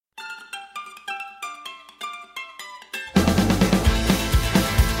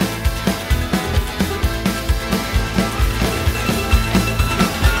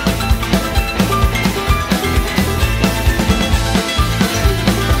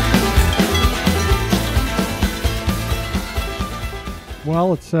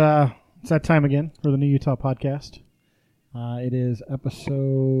Well, it's that time again for the New Utah podcast. It is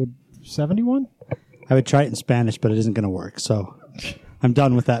episode 71. I would try it in Spanish, but it isn't going to work. So I'm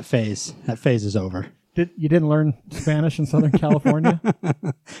done with that phase. That phase is over. You didn't learn Spanish in Southern California?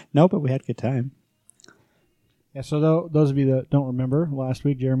 No, but we had a good time. Yeah. So those of you that don't remember, last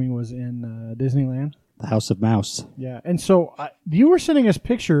week Jeremy was in Disneyland. The House of Mouse. Yeah, and so you were sending us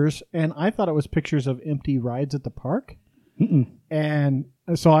pictures, and I thought it was pictures of empty rides at the park. Mm-mm. And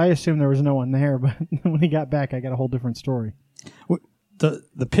so I assumed there was no one there, but when he got back, I got a whole different story.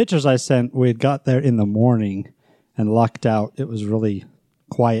 The pictures I sent, we had got there in the morning and lucked out. It was really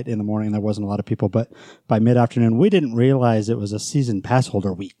quiet in the morning. There wasn't a lot of people, but by mid-afternoon, we didn't realize it was a season pass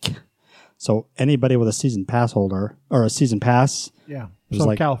holder week. So anybody with a season pass holder or a season pass, Yeah, it was so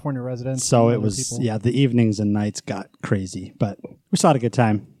like California residents. So and it other was, people. yeah, the evenings and nights got crazy, but we still had a good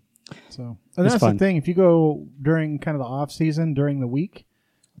time. So, and that's fun. the thing. If you go during kind of the off season, during the week,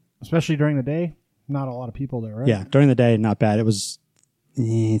 especially during the day, not a lot of people there, right? Yeah, during the day, not bad. It was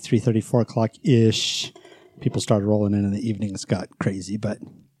 3:30, 4 o'clock-ish. People started rolling in the evenings got crazy, but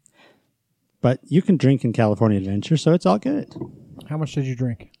you can drink in California Adventure, so it's all good. How much did you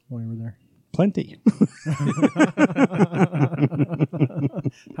drink while you were there? Plenty.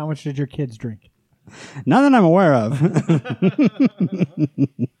 How much did your kids drink? None that I'm aware of.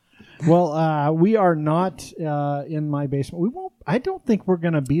 Well, we are not in my basement. We won't. I don't think we're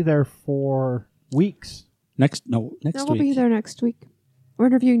going to be there for weeks. Next No, week. we'll be there next week. We're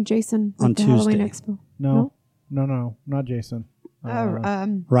interviewing Jason On at the Halloween Tuesday. Expo. No, not Jason.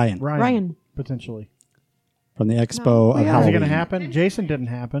 Ryan, Potentially. from the Expo No, of we are. Is it Halloween. going to happen? Jason didn't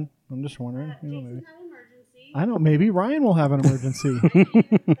happen. I'm just wondering. Maybe. I don't. Maybe Ryan will have an emergency.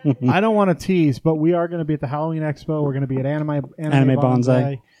 I don't want to tease, but we are going to be at the Halloween Expo. We're going to be at Anime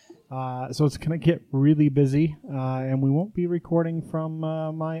Bonsai. So it's going to get really busy, and we won't be recording from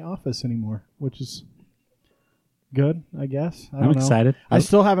my office anymore, which is good, I guess. I don't I'm know. excited. I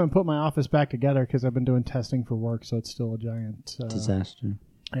still haven't put my office back together because I've been doing testing for work, so it's still a giant Disaster.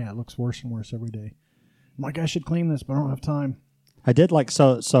 Yeah, it looks worse and worse every day. I'm like, I should clean this, but I don't have time. I did like,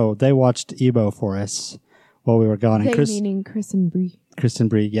 so they watched Ebo for us while we were gone. They And meaning Chris and Bree. Kristen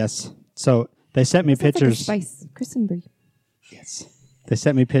Bree, yes. So they sent me Sounds like a pictures. spice. Chris and Bree. Yes. They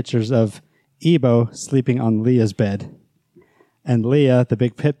sent me pictures of Ebo sleeping on Leah's bed and Leah, the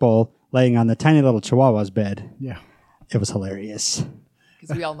big pit bull, laying on the tiny little Chihuahua's bed. Yeah. It was hilarious.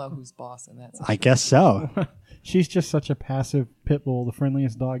 Because we all know who's boss in that. I guess so. She's just such a passive pit bull, the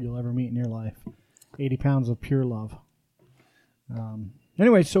friendliest dog you'll ever meet in your life. 80 pounds of pure love.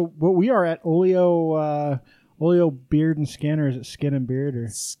 Anyway, so we are at Oleo Beard and Skin, or is it Skin and Beard? Or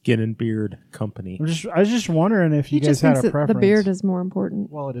Skin and Beard Company. I was just wondering if you He guys just had thinks a that preference. the beard is more important.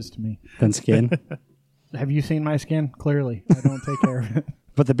 Well, it is to me. Than skin. Have you seen my skin? Clearly, I don't take care of it.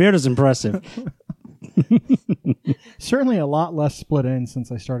 But the beard is impressive. Certainly a lot less split ends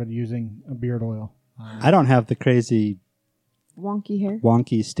since I started using a beard oil. I don't have the crazy, Wonky hair.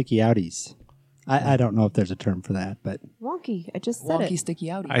 wonky, sticky outies. I don't know if there's a term for that, but Wonky. I just said Wonky it. sticky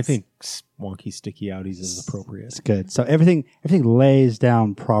outies. I think wonky sticky outies is appropriate. it's good. So everything lays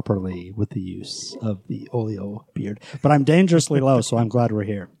down properly with the use of the Oleo beard. But I'm dangerously low, so I'm glad we're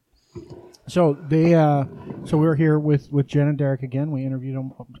here. So so we were here with Jen and Derek again. We interviewed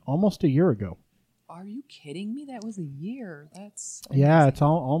them almost a year ago. Are you kidding me? That was a year. That's Yeah, it's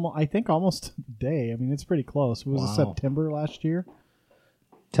almost. I think almost a day. I mean, it's pretty close. It was Wow. September last year.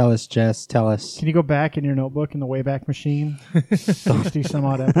 Tell us, Jess. Tell us. Can you go back in your notebook in the Wayback Machine? 60 some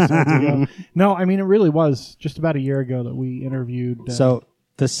odd episodes ago. No, I mean, it really was just about a year ago that we interviewed. So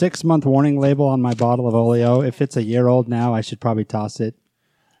the 6-month warning label on my bottle of Oleo, if it's a year old now, I should probably toss it.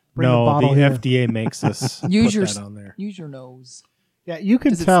 Bring the No, the bottle here. FDA makes us use put your that on there. use your nose. Yeah, you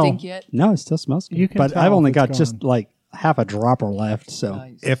can Does it tell. stink yet? No, it still smells good. You can but tell I've only if it's got just gone. like half a dropper left. So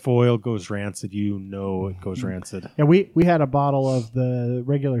Nice. If oil goes rancid, you know it goes rancid. Yeah, we had a bottle of the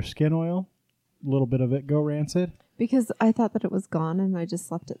regular skin oil. A little bit of it go rancid. Because I thought that it was gone and I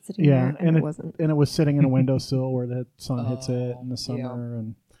just left it sitting Yeah, there and it wasn't. And it was sitting in a windowsill where the sun hits it in the yeah. summer,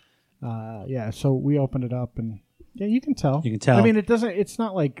 and so we opened it up, and yeah, you can tell. You can tell. I mean, it doesn't. It's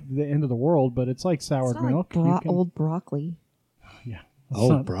not like the end of the world, but it's like soured It's not milk. like You can- old broccoli. yeah.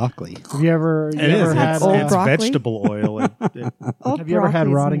 broccoli. Have you ever It is. had? old It's broccoli? vegetable oil. Old Have you ever had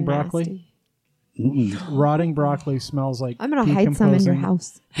broccoli's rotting nasty. broccoli? Mm-mm. Rotting broccoli smells like. I'm going to hide some in your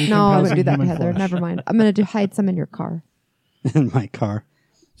house. No, I'm going to do that, human Heather. flesh. Never mind. I'm going to hide some in your car. In my car.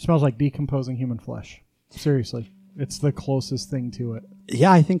 Smells like decomposing human flesh. Seriously, it's the closest thing to it.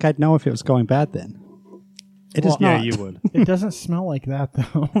 Yeah, I think I'd know if it was going bad then. It is Yeah, not. you would. It doesn't smell like that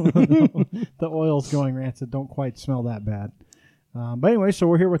though. The oil's going rancid. Don't quite smell that bad. But anyway, so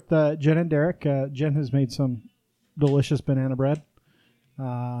we're here with Jen and Derek. Jen has made some delicious banana bread.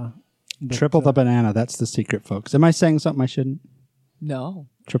 Triple the banana. That's the secret, folks. Am I saying something I shouldn't? No.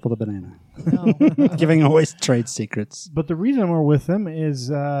 Triple the banana. No. Giving away trade secrets. But the reason we're with them is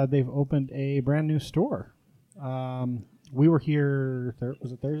they've opened a brand new store. We were here,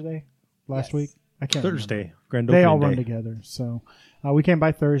 was it Thursday last week? I can't remember. Thursday. Grand They opening all run day. together. So we came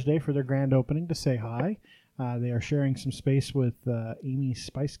by Thursday for their grand opening to say hi. They are sharing some space with Amy's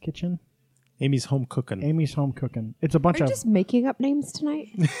Spice Kitchen. Amy's Home Cooking. Amy's Home Cooking. It's a bunch Are you of... just making up names tonight?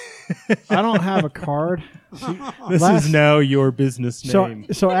 I don't have a card. This Last- is now your business name.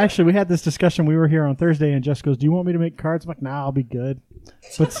 So actually, we had this discussion. We were here on Thursday, and Jess goes, "Do you want me to make cards?" I'm like, "Nah, I'll be good."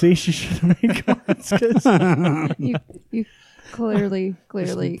 But see, she should have made cards. 'Cause you clearly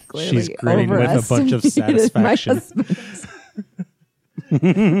She's grinning with a bunch of overestimated my satisfaction. husband.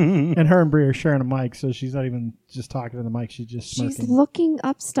 and her and Brie are sharing a mic, so she's not even just talking to the mic. She's just She's smirking. looking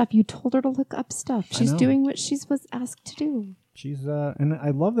up stuff. You told her to look up stuff. She's know. doing what she was asked to do. She's and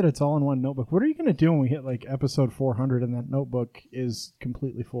I love that it's all in one notebook. What are you going to do when we hit like episode 400 and that notebook is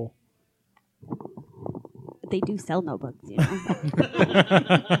completely full? They do sell notebooks, you know.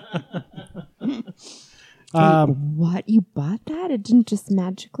 What? You bought that? It didn't just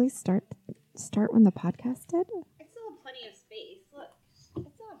magically start when the podcast did? I still have plenty of space. Look, I still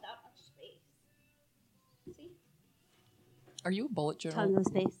have that much space. See? Are you a bullet Tons journal? of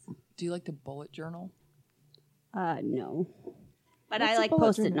space. Do you like to bullet journal? No. But What's I a like bullet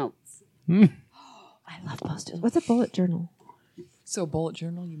Post-it journal? notes. I love Post-it notes. What's a bullet journal? So bullet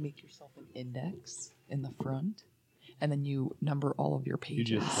journal, you make yourself an index in the front, and then you number all of your You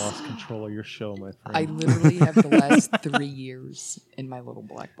pages. just lost control of your show, my friend. I literally have the last 3 years in my little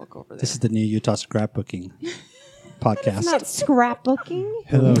black book over there. This is the new Utah scrapbooking podcast. It's not scrapbooking.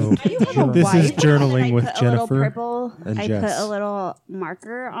 Hello. You have a This wife. is journaling I with put a little Jennifer. purple. and I Jess. put a little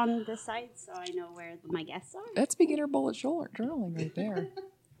marker on the side so I know where my guests are. That's beginner bullet journaling right there.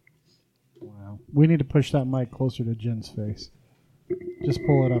 Wow. We need to push that mic closer to Jen's face. Just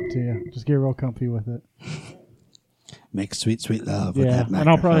pull it up to you. Just get real comfy with it. Make sweet, sweet love. With Yeah, that and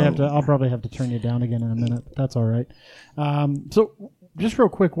I'll probably microphone. have to turn you down again in a minute. But that's all right. So, just real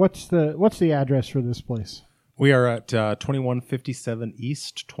quick, what's the address for this place? We are at 2157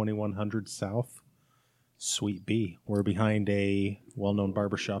 East, 2100 South, Suite B. We're behind a well-known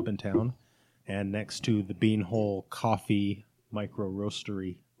barbershop in town and next to the Beanhole Coffee Micro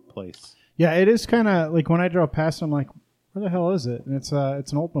Roastery place. Yeah, it is kind of like when I drove past, I'm like, where the hell is it? And it's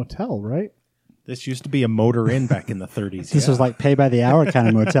an old motel, right? This used to be a motor inn back in the 30s. This was like pay by the hour kind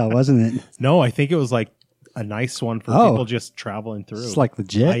of motel, wasn't it? No, I think it was like a nice one for Oh. people just traveling through. It's like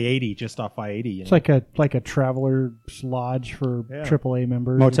legit. I-80, just off I-80. You It's know? like a traveler's lodge for Yeah. AAA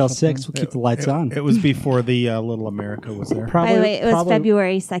members. or Motel something. 6 will keep the lights on. It was before the Little America was there. Probably, By the way, it was probably-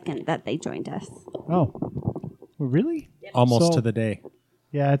 February 2nd that they joined us. Oh, really? Almost So- to the day.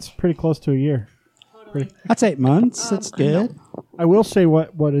 Yeah, it's pretty close to a year. That's 8 months. That's good. I will say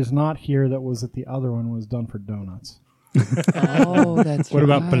what is not here that was at the other one was done for donuts. Oh, that's What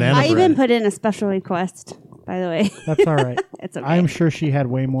about right. banana I bread? even put in a special request, by the way. That's all right. It's okay. I'm sure she had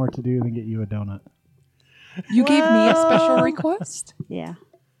way more to do than get you a donut. You gave me a special request? Yeah.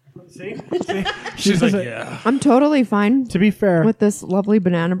 She's like, yeah. I'm totally fine To be fair, with this lovely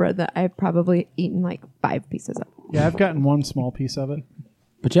banana bread that I've probably eaten like 5 pieces of. yeah, I've gotten one small piece of it.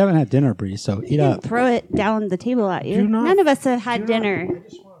 But you haven't had dinner, Bree, so eat up. Throw it down the table at you. Do not- None of us have had dinner.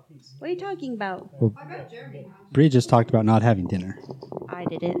 What are you talking about? Bree just talked about not having dinner I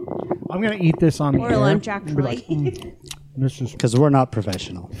did it. I'm gonna eat this on the Or air. lunch, and be like, actually. this is because we're not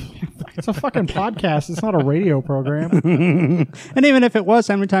professional. it's a fucking podcast. It's not a radio program. And even if it was,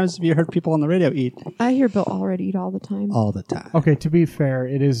 how many times have you heard people on the radio eat I hear Bill already eat all the time. all the time? Okay, to be fair,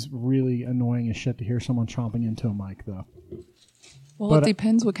 it is really annoying as shit to hear someone chomping into a mic, though. Well, But- it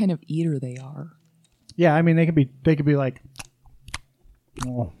depends what kind of eater they are. Yeah, I mean they could be like,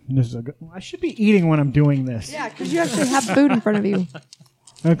 oh, this is a good. I should be eating when I'm doing this. Yeah, because you actually have food in front of you.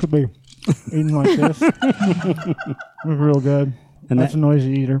 I could be eating like this. It's real good. And That's that- a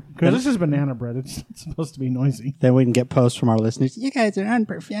noisy eater. Because this is banana bread. It's supposed to be noisy. Then we can get posts from our listeners. You guys are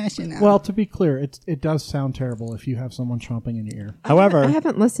unprofessional. Well, to be clear, it does sound terrible if you have someone chomping in your ear. however, I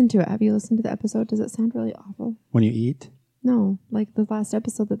haven't listened to it. Have you listened to the episode? Does it sound really awful? when you eat, No, like the last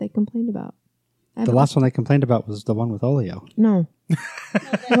episode that they complained about. I the haven't last one they complained about was the one with Oleo. No,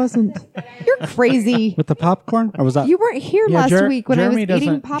 it wasn't. You're crazy. With the popcorn? Or was that? You weren't here last week when Jeremy I was eating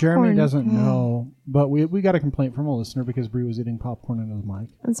doesn't. popcorn. Jeremy doesn't know, but we got a complaint from a listener because Bree was eating popcorn in his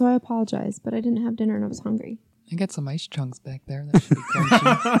mic. And so I apologize, but I didn't have dinner and I was hungry. I got some ice chunks back there. That should be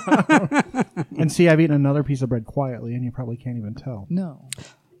crunchy. And see, I've eaten another piece of bread quietly, and you probably can't even tell. No.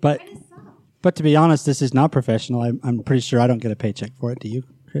 But to be honest, this is not professional. I'm pretty sure I don't get a paycheck for it. Do you,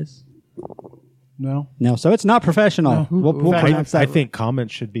 Chris? No? No. So it's not professional. No. We'll pronounce I that. think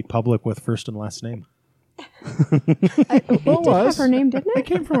comments should be public with first and last name. It Did have her name, didn't It it?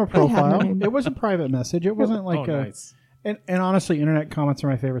 came from a It had her profile. name. It was a private message. It wasn't like oh, a... nice. And honestly, internet comments are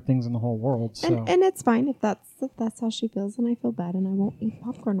my favorite things in the whole world. So And it's fine if that's how she feels, and I feel bad, and I won't eat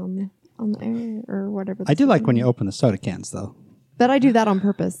popcorn on the air or whatever. I do like when you open the soda cans, though. But I do that on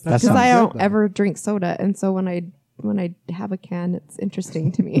purpose That because sounds I good, don't though. ever drink soda, and so when I have a can, it's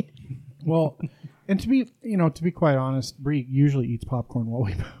interesting to me. well, and to be quite honest, Bree usually eats popcorn while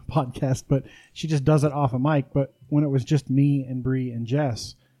we podcast, but she just does it off a mic. But when it was just me and Bree and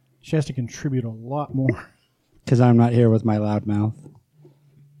Jess, she has to contribute a lot more. Because I'm not here with my loud mouth.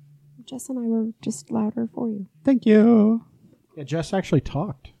 Jess and I were just louder for you. Thank you. Yeah, Jess actually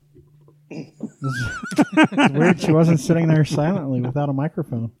talked. It's weird. She wasn't sitting there silently without a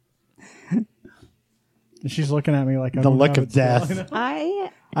microphone. And she's looking at me like I The don't look have of it still. death. I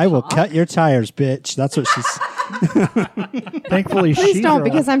I will cut your tires, bitch. That's what she's... Thankfully, please she don't drove.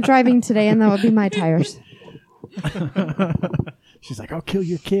 because I'm driving today, and that would be my tires. She's like, I'll kill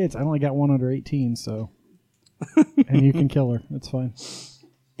your kids. I only got one under 18, so. And you can kill her. That's fine.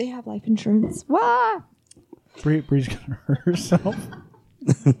 They have life insurance. Wah! Bree's going to hurt herself.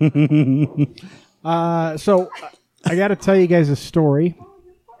 So I got to tell you guys a story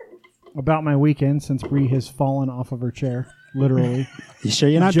about my weekend since Bree has fallen off of her chair, literally. You sure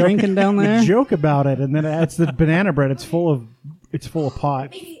you're not Joke- drinking down there? The joke about it, and then it's the banana bread. It's full of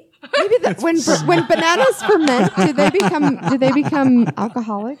pot. Maybe when bananas ferment, do they become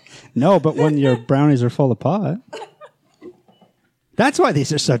alcoholic? No, but when your brownies are full of pot. That's why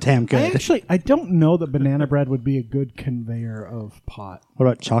these are so damn good. I don't know that banana bread would be a good conveyor of pot. What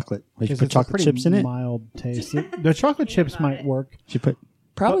about chocolate? Did you Because put it's a chocolate pretty chips in it? mild taste. The chocolate chips might work. Did you put...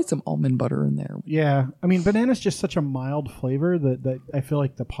 Probably some almond butter in there. Yeah, I mean, banana's just such a mild flavor that I feel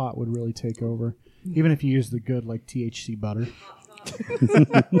like the pot would really take over, even if you use the good like THC butter.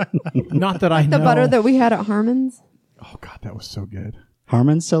 Not that I know. The butter that we had at Harmon's. Oh God, that was so good.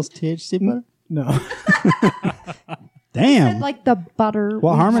 Harmon sells THC butter? No, Damn. Like the butter.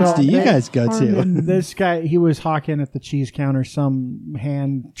 What Harmon's do you guys go to? Harmon. this guy, he was hawking at the cheese counter some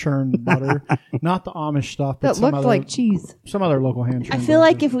hand churned butter, not the Amish stuff, but That looked like cheese. some other local hand I churned. feel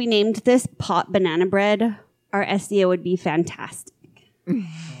like if we named this pot banana bread, our SEO would be fantastic.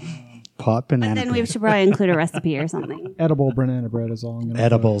 Pot banana Then we bread. should probably include a recipe or something. edible banana bread is all I'm going to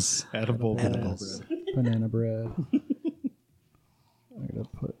Edibles. Edible. Edibles. Banana bread. I'm going to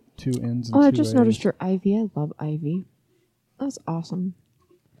put two N's and Oh, I two just A's. noticed your ivy. I love ivy. That's awesome.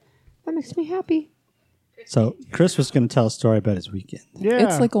 That makes me happy. So Chris was going to tell a story about his weekend. Yeah,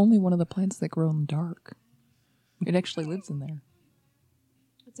 It's like only one of the plants that grow in the dark. It actually lives in there.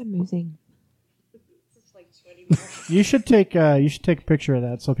 That's amazing. you should take a picture of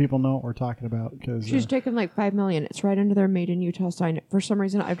that so people know what we're talking about because She's taken like 5 million. It's right under their Made in Utah sign. For some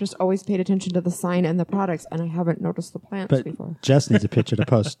reason, I've just always paid attention to the sign and the products, and I haven't noticed the plants But before. Jess needs a picture to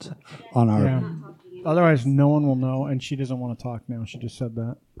post on our... yeah. Otherwise, no one will know, and she doesn't want to talk now. She just said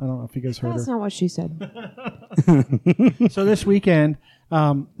that. I don't know if you guys heard That's her. not what she said. So this weekend,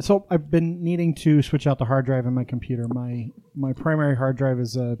 so I've been needing to switch out the hard drive in my computer. My primary hard drive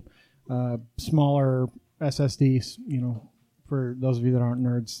is a smaller SSD. You know, for those of you that aren't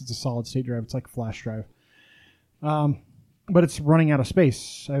nerds, it's a solid state drive. It's like a flash drive. But it's running out of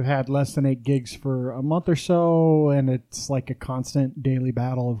space. I've had less than 8 gigs for a month or so, and it's like a constant daily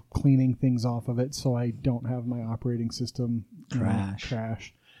battle of cleaning things off of it so I don't have my operating system crash.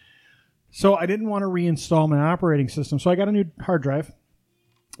 So I didn't want to reinstall my operating system, so I got a new hard drive,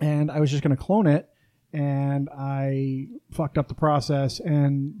 and I was just going to clone it, and I fucked up the process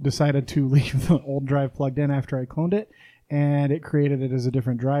and decided to leave the old drive plugged in after I cloned it, and it created it as a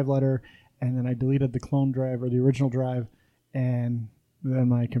different drive letter, and then I deleted the clone drive or the original drive, and then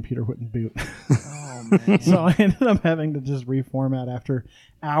my computer wouldn't boot. Oh, man. So I ended up having to just reformat after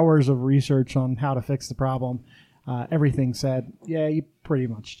hours of research on how to fix the problem. Everything said, yeah, you pretty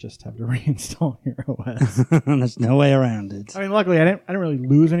much just have to reinstall your OS. There's no way around it. I mean, luckily, I didn't really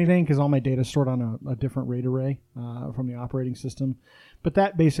lose anything because all my data is stored on a different RAID array from the operating system. But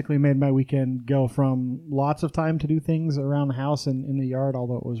that basically made my weekend go from lots of time to do things around the house and in the yard,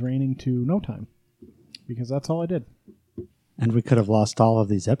 although it was raining, to no time because that's all I did. And we could have lost all of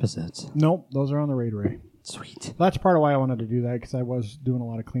these episodes. Nope, those are on the RAID array. Sweet. That's part of why I wanted to do that because I was doing a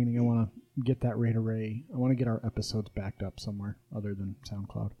lot of cleaning. I want to get that RAID array. I want to get our episodes backed up somewhere other than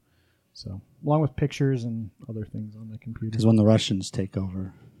SoundCloud. So, along with pictures and other things on the computer. Because when the Russians take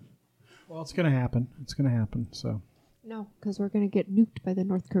over. Well, it's going to happen. It's going to happen. So, No, because we're going to get nuked by the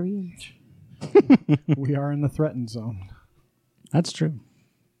North Koreans. we are in the threatened zone. That's true.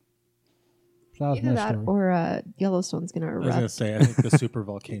 So that was Either my that story. or Yellowstone's going to I was going to erupt. say, I think the super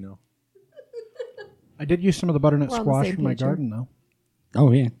volcano. I did use some of the butternut We're on the squash same from my page here. garden, though.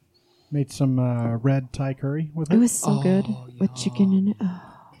 Oh, yeah. Made some red Thai curry with it. It was so good with chicken in it. Oh,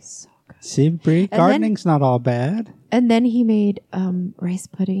 so good. See, Brie, then- gardening's not all bad. And then he made rice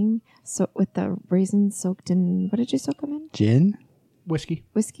pudding with the raisins soaked in, what did you soak them in? Gin? Whiskey.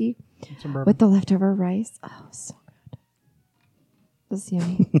 Whiskey And some bourbon. with the leftover rice. Oh, so good. It was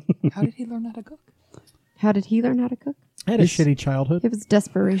yummy. How did he learn how to cook? How did he learn how to cook? I had a shitty childhood. It was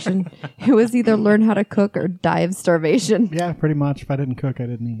desperation. It was either learn how to cook or die of starvation. Yeah, pretty much. If I didn't cook, I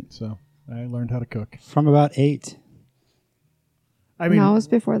didn't eat. So I learned how to cook. From about 8. I mean, No, it was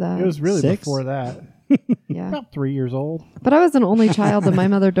before that. it was really 6? before that. yeah. About 3 years old. But I was an only child and my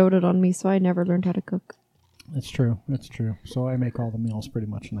mother doted on me, so I never learned how to cook. That's true. That's true. So I make all the meals pretty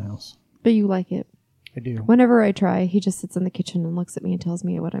much in the house. But you like it. I do. Whenever I try, he just sits in the kitchen and looks at me and tells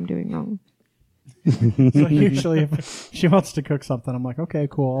me what I'm doing wrong. So usually if she wants to cook something, I'm like, okay,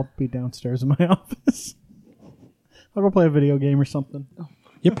 cool. I'll be downstairs in my office. I'll go play a video game or something.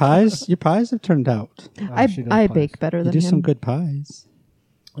 Your pies have turned out. I she does I pies. bake better You than do him. some good pies.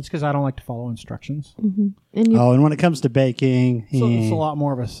 It's because I don't like to follow instructions. And you Oh, and when it comes to baking, So it's a lot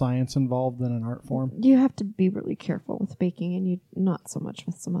more of a science involved than an art form. you have to be really careful with baking, and you not so much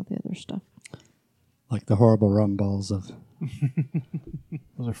with some of the other stuff. like the horrible rum balls of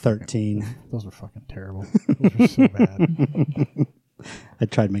Those are 13. Those are fucking terrible. Those are so bad. I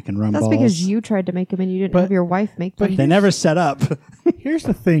tried making rum That's balls. because you tried to make them and you didn't But- have your wife make them. They never set up. Here's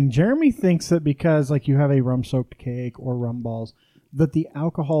the thing. Jeremy thinks that because like you have a rum-soaked cake or rum balls, that the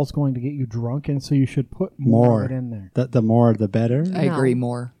alcohol is going to get you drunk, and so you should put more More. of it in there. The more, the better. I No. agree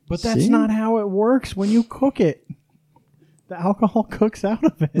more. But that's See? not how it works when you cook it. The alcohol cooks out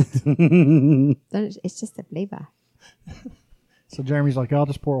of it. Then it's just a flavor. So Jeremy's like, I'll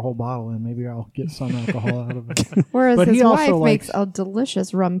just pour a whole bottle in. Maybe I'll get some alcohol out of it. Whereas But he his also wife makes likes- a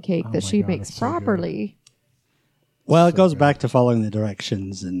delicious rum cake Oh that my she God, makes it's so good. properly. Well, it goes back to following the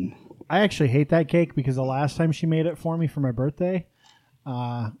directions. And I actually hate that cake because the last time she made it for me for my birthday,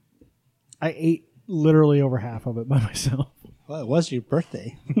 I ate literally over half of it by myself. well, it was your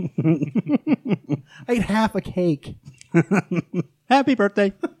birthday. I ate half a cake. Happy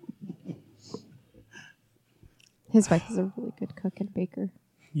birthday. His wife is a really good cook and baker.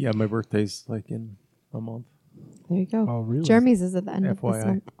 Yeah, my birthday's like in a month. There you go. Oh, really? Jeremy's is at the end of this FYI.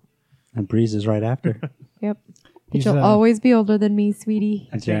 month. And Breeze is right after. Yep. But He's, you'll always be older than me, sweetie.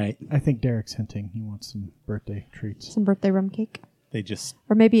 That's right. I think Derek's hinting he wants some birthday treats. Some birthday rum cake. They just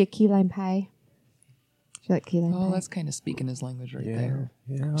Or maybe a key lime pie. Do you like key lime Oh, pie? that's kind of speaking his language right there.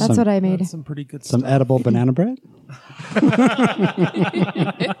 yeah. That's what I made. That's some pretty good Some stuff. edible banana bread.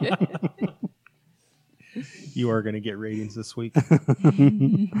 You are going to get ratings this week.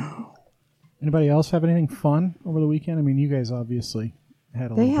 Anybody else have anything fun over the weekend? I mean, you guys obviously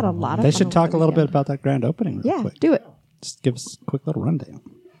had a They little had bit a of lot fun. of They fun should over talk the a little bit weekend. about that grand opening real Yeah, quick. do it. Just give us a quick little rundown.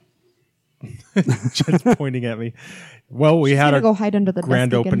 Just pointing at me. Well, we had Gonna our go hide under the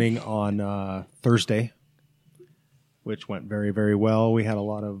grand desk again. opening on Thursday, which went very, very well. We had a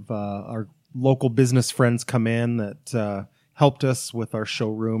lot of our local business friends come in that helped us with our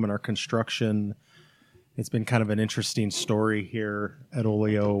showroom and our construction. It's been kind of an interesting story here at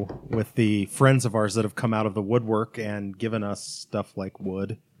Olio with the friends of ours that have come out of the woodwork and given us stuff like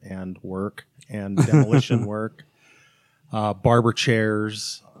wood and work and demolition work, barber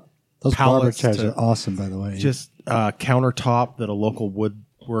chairs, Those barber pallets chairs to- are awesome, by the way. just countertop that a local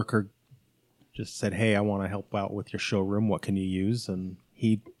woodworker just said, hey, I want to help out with your showroom. What can you use? And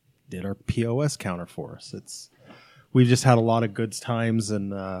he did our POS counter for us. We've just had a lot of good times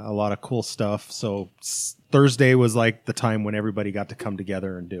and a lot of cool stuff. So Thursday was like the time when everybody got to come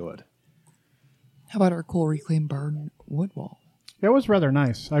together and do it. How about our cool reclaimed barn wood wall? It was rather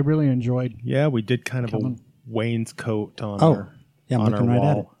nice. I really enjoyed. Yeah, we did kind of Coming. a wainscot on oh, our, yeah, I'm on our looking right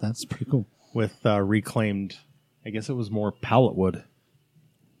at it. wall That's pretty cool. with reclaimed, I guess it was more pallet wood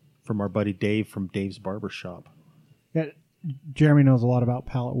from our buddy Dave from Dave's Barber Shop. Yeah, Jeremy knows a lot about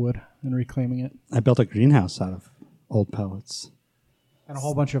pallet wood and reclaiming it, I built a greenhouse out of old pellets. and a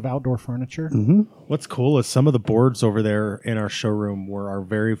whole bunch of outdoor furniture. What's cool is some of the boards over there in our showroom were our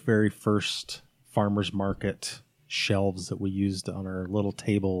very, very first farmers market shelves that we used on our little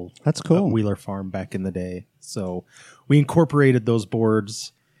table. That's cool. At Wheeler Farm back in the day. So we incorporated those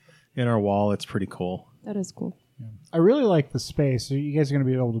boards in our wall. It's pretty cool. That is cool. I really like the space. So you guys are going to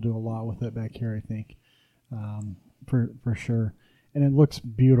be able to do a lot with it back here, I think, for sure. And it looks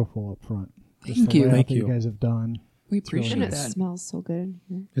beautiful up front. Thank you. Thank That you. you guys have done. We And appreciate it that. smells so good.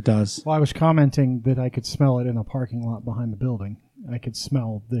 It does. Well, I was commenting that I could smell it in a parking lot behind the building. I could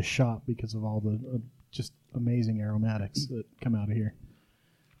smell this shop because of all the just amazing aromatics that come out of here,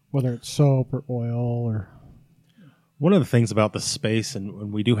 whether it's soap or oil or. One of the things about the space,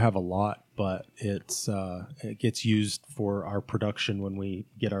 and we do have a lot, but it gets used for our production when we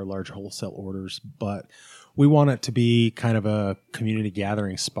get our large wholesale orders. But we want it to be kind of a community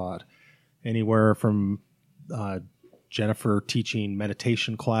gathering spot, anywhere from Jennifer teaching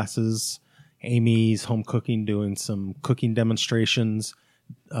meditation classes, Amy's home cooking, doing some cooking demonstrations.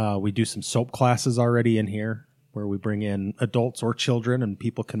 We do some soap classes already in here, where we bring in adults or children, and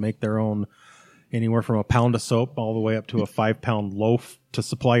people can make their own. Anywhere from a pound of soap all the way up to a 5-pound loaf to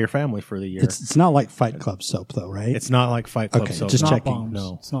supply your family for the year. It's not like Fight Club soap, though, right? It's not like Fight Club Okay, soap. just It's not checking. bombs.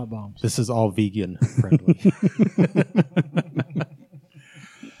 No. It's not bombs. This is all vegan friendly.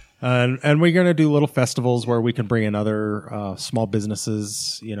 And we're going to do little festivals where we can bring in other small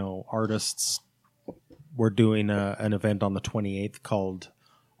businesses, artists. We're doing an event on the 28th called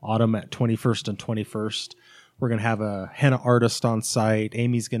Autumn at 21st and 21st. We're going to have a henna artist on site.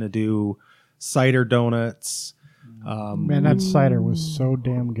 Amy's going to do cider donuts. Man, that cider was so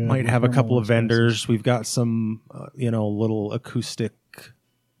damn good. Might have a couple of Caramel and vendors. We've got some, little acoustic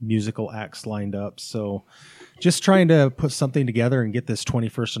musical acts lined up. So just trying to put something together and get this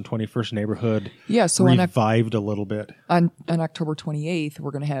 21st and 21st neighborhood Yeah, so revived a little bit. on October 28th,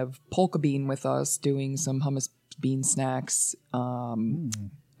 we're going to have Polka Bean with us doing some hummus bean snacks.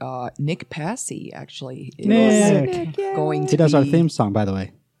 Nick Passy actually is Nick. going to He does our be- theme song, by the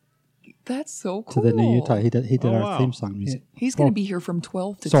way, That's so to cool. the new Utah. He did Oh, our wow. theme song music. He's going to be here from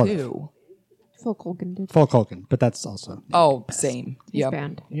 12 to Sort of. 2. Phil Colgan did. Folk Hogan, but that's also. Oh, same. His Yep.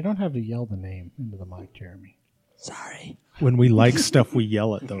 band. You don't have to yell the name into the mic, Jeremy. Sorry. When we like stuff, we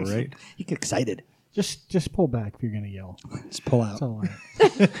yell it, though, right? You get excited. Just pull back if you're going to yell. Just pull out. That's all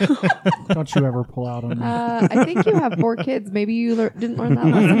right. Don't you ever pull out on me. I think you have 4 kids. Maybe you didn't learn that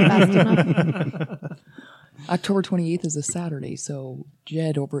lesson fast enough. October 28th is a Saturday, so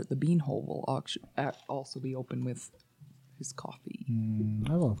Jed over at the Beanhole will also be open with his coffee.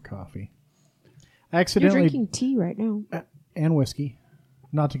 I love coffee. You're Accidentally drinking tea right now. and whiskey,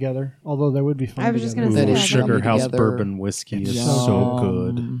 not together. Although they would be fun. I was just together. gonna say That Ooh, is that. Sugar yummy House together. bourbon whiskey is Yum. so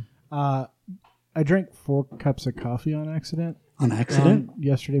good. I drank 4 cups of coffee on accident On accident?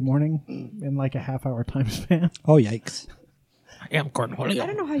 yesterday morning in like a half-hour time span. Oh, yikes. I don't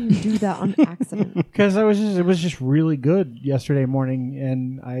know how you do that on accident. Because it was just really good yesterday morning,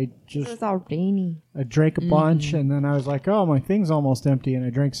 and I It was all rainy. drank a bunch, and then I was like, oh, my thing's almost empty, and I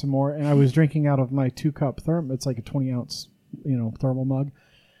drank some more, and I was drinking out of my 2-cup it's like a 20-ounce, thermal mug,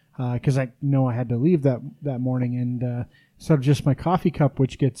 because I know I had to leave that morning, and instead of just my coffee cup,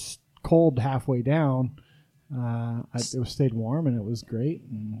 which gets cold halfway down, it stayed warm, and it was great,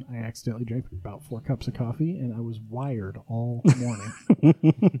 and I accidentally drank about 4 cups of coffee, and I was wired all morning.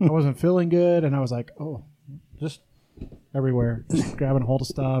 I wasn't feeling good, and I was like, oh, just everywhere, just grabbing hold of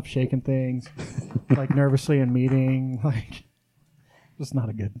stuff, shaking things, like nervously in meeting, like just not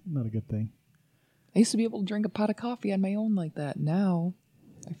a good thing. I used to be able to drink a pot of coffee on my own like that. Now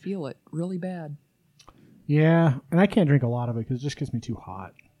I feel it really bad. Yeah, and I can't drink a lot of it because it just gets me too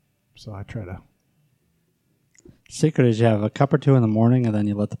hot. So I try to. Secret is you have a cup or 2 in the morning, and then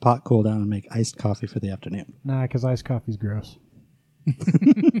you let the pot cool down and make iced coffee for the afternoon. Nah, because iced coffee's gross. I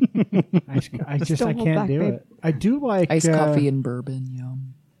Don't hold can't back, do babe. it. I do like Iced coffee and bourbon,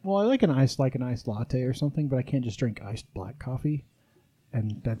 yum. Well, I like an iced latte or something, but I can't just drink iced black coffee,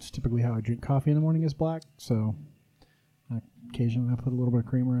 and that's typically how I drink coffee in the morning is black. So occasionally I put a little bit of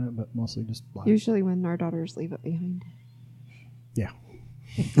creamer in it, but mostly just black. Usually when our daughters leave it behind. Yeah,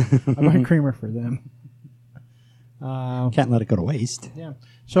 I buy creamer for them. Can't let it go to waste. Yeah.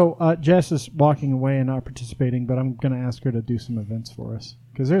 So Jess is walking away and not participating, but I'm going to ask her to do some events for us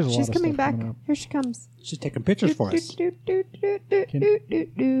because there's a lot She's of coming stuff back. coming up. Here she comes. She's taking pictures for us.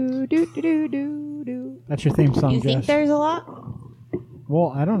 That's your theme song, You think Jess. there's a lot?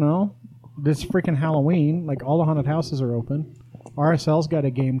 Well, I don't know. This freaking Halloween, like all the haunted houses are open. RSL's got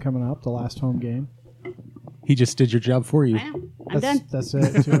a game coming up, the last home game. He just did your job for you. I know. I'm done. That's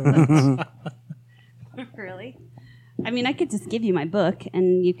it. 2 events. Really? I mean, I could just give you my book,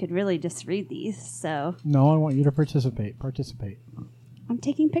 and you could really just read these. So No, I want you to participate. Participate. I'm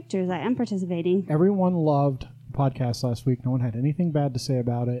taking pictures. I am participating. Everyone loved podcast last week. No one had anything bad to say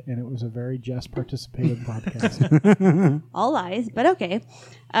about it, and it was a very Jess participative podcast. All lies, but okay.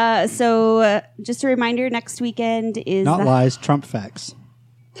 So just a reminder, next weekend is Not lies, Trump facts.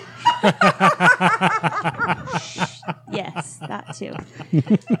 Yes, that too.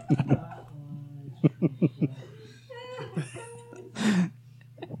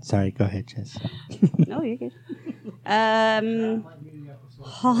 Sorry, go ahead, Jess. No, you're good. The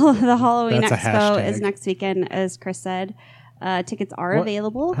Halloween That's a Expo hashtag. is next weekend, as Chris said. Tickets are What?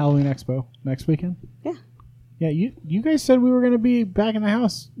 available. Halloween Expo next weekend. Yeah. Yeah, you guys said we were going to be back in the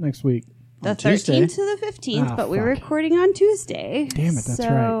house next week. The Tuesday. 13th to the 15th, Ah, but we're fuck. recording on Tuesday. Damn it, that's so,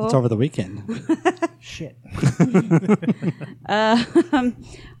 right. It's over the weekend. Shit.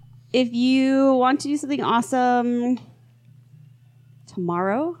 If you want to do something awesome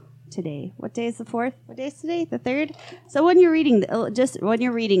today, what day is the 4th? What day is today? The 3rd? So when you're reading, when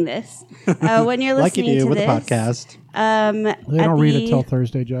you're reading this, when you're Like you listening do to with this, the podcast. They don't read it till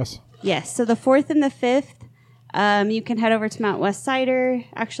Thursday, Jess. Yes, so the 4th and the 5th, you can head over to Mount West Cider.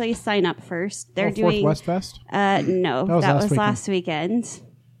 Actually, sign up first. They're Fourth doing West Fest? no, That was that last was weekend. last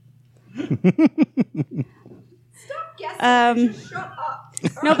weekend. Stop guessing. Shut up.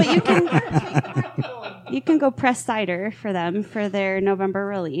 No, but you can go press cider for them for their November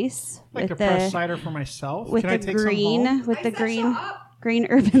release Like with to press the cider for myself. with Can I the take some home? green with I the said green shut up. green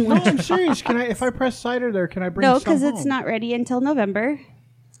urban No, I'm legend. serious. Can I? If I press cider there, can I bring No, some because it's home? not ready until November.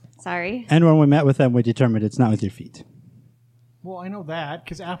 Sorry. And when we met with them, we determined it's not with your feet. Well, I know that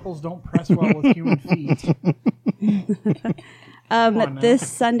because apples don't press well with human feet. on now. This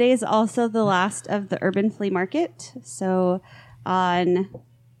Sunday is also the last of the urban flea market. So on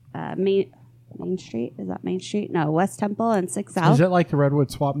Main Street, is that Main Street? No, West Temple and 6 South. Is it like the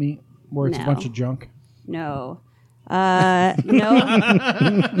Redwood swap meet where it's a No. bunch of junk? No. No.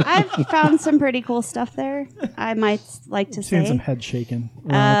 I've found some pretty cool stuff there. I might like to Seeing say. some head shaking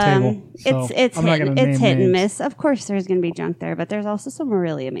around the table. So it's I'm not hit, gonna it's name hit and names. miss. Of course, there's going to be junk there, but there's also some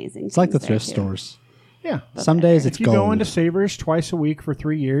really amazing. It's like the things there, thrift too. stores. Yeah. Some days it's If you gold. go into Savers twice a week for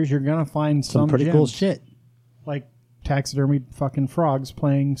 3 years, you're gonna find some some pretty gems, cool shit. like taxidermied fucking frogs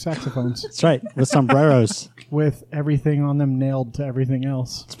playing saxophones That's right, with sombreros. with everything on them nailed to everything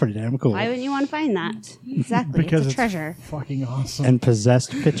else. It's pretty damn cool. Why wouldn't you want to find that? Exactly. Because it's a treasure. fucking awesome. And possessed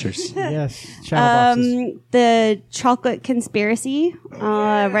pictures. Yes, shadow boxes. The Chocolate Conspiracy,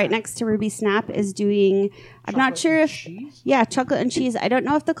 right next to Ruby Snap, is doing. I'm not sure if chocolate and cheese. I don't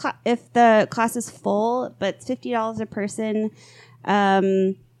know if the class is full, but it's $50 a person,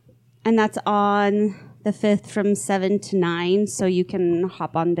 and that's on the 5th from 7 to 9. So you can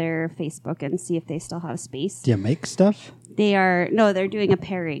hop on their Facebook and see if they still have space. Do you make stuff? They're doing a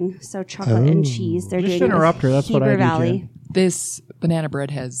pairing. So chocolate and cheese. They're Just doing it with interrupt her, that's what I Heber do, Valley. Jen. This banana bread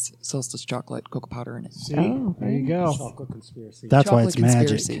has Solstice chocolate cocoa powder in it. See, there you go. That's why Chocolate it's magic.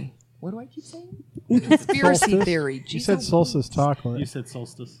 conspiracy. What do I keep saying? Conspiracy Solstice? theory. You Jeez, said solstice chocolate. You said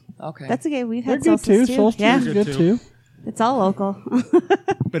solstice. okay. That's okay. We've They're had good too. Solstice Solstice Yeah, is good Good too. too. it's all local.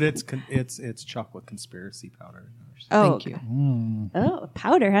 But it's chocolate conspiracy powder. Oh, Thank you. Oh,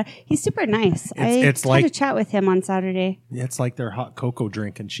 powder, huh? He's super nice. It's I like- had a chat with him on Saturday. It's like their hot cocoa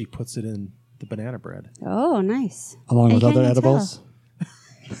drink, and she puts it in the banana bread. Oh, nice. Along I with can't other even edibles.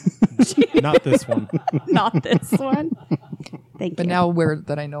 Not this one. Not this one. Thank But you. now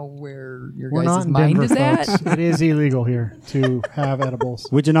that I know where your We're not guys' in mind Denver, is at. folks. It is illegal here to have edibles.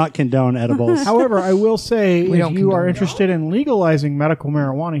 We do not condone edibles. However, I will say We if don't you are condone it. interested in legalizing medical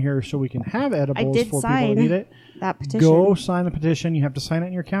marijuana here so we can have edibles did for people sign who need it, that petition. go sign the petition. You have to sign it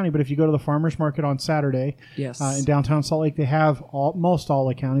in your county, but if you go to the farmers market on Saturday Yes. in downtown Salt Lake, they have most all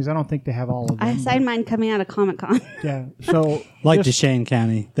the counties. I don't think they have all of them. I signed mine coming out of Comic Con. Yeah, so Like just- Duchesne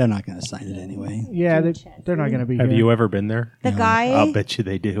County, they're not going to sign it anyway. yeah, they're not going to be Have here. you ever been there? The guy, I'll bet you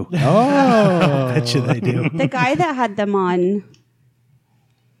they do. Oh, Bet you they do. the guy that had them on,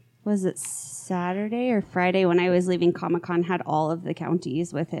 was it Saturday or Friday when I was leaving Comic Con, had all of the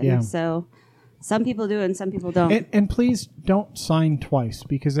counties with him. Yeah. So some people do and some people don't. And please don't sign twice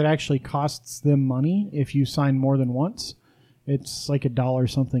because it actually costs them money if you sign more than once. It's like $1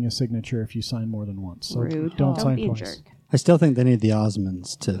 something a signature if you sign more than once. So Rude. don't sign be a twice. jerk. I still think they need the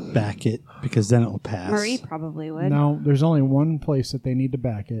Osmonds to back it because then it'll pass. Marie probably would. No, there's only one place that they need to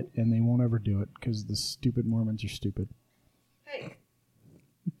back it, and they won't ever do it because the stupid Mormons are stupid. Hey,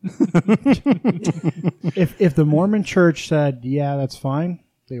 If the Mormon Church said, "Yeah, that's fine,"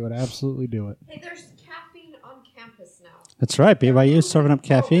 they would absolutely do it. hey, there's caffeine on campus now. That's right. BYU serving up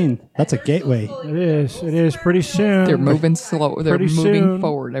caffeine. That's a gateway. It is. It is. Pretty soon. They're moving slow. They're Pretty moving soon,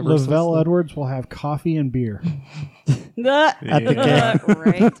 forward. Ever so Lavelle slow. Edwards will have coffee and beer. At the game.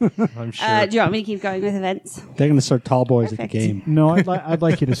 Right. I'm sure. Do you want me to keep going with events? They're going to start tall boys at Perfect. the game. No, I'd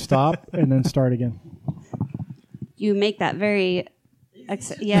like you to stop and then start again. You make that very,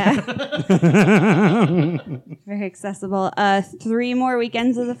 yeah, very accessible. 3 more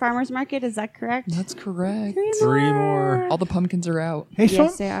weekends of the farmers market. Is that correct? That's correct. 3 more. All the pumpkins are out. Hey, so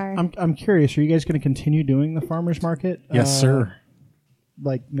Yes, they are. I'm curious. Are you guys going to continue doing the farmers market? Yes, sir.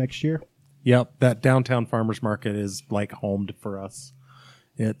 Like next year? Yep, that downtown farmers market is like homed for us.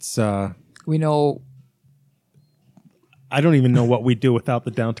 It's We know I don't even know what we do without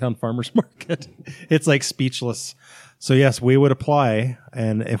the downtown farmers market. It's like speechless. So yes, we would apply,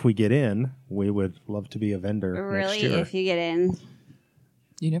 and if we get in, we would love to be a vendor next Really, year. if you get in.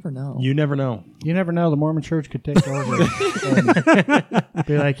 you never know. You never know. You never know. The Mormon Church could take over. And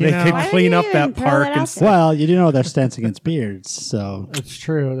be like, you They know, could clean up that throw park that and out there? Well, you do know their stance against beards, so it's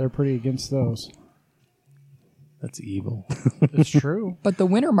true. They're pretty against those. that's evil. It's true. But the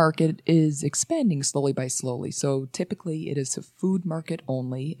winter market is expanding slowly by slowly. So typically it is a food market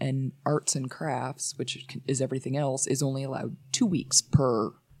only, and arts and crafts, which is everything else, is only allowed 2 weeks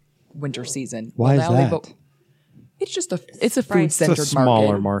per winter season. Why is now they've that? It's just it's a Right. food It's It's a centered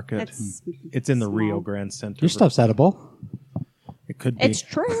smaller market. market. It's It's in the Rio small. Grande Center. your stuff's edible. It could be. It's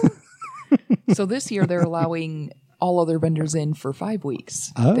true. So this year they're allowing all other vendors in for 5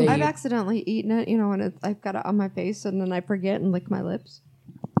 weeks. Oh. They- I've accidentally eaten it, and I've got it on my face, and then I forget and lick my lips.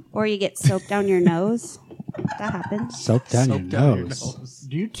 Or you get soap down your nose. That happens. Soap down, your, nose.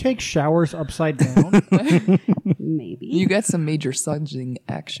 Do you take showers upside down? Maybe. you got some major smudging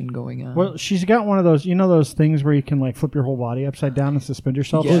action going on. Well, she's got one of those, those things where you can like flip your whole body upside down and suspend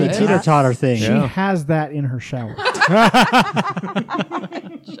yourself. Yeah. Oh, the teeter-totter thing. She Yeah. has that in her shower. I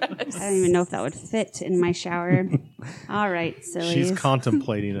don't even know if that would fit in my shower. All right, silly. She's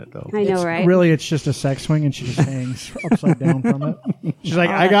contemplating it though. I know, right? Really, it's just a sex swing, and she just hangs upside down from it. She's like,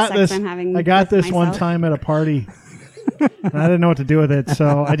 All I that got sex this. I'm having I got with this one myself." time at a party, and I didn't know what to do with it,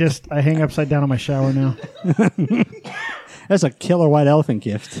 so I hang upside down in my shower now. That's a killer white elephant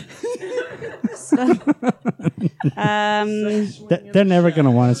gift. They're never going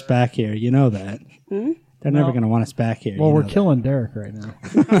to want us back here. You know that. They're never going to want us back here. Well, you we're know that. killing Derek right now.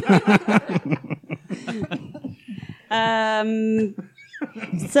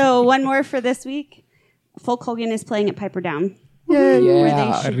 So one more for this week. Folk Hogan is playing at Piper Down. yeah. Where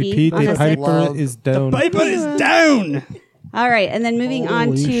they should be on a zip. Love- is down. Piper is down. All right, and then moving on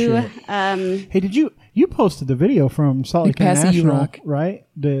Holy to shit. Hey, did you posted the video from Salt Lake Big Passy, you International, rock. right?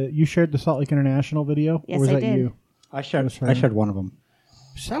 You shared the Salt Lake International video? Yes, or was I that did. you? I shared one of them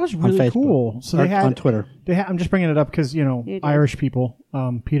That was really Facebook. cool. So Or they had on Twitter. I'm just bringing it up because You did. Irish people.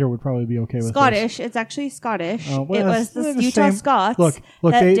 Peter would probably be okay with this. Scottish. It's actually Scottish. Well, it was they're the Utah same- Scots Look,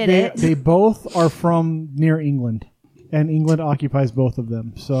 that they did they, it. they both are from near England, and England occupies both of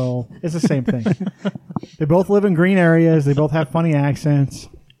them. So it's the same thing. They both live in green areas. They both have funny accents.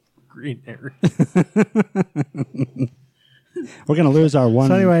 Green hair. We're going to lose our one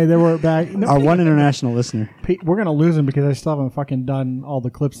So anyway, they were back. No, our one international listener we're gonna lose him because I still haven't fucking done all the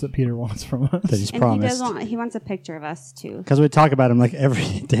clips that Peter wants from us. that he's and promised. he wants a picture of us too. Because we talk about him like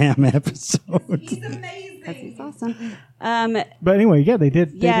every damn episode. That's awesome. But anyway, yeah, they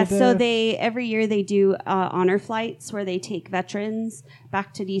did. Yeah, did, so they every year they do honor flights where they take veterans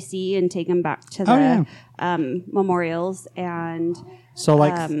back to DC and take them back to the memorials. And So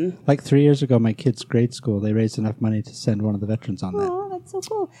like 3 years ago, my kid's grade school, they raised enough money to send one of the veterans on that. oh, that's so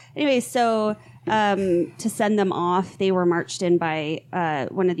cool. Anyway, so to send them off, they were marched in by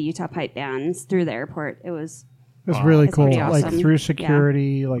one of the Utah pipe bands through the airport. It was really It's cool. pretty Like awesome. through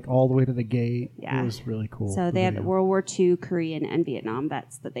security, like all the way to the gate. Yeah. It was really cool. so the they had video. World War II, Korean, and Vietnam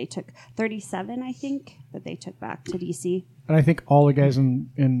vets that they took 37, I think, that they took back to DC. And I think all the guys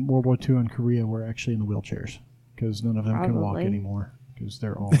in World War II and Korea were actually in the wheelchairs because none of them can walk Probably. anymore because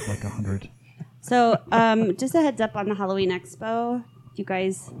they're all like 100. So, just a heads up on the Halloween Expo, you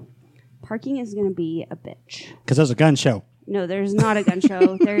guys, parking is going to be a bitch. Because there's a gun show. No, there's not a gun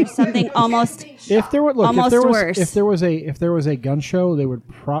show. There's something almost. If there were Almost worse. if there was a gun show, they would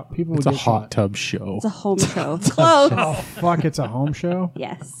people It's would a get hot shot. tub show. It's a home show. Close. Oh fuck! It's a home show.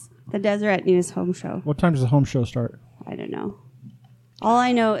 Yes, the Deseret News home show. What time does the home show start? I don't know. All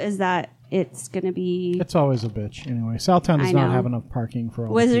I know is that it's going to be It's always a bitch. Anyway, Southtown does I not know. have enough parking for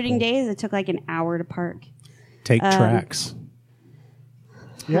all the Wizarding people. Days. It took like an hour to park. Take tracks.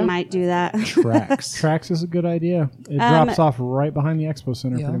 Yeah. I might do that. Tracks. Trax is a good idea. It drops off right behind the expo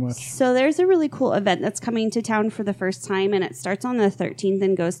center, Yeah. pretty much. So there's a really cool event that's coming to town for the first time, and it starts on the 13th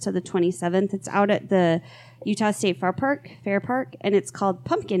and goes to the 27th. It's out at the Utah State Fair Park, and it's called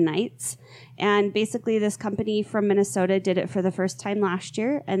Pumpkin Nights. And basically, this company from Minnesota did it for the first time last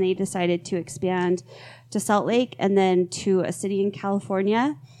year, and they decided to expand to Salt Lake and then to a city in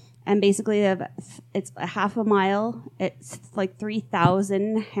California. And basically, it's a half a mile. It's like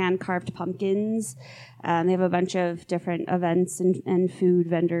 3,000 hand-carved pumpkins. They have a bunch of different events and food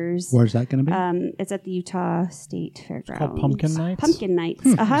vendors. Where's that going to be? It's at the Utah State Fairgrounds. called Pumpkin Nights? Pumpkin Nights.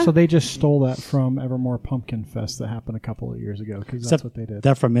 Uh-huh. So they just stole that from Evermore Pumpkin Fest that happened a couple of years ago because that's what they did.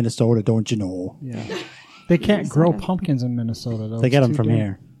 They're from Minnesota, don't you know? Yeah. They can't grow pumpkins in Minnesota, though. They It's get them too from damn-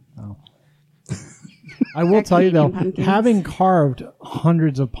 here. I will tell you, though, Canadian pumpkins. having carved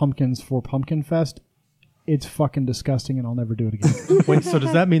hundreds of pumpkins for Pumpkin Fest, it's fucking disgusting, and I'll never do it again. Wait, so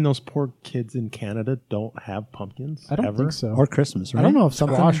does that mean those poor kids in Canada don't have pumpkins? I don't ever? think so. Or Christmas, right? I don't know if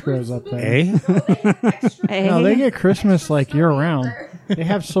squash grows up there. Eh? Hey. No, they get Christmas like year round. They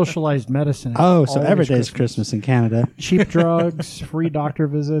have socialized medicine. Oh, so every Always day is Christmas in Canada. Cheap drugs, free doctor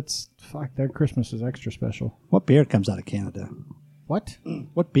visits. Fuck, their Christmas is extra special. What beer comes out of Canada? What?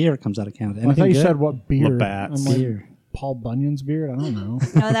 What beer comes out of Canada? I thought you Anything said good? what beer? Labatt's. I'm like, Beer. Paul Bunyan's beer? I don't know.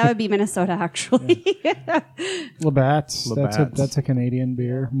 No, that would be Minnesota, actually. Labatt's. Labatt's. That's a Canadian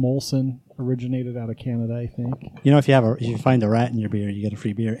beer. Molson originated out of Canada, I think. You know, if you find a rat in your beer, you get a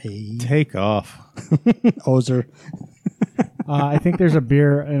free beer. Hey, Take off. Ozer. I think there's a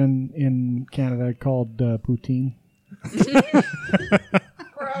beer in Canada called poutine.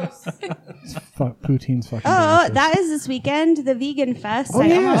 Gross. Poutine's fucking Oh, delicious. that is this weekend, the Vegan Fest. I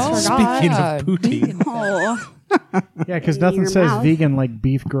yeah. almost forgot. Speaking of poutine. Oh. Yeah, because nothing your says mouth. vegan like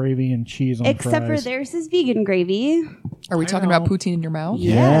beef gravy and cheese on Except for fries. theirs is vegan gravy. Are we talking about poutine in your mouth?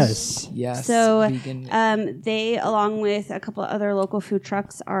 Yes. Yes. So vegan. they, along with a couple of other local food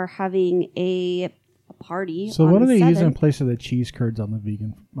trucks, are having a party. So on what are they the using in 7th. place of the cheese curds on the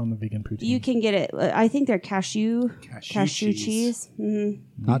vegan poutine? You can get it. I think they're cashew Cashew cheese. hmm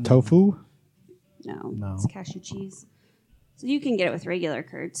Not tofu. No, it's cashew cheese. So you can get it with regular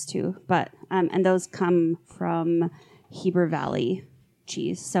curds too, but and those come from Heber Valley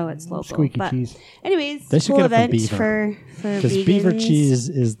cheese, so it's local. Squeaky but cheese. anyways, They should cool get it from event Beaver. for Because beaver vegans. cheese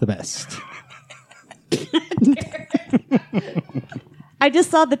is the best. I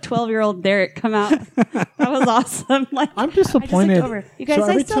just saw the 12-year-old Derek come out. That was awesome. Like I'm I just looked disappointed. over. You guys, So I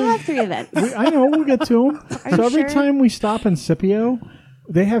every still time- have 3 events. I know, we'll get to them. Are So you every sure? time we stop in Scipio,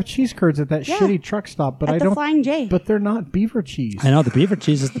 they have cheese curds at that Yeah. shitty truck stop, but At I the don't. Flying J. But they're not beaver cheese. I know the beaver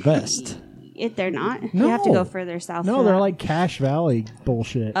cheese is the best. If they're not, you No. have to go further south. No, for they're that. like Cache Valley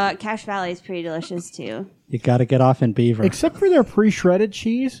bullshit. Cache Valley is pretty delicious too. You got to get off in beaver. Except for their pre-shredded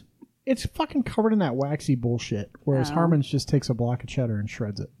cheese, it's fucking covered in that waxy bullshit. Whereas Oh. Harmon's just takes a block of cheddar and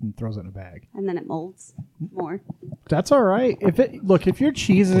shreds it and throws it in a bag. And then it molds more. That's all right. If your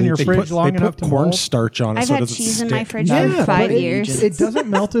cheese is in your They fridge put, long they enough put to corn mold, starch on it I've so it had doesn't cheese stick. in my fridge yeah, for but 5 years. it doesn't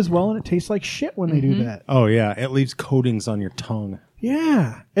melt as well, and it tastes like shit when they do that. Oh, yeah. It leaves coatings on your tongue.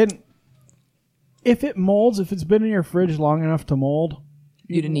 Yeah, and if it molds, if it's been in your fridge long enough to mold,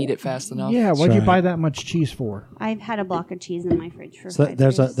 You didn't eat it fast enough. yeah, what'd you right. buy that much cheese for? I've had a block of cheese in my fridge for So 5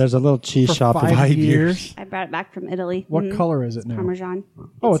 there's years. a little cheese For shop. 5 5 years. I brought it back from Italy. What Mhm. color is it now? Parmesan.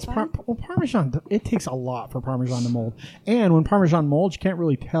 Oh, it's fine. Parmesan. It takes a lot for Parmesan to mold, and when Parmesan molds, you can't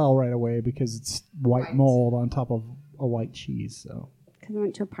really tell right away because it's white mold on top of a white cheese. So Because I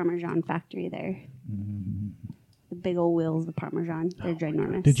went to a Parmesan factory there. The big old wheels of Parmesan. They're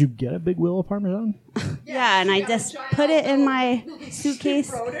ginormous. did you get a big wheel of Parmesan? Yeah, and I just put it in my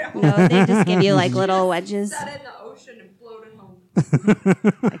suitcase. No, they just give you like little wedges. In the ocean and floated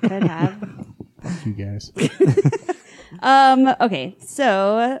home. I could have. You guys. Okay,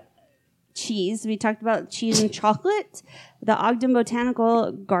 so cheese. We talked about cheese and chocolate. The Ogden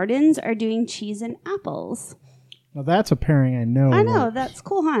Botanical Gardens are doing cheese and apples. Now that's a pairing I know. I know, works. that's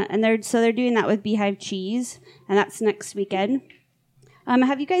cool, huh? And they're doing that with Beehive Cheese, and that's next weekend.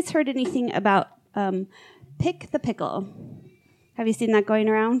 Have you guys heard anything about Pick the Pickle? Have you seen that going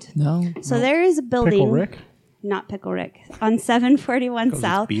around? No. So there is a building. Pickle Rick. Not Pickle Rick, on 741 with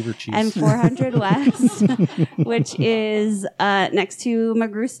South beaver cheese. and 400 West, which is next to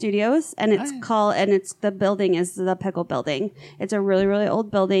McGrew Studios, and it's the building is the Pickle Building. It's a really, really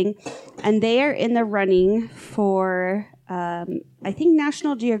old building, and they are in the running for, I think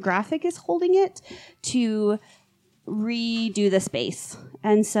National Geographic is holding it to redo the space.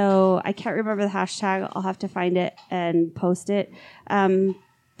 And so I can't remember the hashtag. I'll have to find it and post it.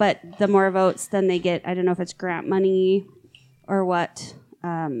 But the more votes, then they get, I don't know if it's grant money or what.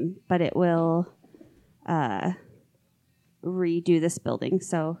 but it will redo this building.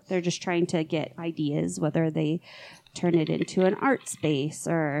 So they're just trying to get ideas whether they turn it into an art space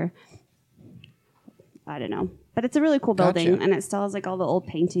or I don't know. But it's a really cool building, and it still has like all the old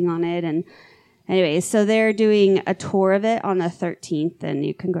painting on it. And anyways, so they're doing a tour of it on the 13th, and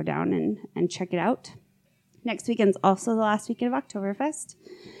you can go down and check it out. Next weekend's also the last weekend of Oktoberfest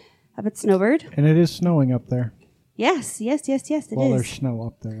up at Snowbird. And it is snowing up there. Yes, it Well, is. there's snow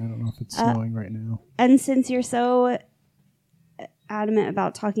up there. I don't know if it's snowing right now. And since you're so adamant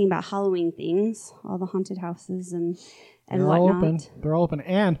about talking about Halloween things, all the haunted houses and They're whatnot. all open. They're all open.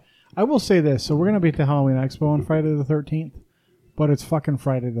 And I will say this. So we're going to be at the Halloween Expo on Friday the 13th, but it's fucking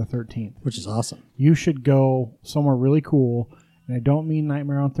Friday the 13th. Which is awesome. You should go somewhere really cool. And I don't mean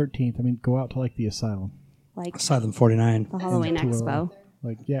Nightmare on 13th. I mean, go out to like the Asylum. Like Asylum 49. the Halloween Expo.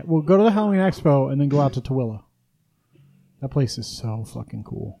 Like, yeah, we'll go to the Halloween Expo and then go out to Tooele. That place is so fucking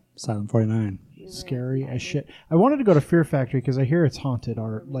cool. Asylum 49. Scary as shit. I wanted to go to Fear Factory because I hear it's haunted,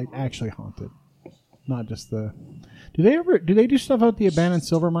 or like actually haunted, not just the. Do they do stuff out the abandoned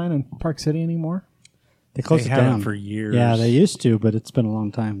silver mine in Park City anymore? They closed They it haven't down for years. Yeah, they used to, but it's been a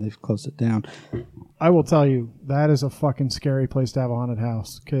long time. They've closed it down. I will tell you that is a fucking scary place to have a haunted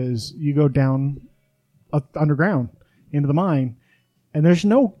house because you go down underground into the mine, and there's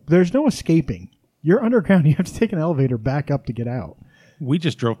no escaping. You're underground. You have to take an elevator back up to get out. We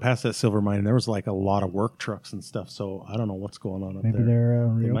just drove past that silver mine, and there was like a lot of work trucks and stuff. So I don't know what's going on up Maybe there. they're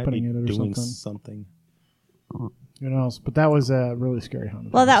They might be reopening it or doing something. something. Who knows? But that was a really scary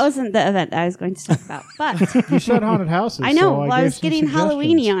haunted Well, house. that wasn't the event that I was going to talk about, but You said haunted houses. I know. So Well, I gave was some getting suggestions.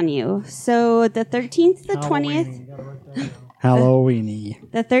 Halloweeny on you. So the 13th, the 20th, Halloweeny.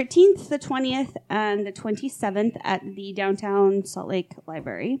 the 13th, the 20th, and the 27th at the downtown Salt Lake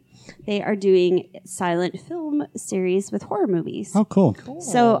Library. They are doing silent film series with horror movies. Oh, cool.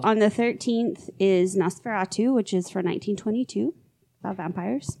 So on the 13th is Nosferatu, which is for 1922, about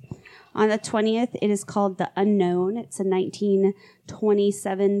vampires. On the 20th, it is called The Unknown. It's a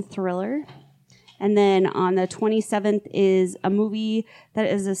 1927 thriller. And then on the 27th is a movie that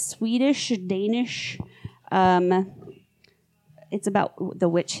is a Swedish-Danish. It's about the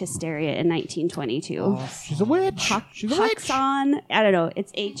witch hysteria in 1922. She's a witch. She's a witch. Haxan, I don't know.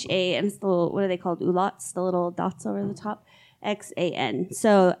 It's H-A, and it's the little, what are they called? Ulots, the little dots over the top. X-A-N.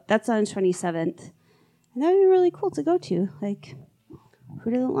 So that's on the 27th. And that would be really cool to go to. Like,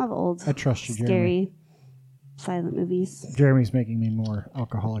 who doesn't love old, I trust you, scary, Jeremy. silent movies? Jeremy's making me more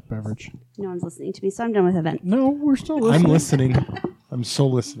alcoholic beverage. No one's listening to me, so I'm done with event. No, we're still listening. I'm listening. I'm so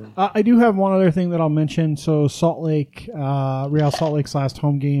listening. I do have one other thing that I'll mention. So Salt Lake, Real Salt Lake's last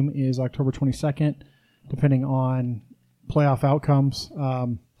home game is October 22nd, depending on playoff outcomes.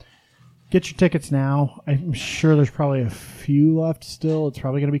 Get your tickets now. I'm sure there's probably a few left still. It's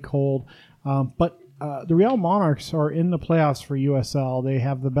probably going to be cold. But the Real Monarchs are in the playoffs for USL. They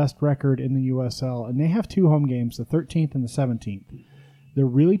have the best record in the USL, and they have two home games, the 13th and the 17th. They're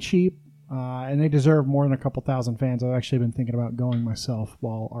really cheap. And they deserve more than a couple thousand fans. I've actually been thinking about going myself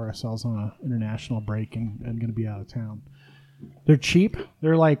while RSL's on an international break and going to be out of town. They're cheap.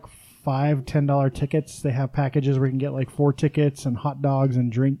 They're like $5, $10 tickets. They have packages where you can get like 4 tickets and hot dogs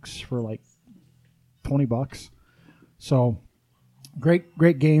and drinks for like $20. So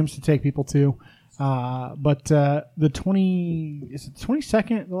great games to take people to. But the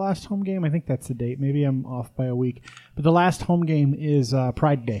 22nd, the last home game? I think that's the date. Maybe I'm off by a week. But the last home game is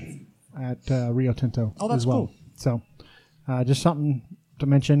Pride Day at Rio Tinto. Oh, that's as well. cool. So just something to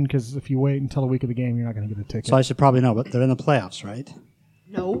mention, because if you wait until the week of the game, you're not going to get a ticket. So I should probably know, but they're in the playoffs, right?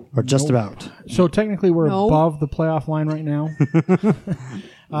 No. Or just about. So technically, we're No. above the playoff line right now.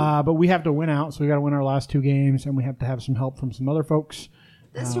 But we have to win out, so we got to win our last 2 games, and we have to have some help from some other folks.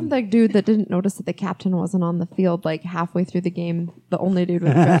 This from the dude that didn't notice that the captain wasn't on the field like halfway through the game. The only dude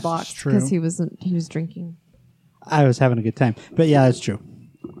with the red box true. because he was drinking. I was having a good time. But yeah, it's true.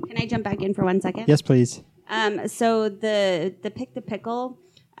 Can I jump back in for 1 second? Yes, please. So the Pick the Pickle,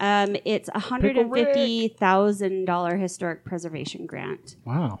 it's a $150,000 historic preservation grant.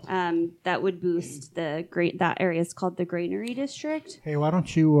 Wow. That would boost that area is called the Granary District. Hey, why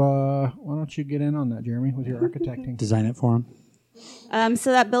don't you get in on that, Jeremy, with your architecting? Design it for him.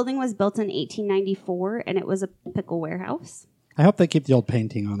 So that building was built in 1894, and it was a pickle warehouse. I hope they keep the old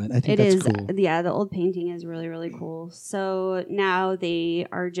painting on it. I think It that's is, cool. yeah, the old painting is really, really cool. So now they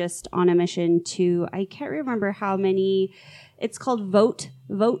are just on a mission to, I can't remember how many, it's called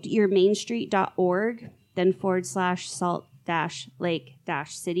voteyourmainstreet.org, then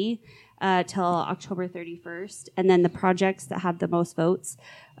 /salt-lake-city. till October 31st. And then the projects that have the most votes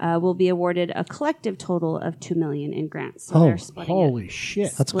will be awarded a collective total of $2 million in grants. So they're splitting Holy it.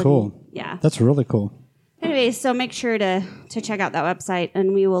 shit. That's Splitting- cool. Yeah. That's really cool. Anyways, so make sure to check out that website,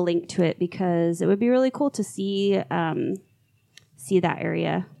 and we will link to it because it would be really cool to see that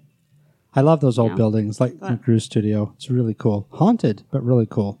area. I love those old Yeah. buildings, like the Cruise Studio. It's really cool. Haunted, but really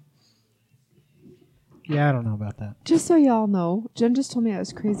cool. Yeah, I don't know about that. Just so y'all know, Jen just told me I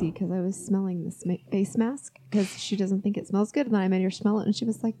was crazy because I was smelling this face mask because she doesn't think it smells good. And then I made her smell it, and she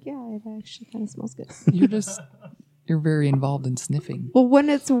was like, "Yeah, it actually kind of smells good." You're very involved in sniffing. Well, when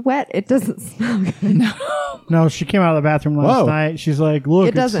it's wet, it doesn't smell good. No, she came out of the bathroom last Whoa. night. She's like, "Look, It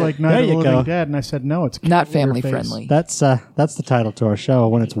it's doesn't. like Night There of the you Living go. Dead," and I said, "No, it's Not in your family face." friendly. That's the title to our show.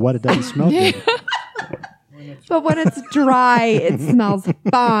 When it's wet, it doesn't smell good. But when it's dry, it smells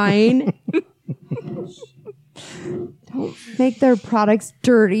fine. Don't make their products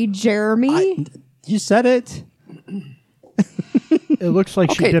dirty, Jeremy. You said it. It looks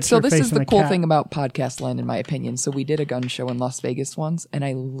like she Okay, dipped so her this face is in the a cool cat. thing about Podcast Land, in my opinion. So we did a gun show in Las Vegas once, and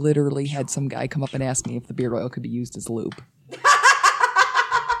I literally had some guy come up and ask me if the beard oil could be used as lube.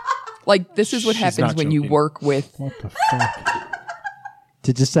 Like, this is what She's happens not when you joking. work with... What the fuck?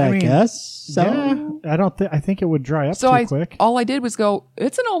 Did you say I, I mean, guess? So? Yeah, I don't think. I think it would dry up So too I, quick. all I did was go,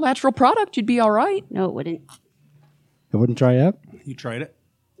 it's an all-natural product. You'd be all right. No, it wouldn't. It wouldn't dry up? You tried it?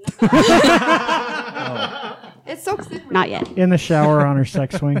 It soaks in. Not yet. In the shower on her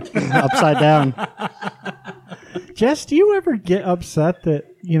sex swing. Upside down. Jess, do you ever get upset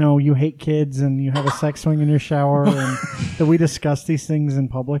that you hate kids and you have a sex swing in your shower and that we discuss these things in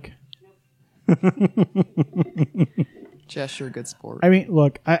public? Jess, you're a good sport. I mean,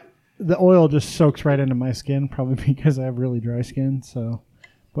 look, the oil just soaks right into my skin, probably because I have really dry skin. So,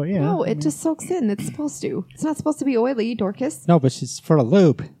 but yeah, No, it just soaks in. It's supposed to. It's not supposed to be oily, Dorcas. No, but she's for a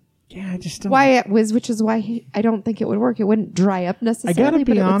lube. yeah, I just don't. Why it was, which is why I don't think it would work. It wouldn't dry up I necessarily. gotta but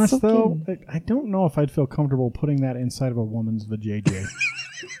be it would honest soak though, in. I don't know if I'd feel comfortable putting that inside of a woman's vajayjay.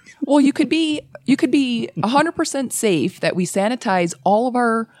 Well, you could be 100% safe that we sanitize all of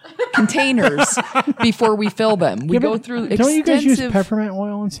our containers before we fill them. We go through Don't you guys use extensive. peppermint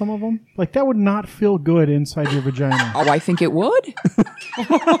oil in some of them? Like that would not feel good inside your vagina. Oh, I think it would. You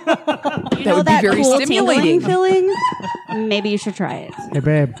That know would that be very cool stimulating. tingling feeling? Maybe you should try it. Hey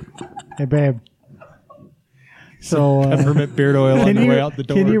babe. So Peppermint beard oil on can the you way out the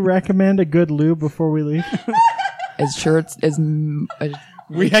door. can you recommend a good lube before we leave? As sure it's as We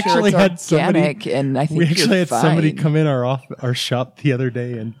make sure actually it's had somebody. organic, and I think We actually you're had somebody fine. come in our shop the other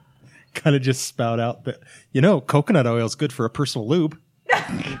day and kind of just spout out that coconut oil is good for a personal lube.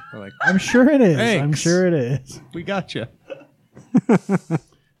 We're like, I'm sure it is. I'm Thanks. sure it is. we got you.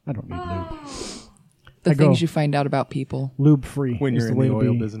 I don't need lube. The I go- things you find out about people. Lube free When is you're the in way the to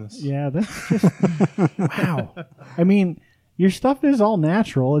oil be. business. Yeah, that's just wow. I mean, your stuff is all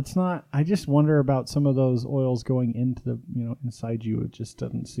natural. It's not. I just wonder about some of those oils going into the inside you. It just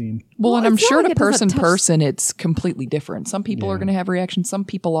doesn't seem. Well, and Well, I'm it's not sure like to it doesn't touch- person, it's completely different. Some people are going to have reactions. Some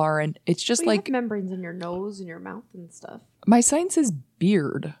people are, and it's just Well, you like have membranes in your nose and your mouth and stuff. my sign says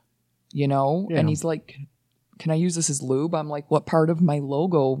beard, Yeah. and he's like, "Can I use this as lube?" I'm like, "What part of my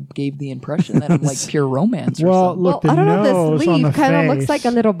logo gave the impression that I'm like pure romance?" Or Well, something? look, Well, the I don't know. nose This on the leaf kind of looks face. like a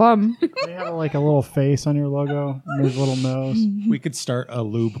little bum. They have like a little face on your logo. And there's a little nose. We could start a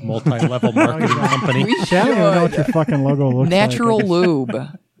lube multi-level marketing company. See, I don't even know what your fucking logo looks Natural like. lube.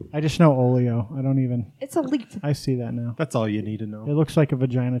 I just know Oleo. I don't even. It's a leaf. I see that now. That's all you need to It know. looks like a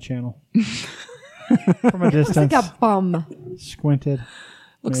vagina channel. From a distance, Like a bum. squinted.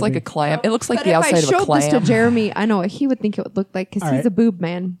 Looks Maybe. like a clam. It looks like But the if I outside of a showed this to clam. Jeremy, I know what he would think it would look like because All he's right. a boob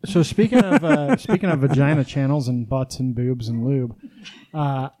man. So speaking of vagina channels and butts and boobs and lube,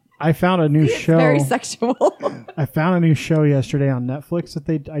 I found a new show. Very sexual. I found a new show yesterday on Netflix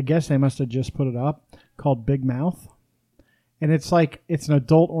that I guess they must have just put it up, called Big Mouth. And it's an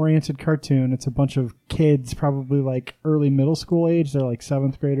adult oriented cartoon. It's a bunch of kids, probably like early middle school age. They're like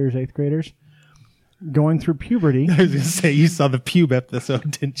 7th graders, 8th graders, going through puberty. I was going to say, you saw the pube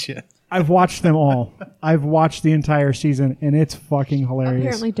episode, didn't you? I've watched them all. I've watched the entire season, and it's fucking hilarious.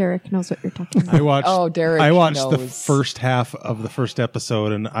 Apparently, Derek knows what you're talking about. I watched. Oh, Derek I watched the knows. first half of the first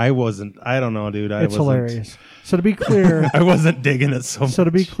episode, and I don't know, dude. It's hilarious. So to be clear, I wasn't digging it so much. So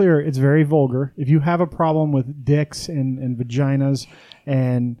to be clear, it's very vulgar. If you have a problem with dicks and vaginas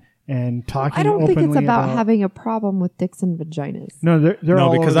and and talking. I don't think it's openly about having a problem with dicks and vaginas. No, they're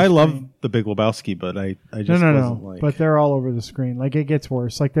all because over I the love screen. The Big Lebowski, but I just No. wasn't like. But they're all over the screen. Like it gets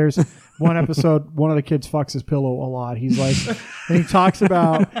worse. Like there's one episode, one of the kids fucks his pillow a lot. He's like, and he talks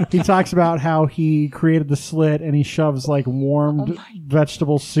about how he created the slit and he shoves like warmed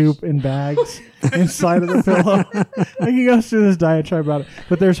vegetable soup in bags inside of the pillow. Like he goes through this diatribe about it.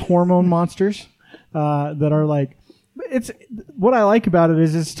 But there's hormone monsters that are like. It's what I like about it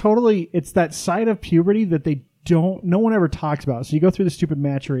is it's that side of puberty that no one ever talks about. So you go through the stupid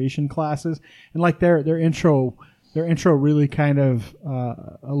maturation classes and like their intro really kind of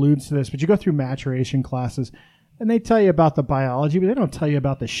alludes to this, but you go through maturation classes and they tell you about the biology, but they don't tell you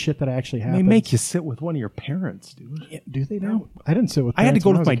about the shit that actually happens. They make you sit with one of your parents, dude. Yeah, do they now? I didn't sit with I had to parents go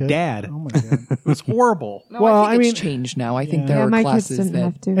when with I was my a kid. dad. Oh my God. It was horrible. No, Well, I think I it's mean- changed now. I think Yeah. there Yeah, are my kids classes didn't that.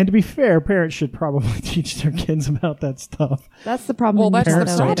 have to. And to be fair, parents should probably teach their kids about that stuff. That's the problem. Well, when you that's the don't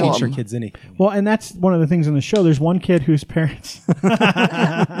Parents know don't it. teach their problem. kids anything. Well, and that's one of the things in the show. There's one kid whose parents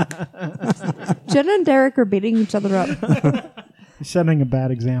Jenna and Derek are beating each other up. is setting a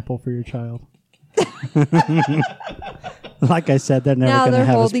bad example for your child. Like I said, they're never Now going to they're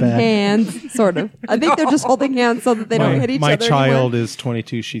have us holding back. hands, sort of. I think they're just holding hands so that they don't hit each My other. child anymore. is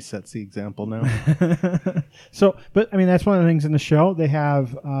 22. She sets the example now. So, but I mean, that's one of the things in the show. They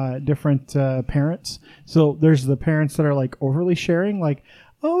have different parents. So there's the parents that are like overly sharing, like,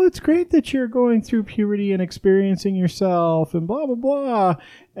 oh, it's great that you're going through puberty and experiencing yourself and blah, blah, blah.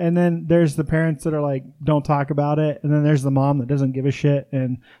 And then there's the parents that are like, don't talk about it. And then there's the mom that doesn't give a shit.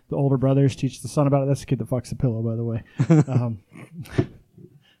 And the older brothers teach the son about it. That's the kid that fucks the pillow, by the way.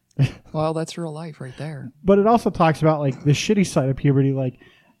 Well, that's real life right there. But it also talks about like the shitty side of puberty. Like,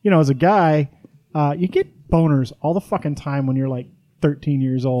 you know, as a guy, you get boners all the fucking time when you're like 13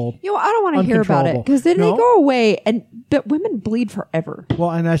 years old. You know, I don't want to hear about it Uncontrollable. because then No? they go away, but women bleed forever.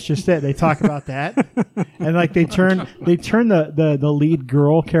 Well, and that's just it. They talk about that, and like they turn the lead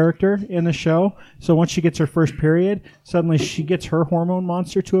girl character in the show. So once she gets her first period, suddenly she gets her hormone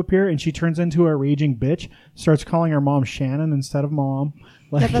monster to appear, and she turns into a raging bitch. Starts calling her mom Shannon instead of mom.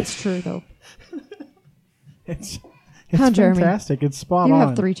 Like Yeah, that's true though. it's Huh, Jeremy? fantastic. It's spot You on.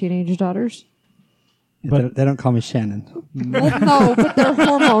 have 3 teenage daughters. But- They don't call me Shannon. Well, no, but their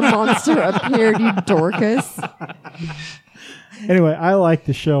hormone monster appeared, you Dorcas. Anyway, I like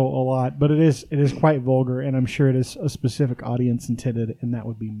the show a lot, but it is quite vulgar, and I'm sure it is a specific audience intended, and that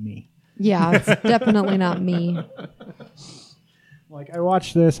would be me. Yeah, it's definitely not me. Like I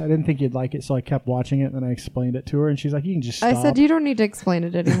watched this, I didn't think you'd like it, so I kept watching it, and then I explained it to her, and she's like, "You can just stop." I said, you don't need to explain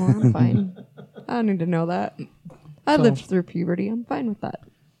it anymore. I'm fine. I don't need to know that. I So- lived through puberty. I'm fine with that.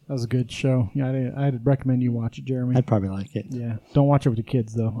 That was a good show. Yeah, I'd recommend you watch it, Jeremy. I'd probably like it. Yeah, don't watch it with the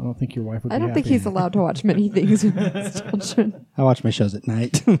kids though. I don't think your wife would. I be don't think happy. he's allowed to watch many things with his children I watch my shows at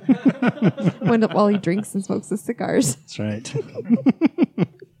night. while he drinks and smokes his cigars. That's right.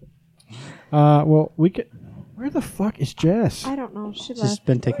 Well, we could. Where the fuck is Jess? I don't know. She She's left.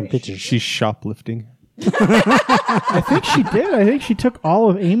 been taking pictures. She's shoplifting. I think she did. I think she took all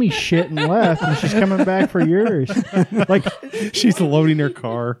of Amy's shit and left, and she's coming back for yours. Like, She's loading her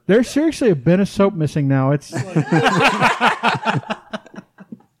car. there's seriously a bin of soap missing now. It's.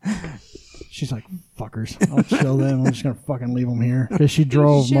 She's like, fuckers. I'll chill them. I'm just gonna fucking leave them here because she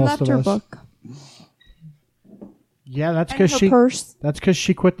drove She most left of her us. book. Yeah, that's And because her she. purse. That's because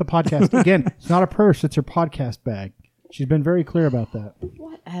she quit the podcast. Again, it's not a purse; it's her podcast bag. She's been very clear about that.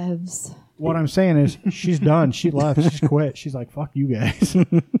 What evs? What I'm saying is, she's done. She left. She's quit. She's like, "Fuck you guys."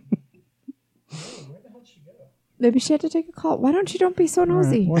 Maybe she had to take a call. Why don't you be so All right,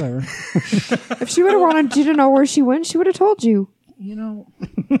 nosy? whatever. If she would have wanted you to know where she went, she would have told you. You know,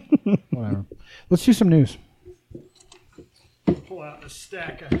 whatever. Let's do some news. Pull out the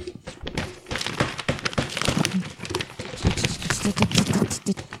stack of.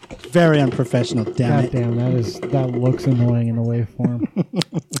 Very unprofessional, damn God it. damn, that looks annoying in the waveform.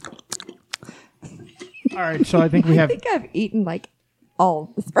 All right, so I think we I have. think I've eaten like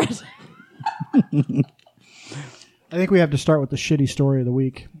all the spread. I think we have to start with the shitty story of the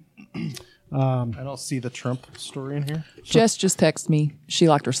week. I don't see the Trump story in here. Jess just texted me. She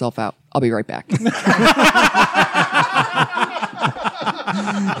locked herself out. I'll be right back.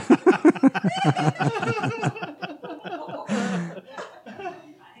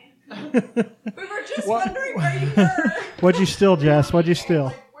 We were just wondering where you were. What'd you steal, Jess? What'd you steal?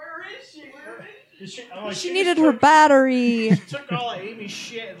 Where is she? She needed her battery. Took all of Amy's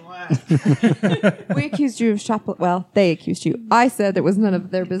shit and left. We accused you of shoplifting. Well, they accused you. I said it was none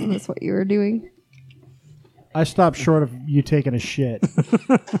of their business what you were doing. I stopped short of you taking a shit.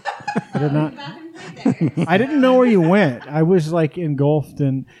 I did not. I didn't know where you went. I was like engulfed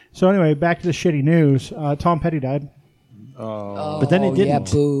in. So anyway, back to the shitty news. Tom Petty died. But then he Oh, didn't. yeah,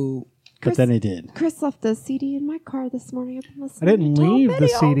 boo. But then he did. Chris left the CD in my car this morning. I've been I listening didn't to Tom leave the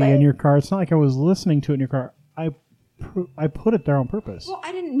Petty all CD day. in your car. It's not like I was listening to it in your car. I put it there on purpose. Well,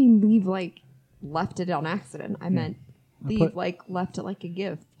 I didn't mean leave like left it on accident. I meant leave put- like left it like a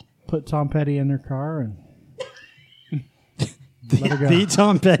gift. Put Tom Petty in their car and let her go. The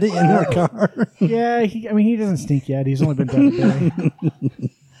Tom Petty in their car. Yeah, he doesn't stink yet. He's only been dead a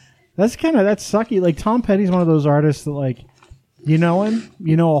day. That's sucky. Like Tom Petty's one of those artists that like you know him,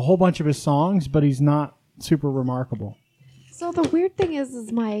 you know a whole bunch of his songs, but he's not super remarkable. So the weird thing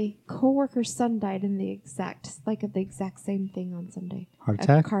is my coworker's son died in the exact same thing on Sunday. Heart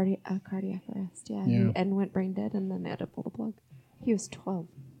attack? A cardiac arrest. Yeah, Yeah. and went brain dead, and then they had to pull the plug. He was 12.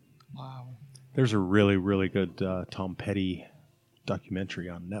 Wow. There's a really, really good Tom Petty documentary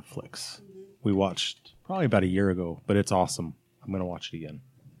on Netflix. We watched probably about a year ago, but it's awesome. I'm going to watch it again.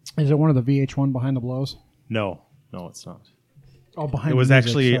 Is it one of the VH1 Behind the Blows? No, it's not. Oh, Behind It was the Music,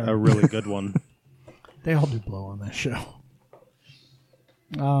 actually sorry. a really good one. They all do blow on that show.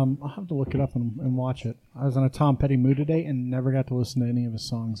 I'll have to look it up and watch it. I was in a Tom Petty mood today and never got to listen to any of his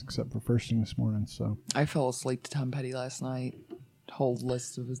songs except for first thing this morning. So I fell asleep to Tom Petty last night. Whole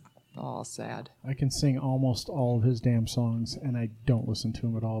list of his. Oh, sad. I can sing almost all of his damn songs, and I don't listen to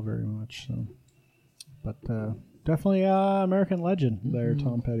him at all very much. So, but definitely American legend there,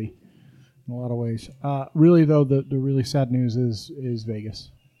 Tom Petty, in a lot of ways. Really though, the really sad news is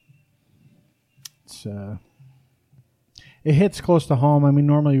Vegas. It's it hits close to home. I mean,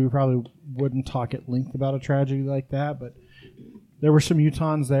 normally we probably wouldn't talk at length about a tragedy like that, but there were some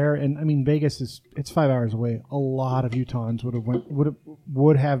Utahns there, and I mean, Vegas it's 5 hours away. A lot of Utahns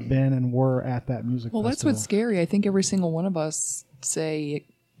would have been and were at that music Well, that's festival. what's scary. I think every single one of us say it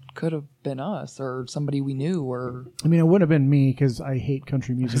could have been us or somebody we knew or. I mean, it wouldn't have been me because I hate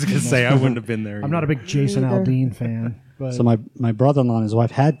country music. I was going to say, I wouldn't have been there. I'm not a big Jason either. Aldean fan, but So my brother-in-law and his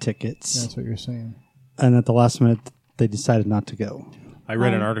wife had tickets, that's what you're saying. and at the last minute they decided not to go. I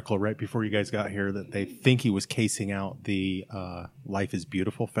read an article right before you guys got here that they think he was casing out the Life is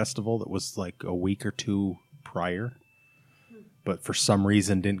Beautiful festival that was like a week or two prior, but for some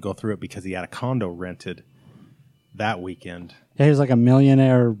reason didn't go through it because he had a condo rented that weekend. Yeah, he was like a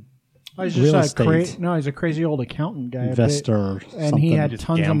millionaire He's real just estate he's a crazy old accountant guy. investor or and something. he had Just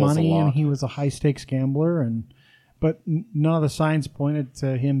tons of gambles a money, and lot. he was a high stakes gambler, but none of the signs pointed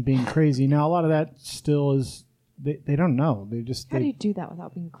to him being crazy. Now, a lot of that still is they don't know. How do you do that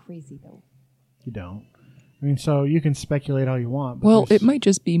without being crazy, though? You don't. I mean, so you can speculate all you want. But Well, there's- it might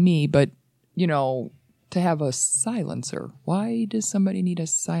just be me, but, to have a silencer. Why does somebody need a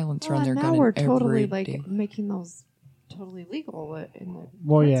silencer on their now gun? we're in totally every day? making those totally legal in the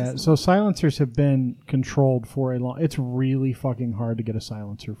Well, court yeah. system. So silencers have been controlled for a long. It's really fucking hard to get a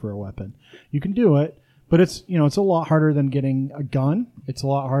silencer for a weapon. You can do it, but it's a lot harder than getting a gun. It's a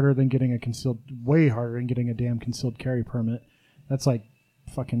lot harder than getting way harder than getting a damn concealed carry permit. That's like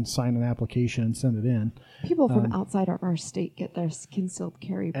fucking sign an application and send it in. People from outside of our state get their concealed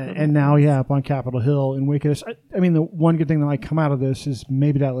carry permit. And now, up on Capitol Hill in Waco. I mean, the one good thing that might come out of this is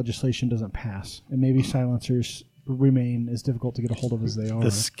maybe that legislation doesn't pass, and maybe silencers remain as difficult to get a hold of as they are. The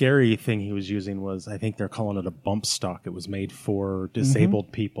scary thing he was using was, I think they're calling it a bump stock. It was made for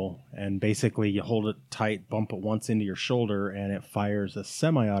disabled people. And basically you hold it tight, bump it once into your shoulder, and it fires a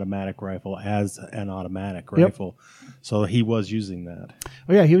semi-automatic rifle as an automatic rifle. So he was using that.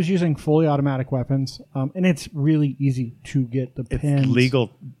 Oh, yeah, he was using fully automatic weapons, and it's really easy to get the It's pins. legal.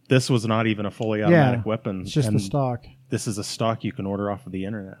 This was not even a fully automatic weapon. It's just and the stock. This is a stock you can order off of the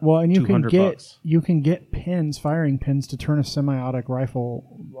internet. Well, and you can $200. get pins, firing pins, to turn a semi-automatic rifle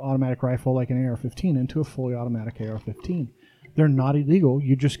like an AR-15 into a fully automatic AR-15. They're not illegal.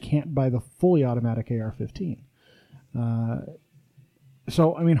 You just can't buy the fully automatic AR-15.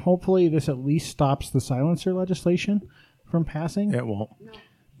 So, I mean, hopefully this at least stops the silencer legislation from passing. It won't.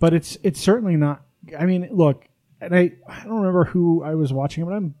 But it's certainly not. I mean, look, and I don't remember who I was watching,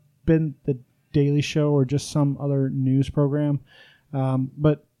 but I've been the Daily Show or just some other news program.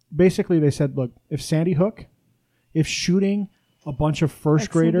 But basically, they said, look, if Sandy Hook, if shooting a bunch of first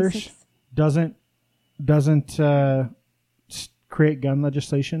Like graders 76. doesn't create gun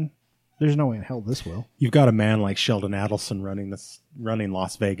legislation, there's no way in hell this will. You've got a man like Sheldon Adelson running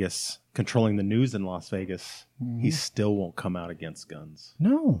Las Vegas, controlling the news in Las Vegas. He still won't come out against guns,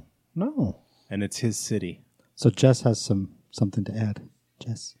 No. and it's his city. So Jess has something to add.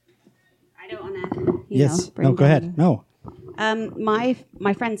 Jess. I don't want to. Yes. No, go ahead. No.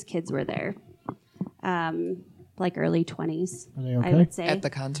 My friend's kids were there, like early 20s. Are they I okay? would say. At the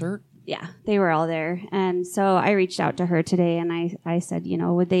concert? Yeah, they were all there. And so I reached out to her today and I said,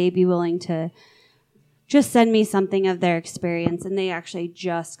 would they be willing to just send me something of their experience? And they actually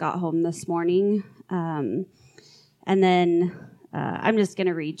just got home this morning. And then I'm just going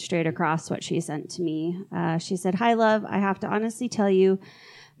to read straight across what she sent to me. She said, "Hi, love. I have to honestly tell you,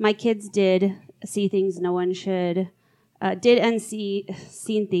 my kids did see things no one should,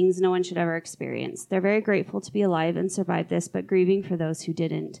 seen things no one should ever experience. They're very grateful to be alive and survive this, but grieving for those who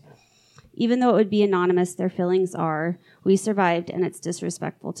didn't. Even though it would be anonymous, their feelings are, we survived and it's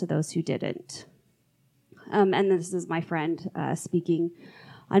disrespectful to those who didn't." And this is my friend speaking.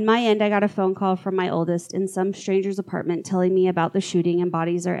 "On my end, I got a phone call from my oldest in some stranger's apartment telling me about the shooting and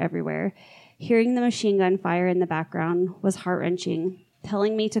bodies are everywhere. Hearing the machine gun fire in the background was heart-wrenching.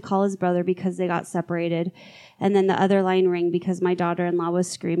 Telling me to call his brother because they got separated. And then the other line rang because my daughter-in-law was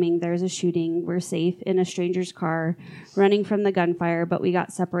screaming, 'There's a shooting. We're safe in a stranger's car, running from the gunfire, but we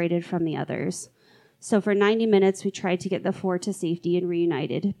got separated from the others.' So for 90 minutes, we tried to get the four to safety and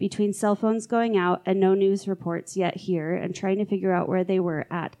reunited. Between cell phones going out and no news reports yet here and trying to figure out where they were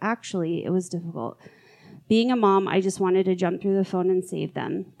at, actually, it was difficult. Being a mom, I just wanted to jump through the phone and save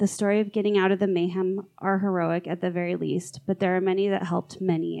them. The story of getting out of the mayhem are heroic at the very least, but there are many that helped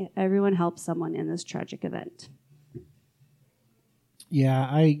many. Everyone helped someone in this tragic event." Yeah,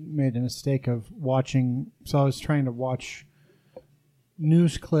 I made a mistake of watching. So I was trying to watch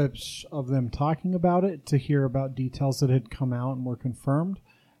news clips of them talking about it to hear about details that had come out and were confirmed,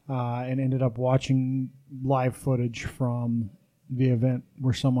 and ended up watching live footage from the event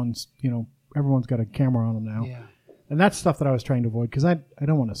where someone's, everyone's got a camera on them now. Yeah. And that's stuff that I was trying to avoid because I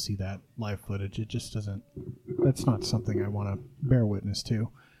don't want to see that live footage. It just doesn't, that's not something I want to bear witness to.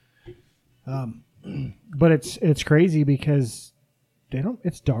 But it's crazy because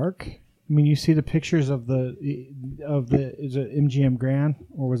it's dark. I mean, you see the pictures of the is it MGM Grand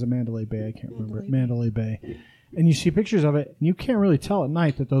or was it Mandalay Bay? I can't remember. Mandalay Bay. And you see pictures of it, and you can't really tell at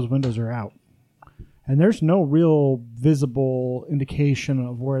night that those windows are out. And there's no real visible indication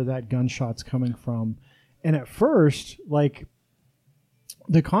of where that gunshot's coming from. And at first, like,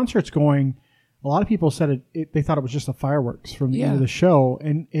 the concert's going, a lot of people said they thought it was just the fireworks from the end of the show,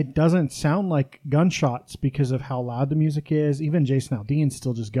 and it doesn't sound like gunshots because of how loud the music is. Even Jason Aldean's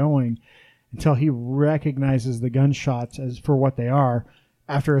still just going until he recognizes the gunshots as for what they are.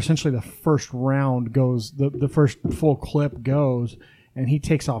 After essentially the first round goes, the first full clip goes, and he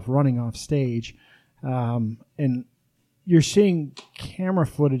takes off running off stage. And you're seeing camera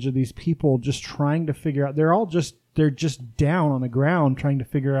footage of these people just trying to figure out. They're just down on the ground trying to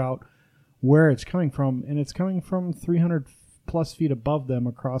figure out where it's coming from, and it's coming from 300 plus feet above them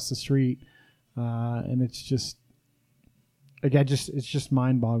across the street, and it's just, again, it's just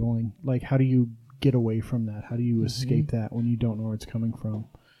mind-boggling. Like, how do you get away from that? How do you escape that when you don't know where it's coming from?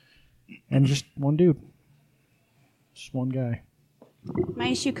 And just one dude, just one guy. My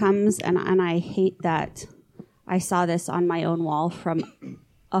issue comes, and I hate that I saw this on my own wall from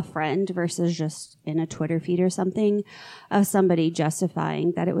a friend versus just in a Twitter feed or something, of somebody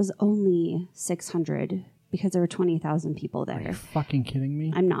justifying that it was only 600 because there were 20,000 people there. Are you fucking kidding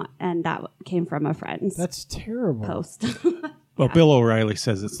me? I'm not. And that came from a friend's That's terrible. post. Well, Bill O'Reilly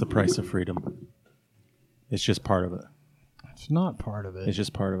says it's the price of freedom. It's just part of it. It's not part of it. It's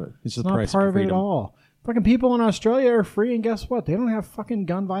just part of it. It's the not price part of of it freedom. at all. Fucking people in Australia are free, and guess what? They don't have fucking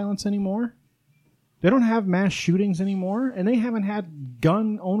gun violence anymore. They don't have mass shootings anymore, and they haven't had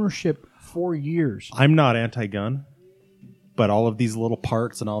gun ownership for years. I'm not anti-gun, but all of these little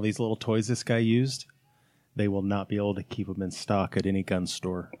parts and all these little toys this guy used, they will not be able to keep them in stock at any gun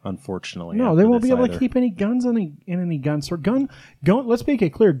store, unfortunately. No, they won't be able to keep any guns in any gun store. Let's make it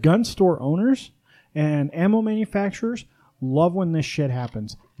clear. Gun store owners and ammo manufacturers love when this shit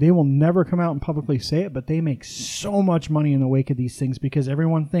happens. They will never come out and publicly say it, but they make so much money in the wake of these things because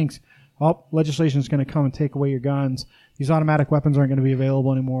everyone thinks, oh, legislation is going to come and take away your guns. These automatic weapons aren't going to be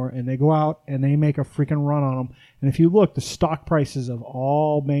available anymore. And they go out and they make a freaking run on them. And if you look, the stock prices of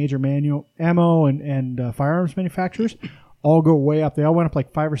all major manual ammo and firearms manufacturers all go way up. They all went up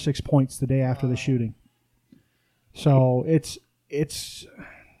like 5 or 6 points the day after the shooting. So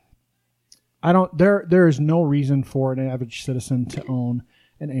there is no reason for an average citizen to own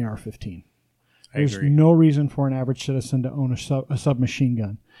an AR-15. There's no reason for an average citizen to own a submachine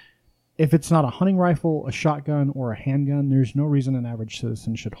gun. If it's not a hunting rifle, a shotgun, or a handgun, there's no reason an average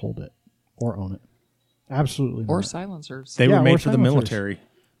citizen should hold it or own it. Absolutely not. Or silencers. They were or made for the silencers. military.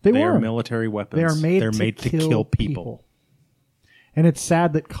 They are were. military weapons. They're made to kill people. And it's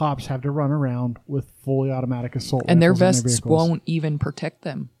sad that cops have to run around with fully automatic assault And their rifles in vests vehicles. won't even protect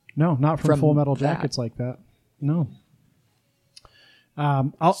them. No, not from from full metal that. jackets like that. No.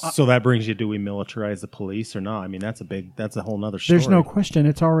 So that brings you, do we militarize the police or not? I mean, that's a whole nother story. There's no question.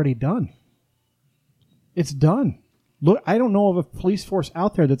 It's already done. It's done. Look, I don't know of a police force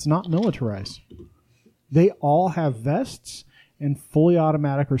out there that's not militarized. They all have vests and fully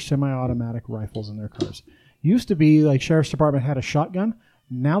automatic or semi-automatic rifles in their cars. Used to be like sheriff's department had a shotgun.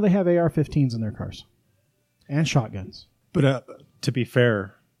 Now they have AR-15s in their cars and shotguns. But to be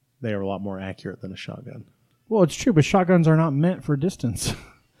fair, they are a lot more accurate than a shotgun. Well, it's true, but shotguns are not meant for distance.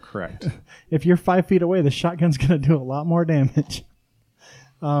 Correct. If you're 5 feet away, the shotgun's going to do a lot more damage.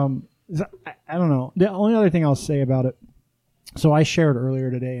 I don't know. The only other thing I'll say about it, so I shared earlier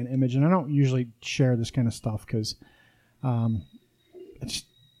today an image, and I don't usually share this kind of stuff because I just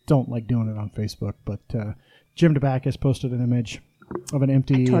don't like doing it on Facebook, but Jim DeBackus posted an image of an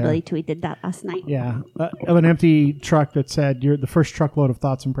empty... I totally tweeted that last night. Yeah, of an empty truck that said, the first truckload of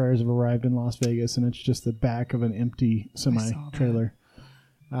thoughts and prayers have arrived in Las Vegas, and it's just the back of an empty semi-trailer.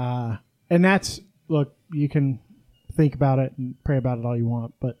 And that's, look, you can think about it and pray about it all you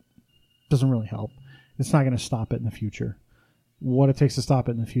want, but it doesn't really help. It's not going to stop it in the future. What it takes to stop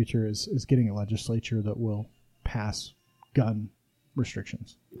it in the future is getting a legislature that will pass gun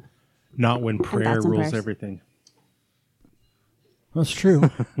restrictions. Not when prayer rules everything. That's true.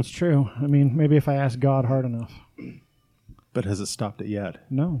 That's true. I mean, maybe if I ask God hard enough. But has it stopped it yet?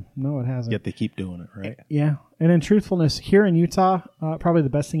 No, it hasn't. Yet they keep doing it, right? Yeah. And in truthfulness, here in Utah, probably the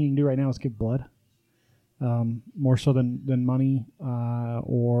best thing you can do right now is give blood. More so than money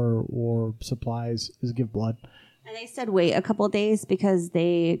or supplies is give blood. And they said wait a couple days because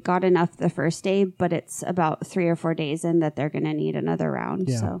they got enough the first day, but it's about 3 or 4 days in that they're going to need another round.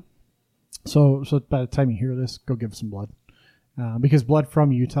 Yeah. So by the time you hear this, go give some blood. Because blood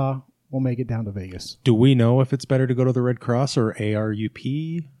from Utah will make it down to Vegas. Do we know if it's better to go to the Red Cross or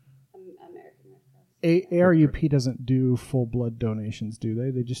ARUP? ARUP doesn't do full blood donations, do they?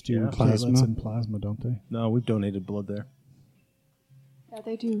 They just do platelets and plasma, don't they? No, we've donated blood there. Yeah,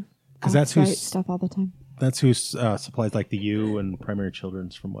 they do. 'Cause that's who's- stuff all the time. That's who supplies like the U and Primary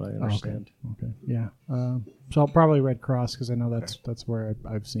Children's, from what I understand. Okay. Yeah. So probably Red Cross because I know that's where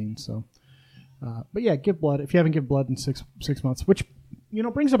I've seen. So, but yeah, give blood if you haven't given blood in six months. Which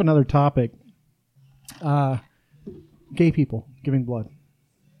brings up another topic. Gay people giving blood.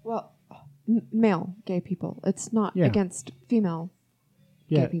 Well, male gay people. It's not against female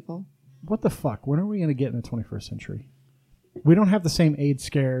gay people. What the fuck? When are we going to get in the 21st century? We don't have the same AIDS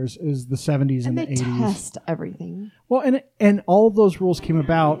scares as the 70s and the 80s. And they test everything. Well, and all of those rules came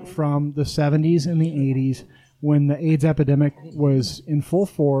about from the 70s and the 80s when the AIDS epidemic was in full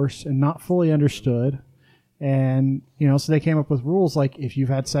force and not fully understood. And, so they came up with rules like if you've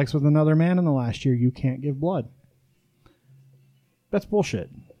had sex with another man in the last year, you can't give blood. That's bullshit.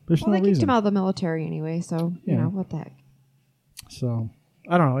 There's no they kicked reason. him out of the military anyway, so, what the heck. So,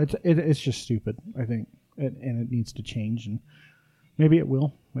 I don't know. It's just stupid, I think. And it needs to change, and maybe it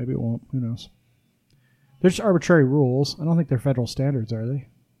will, maybe it won't. Who knows? There's arbitrary rules. I don't think they're federal standards, are they?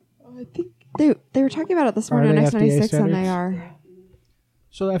 I think they were talking about it this morning on they FDA X96, and they standards? are.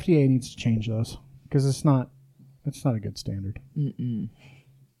 So the FDA needs to change those because it's not a good standard.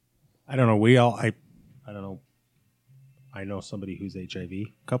 I don't know. I don't know. I know somebody who's HIV,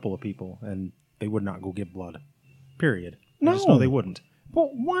 a couple of people, and they would not go give blood. Period. No. I just know they wouldn't. Well,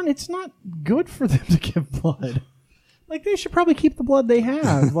 one, it's not good for them to give blood. Like they should probably keep the blood they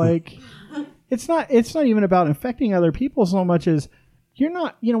have. Like it's not even about infecting other people so much as you're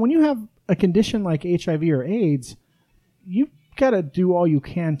not, when you have a condition like HIV or AIDS, you've got to do all you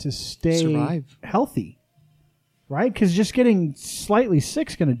can to stay healthy. Right? Cuz just getting slightly sick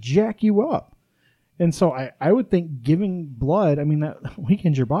is going to jack you up. And so I would think giving blood, that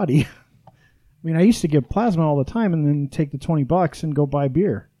weakens your body. I used to give plasma all the time and then take the $20 and go buy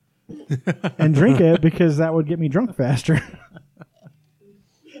beer and drink it because that would get me drunk faster.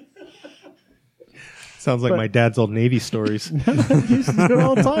 Sounds like my dad's old Navy stories. I used to do it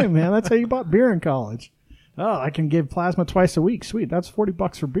all the time, man. That's how you bought beer in college. Oh, I can give plasma twice a week. Sweet. That's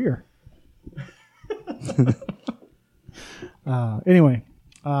 $40 for beer. Anyway,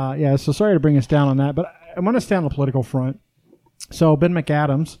 so sorry to bring us down on that, but I'm going to stay on the political front. So Ben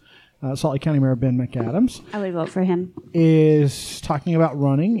McAdams, Salt Lake County Mayor Ben McAdams, I would vote for him. is talking about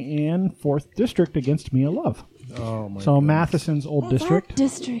running in 4th District against Mia Love. Oh my! So Matheson's old district.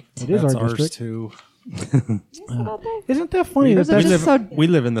 District. It is That's our ours district. too. Isn't that funny? We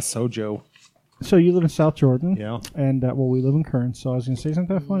live in the Sojo. So you live in South Jordan. Yeah. And we live in Kern. So I was going to say, isn't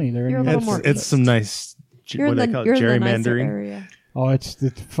that funny? They're You're a in little more It's some nice. You're What in do they call it? you're in the nicer Gerrymandering. area. Oh, it's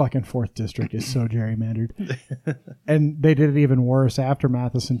the fucking 4th district is so gerrymandered. And they did it even worse after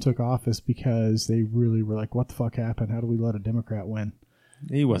Matheson took office because they really were like, what the fuck happened? How do we let a Democrat win?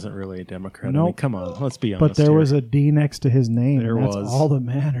 He wasn't really a Democrat. I Nope. mean, come on, let's be honest. But there here. was a D next to his name. There and that's was. all that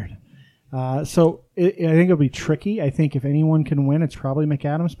mattered. So I think it'll be tricky. I think if anyone can win, it's probably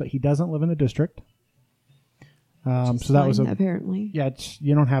McAdams, but he doesn't live in the district. So that was apparently. Yeah,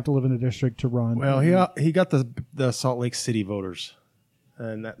 you don't have to live in the district to run. Well, he got the Salt Lake City voters,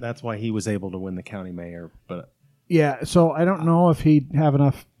 and that's why he was able to win the county mayor. But yeah, so I don't know if he'd have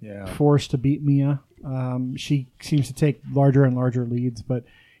enough Yeah. force to beat Mia. She seems to take larger and larger leads, but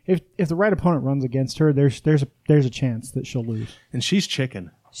if the right opponent runs against her, there's a chance that she'll lose. and she's chicken.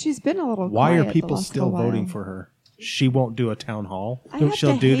 She's been a little Why quiet are the people last still little while. voting for her? She won't do a town hall. I have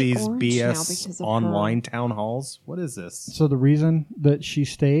She'll to do hate these Orange now BS because of online town halls. What is this? So the reason that she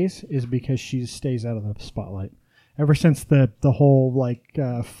stays is because she stays out of the spotlight. Ever since the whole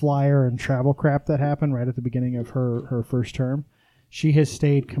flyer and travel crap that happened right at the beginning of her first term, she has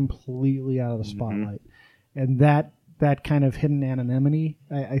stayed completely out of the spotlight, and that kind of hidden anonymity,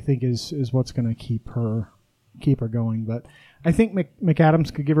 I think, is what's going to keep her going. But I think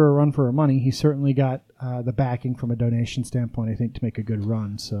McAdams could give her a run for her money. He certainly got the backing from a donation standpoint, I think, to make a good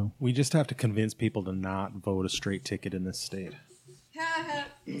run. So We just have to convince people to not vote a straight ticket in this state.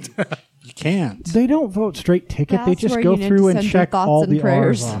 You can't. they don't vote straight ticket; they That's just where go you need through to and send your check thoughts all and the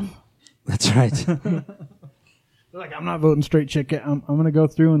prayers. R's off. That's right. They're like, I'm not voting straight ticket. I'm going to go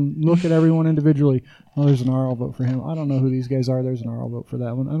through and look at everyone individually. Oh, there's an R. I'll vote for him. I don't know who these guys are. There's an R. I'll vote for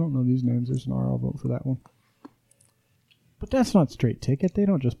that one. I don't know these names. There's an R. I'll vote for that one. But that's not straight ticket. They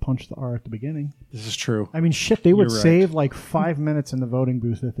don't just punch the R at the beginning. This is true. I mean, shit, they would You're right. save like 5 minutes in the voting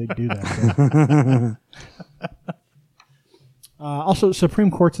booth if they do that. Also, Supreme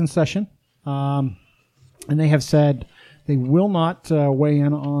Court's in session, and they have said they will not weigh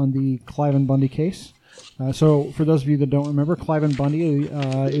in on the Cliven Bundy case. So, for those of you that don't remember, Cliven Bundy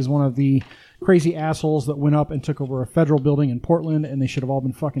is one of the crazy assholes that went up and took over a federal building in Portland, and they should have all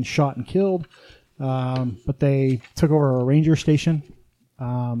been fucking shot and killed. But they took over a ranger station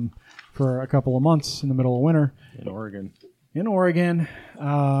for a couple of months in the middle of winter In Oregon. in Oregon.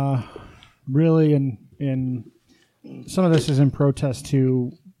 Really, in some of this is in protest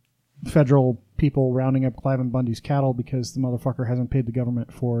to federal people rounding up Cliven Bundy's cattle because the motherfucker hasn't paid the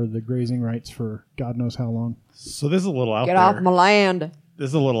government for the grazing rights for God knows how long. So this is a little out Get there. off my land. This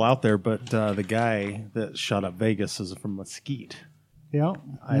is a little out there, but the guy that shot up Vegas is from Mesquite. Yeah,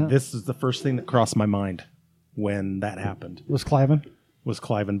 This is the first thing that crossed my mind when that happened. was Cliven Was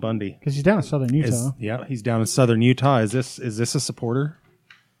Cliven Bundy? because he's down in southern Utah. Yeah, he's down in southern Utah. Is this a supporter?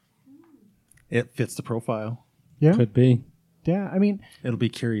 It fits the profile. Yeah, Could be. yeah. I mean, It'll be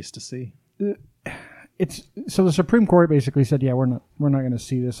curious to see. it's so the Supreme Court basically said, yeah, we're not going to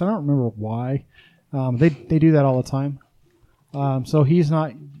see this. I don't remember why. They do that all the time. So he's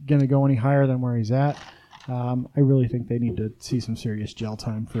not going to go any higher than where he's at. I really think they need to see some serious jail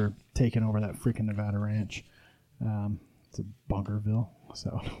time for taking over that freaking Nevada ranch. It's a Bunkerville,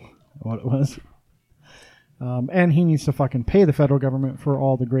 so what it was. And he needs to fucking pay the federal government for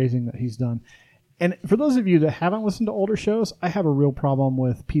all the grazing that he's done. And for those of you that haven't listened to older shows, I have a real problem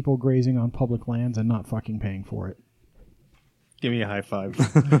with people grazing on public lands and not fucking paying for it. Give me a high five.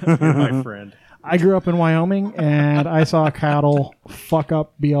 You're my friend. I grew up in Wyoming, and I saw cattle fuck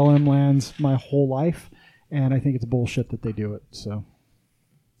up BLM lands my whole life, and I think it's bullshit that they do it. So,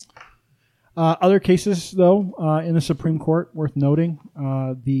 other cases, though, in the Supreme Court, worth noting,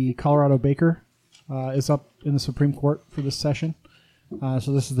 the Colorado baker is up in the Supreme Court for this session.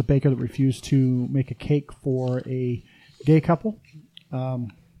 So this is the baker that refused to make a cake for a gay couple.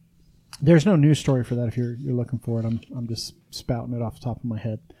 There's no news story for that if you're looking for it. I'm just spouting it off the top of my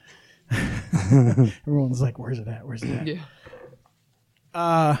head. Everyone's like, "Where's it at? Where's it at?"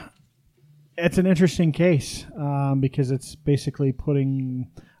 Yeah. It's an interesting case because it's basically putting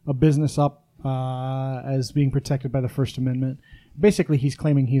a business up as being protected by the First Amendment. Basically, he's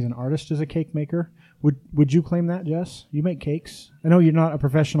claiming he's an artist as a cake maker. Would you claim that, Jess? You make cakes. I know you're not a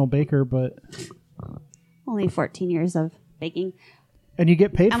professional baker, but Only 14 years of baking. and you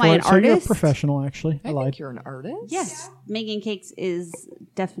get paid Am for I it, an so you're a artist? professional. Actually, I I lied. think you're an artist. Yes, making cakes is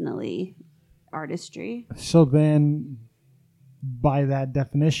definitely artistry. So then, by that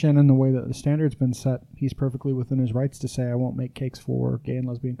definition and the way that the standard's been set, he's perfectly within his rights to say, "I won't make cakes for gay and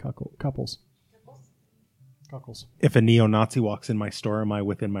lesbian couples." Couples. If a neo-Nazi walks in my store, am I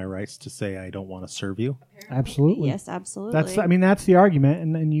within my rights to say I don't want to serve you? Absolutely. Yes, absolutely. That's the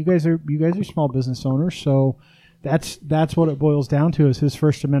argument, and you guys are small business owners, so That's what it boils down to, is his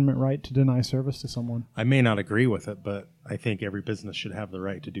First Amendment right to deny service to someone. I may not agree with it, but I think every business should have the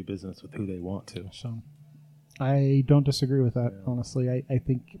right to do business with who they want to. So I don't disagree with that, honestly. I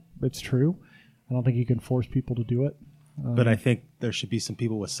think it's true. I don't think you can force people to do it. But I think there should be some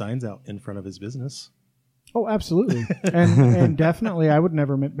people with signs out in front of his business. Oh, absolutely. and definitely I would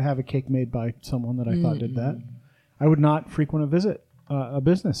never have a cake made by someone that I thought did that. I would not frequent a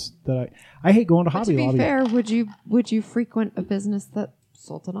business that I hate going to But Hobby to be Lobby. fair, would you frequent a business that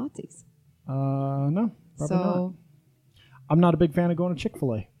sold to Nazis? No, probably not. So I'm not a big fan of going to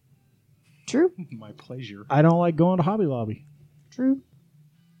Chick-fil-A. true, My pleasure. I don't like going to Hobby Lobby. true.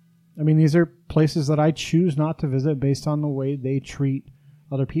 I mean, these are places that I choose not to visit based on the way they treat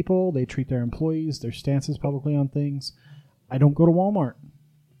other people, they treat their employees, their stances publicly on things. I don't go to Walmart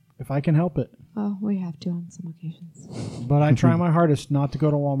if I can help it. Oh, we have to on some occasions. But I try my hardest not to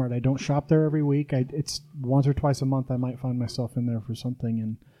go to Walmart. I don't shop there every week. It's once or twice a month I might find myself in there for something,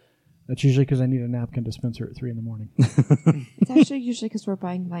 and that's usually because I need a napkin dispenser at 3 in the morning. It's actually usually because we're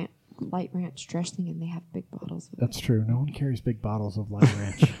buying light ranch dressing and they have big bottles of it. That's true. No one carries big bottles of Light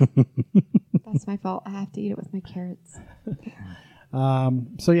Ranch. That's my fault. I have to eat it with my carrots.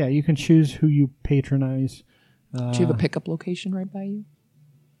 So yeah, you can choose who you patronize. Do you have a pickup location right by you?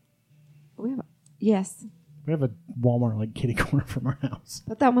 Yes, We have a Walmart like kitty corner from our house.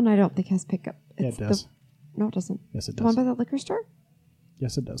 but that one I don't think has pickup. Yeah, it does. No, it doesn't. Yes, it The one does. by the liquor store?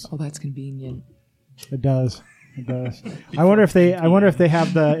 Yes, it does. Oh, that's convenient. It does. It does. I wonder if they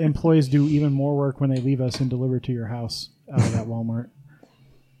have the employees do even more work when they leave us and deliver to your house out of that Walmart.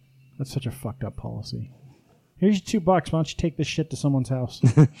 That's such a fucked up policy. Here's your $2. Why don't you take this shit to someone's house?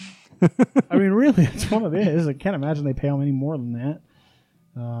 I mean, really, that's what it is. I can't imagine they pay them any more than that.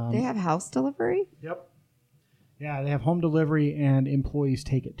 They have house delivery? Yep. Yeah, they have home delivery and employees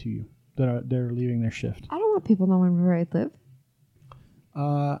take it to you they're leaving their shift. I don't want people knowing where I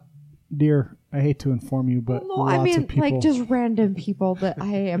live. Dear, I hate to inform you, but No, lots I mean of people. like just random people that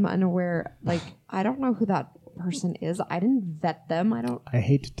I am unaware. Like I don't know who that person is. I didn't vet them. I don't. I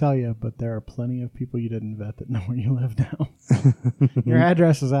hate to tell you, but there are plenty of people you didn't vet that know where you live now. Your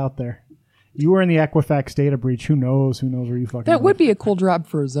address is out there. You were in the Equifax data breach. Who knows? Who knows where you fucking That live? would be a cool job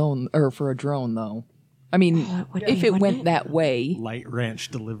for a zone or for a drone, though. I mean, would if be, it wouldn't went it? that way, Light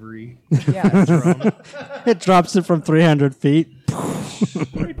Ranch delivery. yeah. It drops it from 300 feet.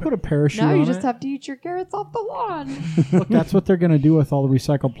 They put a parachute Now on you just it. have to eat your carrots off the lawn. Look, that's what they're going to do with all the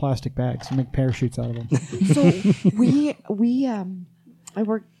recycled plastic bags and make parachutes out of them. So I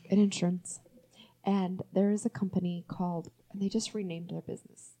work in insurance, and there is a company called, and they just renamed their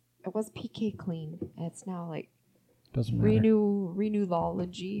business. It was PK Clean, and it's now like Doesn't matter.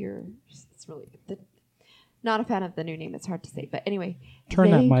 Renewology, or it's really not a fan of the new name. It's hard to say, but anyway, Turn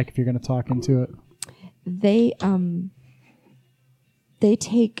that mic if you're going to talk into it. They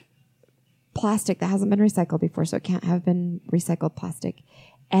take plastic that hasn't been recycled before, so it can't have been recycled plastic,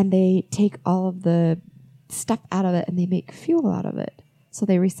 and they take all of the stuff out of it and they make fuel out of it. So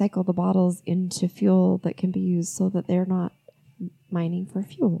they recycle the bottles into fuel that can be used, so that they're not mining for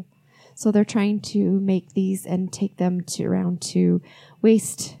fuel. So they're trying to make these and take them around to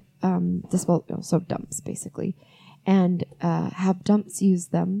waste disposal, so dumps basically, and have dumps use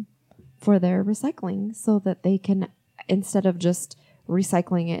them for their recycling, so that they can, instead of just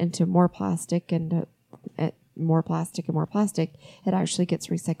recycling it into more plastic and more plastic and more plastic, it actually gets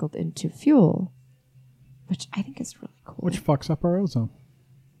recycled into fuel, which I think is really cool. Which fucks up our ozone.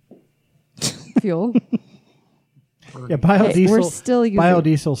 fuel? Yeah, biodiesel. Hey, we're still using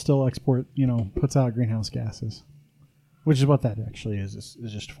biodiesel still puts out greenhouse gases, which is what that actually is. Is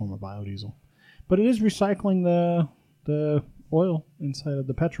just a form of biodiesel, but it is recycling the oil inside of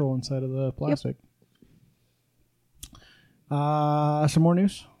the petrol inside of the plastic. Some more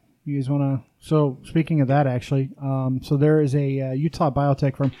news. You guys want to? So speaking of that, actually, so there is a Utah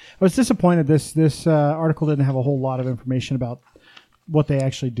biotech firm. I was disappointed this article didn't have a whole lot of information about what they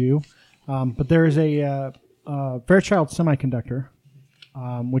actually do, but there is a Fairchild Semiconductor,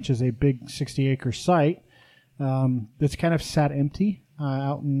 which is a big 60-acre site that's kind of sat empty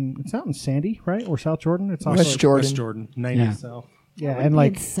it's out in Sandy, right, or South Jordan. It's also West Jordan. West Jordan, 90 Yeah. South. yeah, in and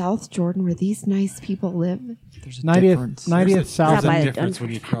like South Jordan, where these nice people live. There's a 90th difference. 90th South. There's by a the difference Denver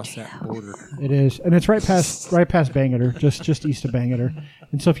when you cross that border. It is, and it's right past Bangerter, just east of Bangerter.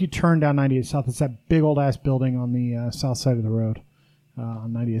 And so if you turn down 90th South, it's that big old ass building on the south side of the road,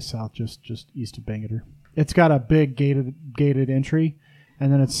 on 90th South, just east of Bangerter. It's got a big gated entry,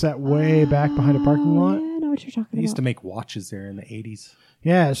 and then it's set way back behind a parking lot. Yeah, I know what you're talking They used about. to make watches there in the 80s.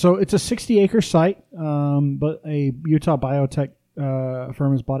 Yeah, so it's a 60-acre site, but a Utah biotech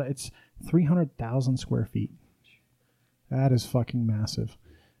firm has bought it. It's 300,000 square feet. That is fucking massive.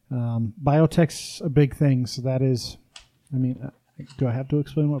 Biotech's a big thing, so that is. I mean, do I have to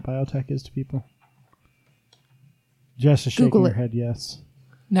explain what biotech is to people? Jess is shaking Google her it. head. Yes.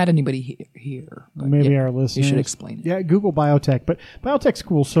 Not anybody here. but Maybe yeah, our listeners. You should explain it. Yeah, Google biotech. But biotech's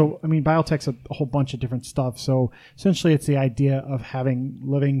cool. So, I mean, biotech's a whole bunch of different stuff. So, essentially, it's the idea of having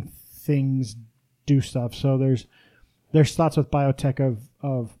living things do stuff. So, there's thoughts with biotech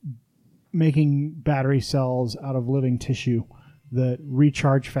of making battery cells out of living tissue that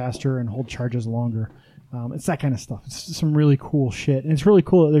recharge faster and hold charges longer. It's that kind of stuff. It's some really cool shit. And it's really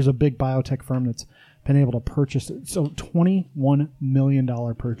cool that there's a big biotech firm that's been able to purchase it. So $21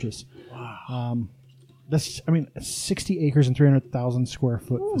 million purchase. Wow. That's, I mean, 60 acres and 300,000 square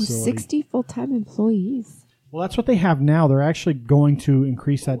foot Ooh, facility. 60 full-time employees. Well, that's what they have now. They're actually going to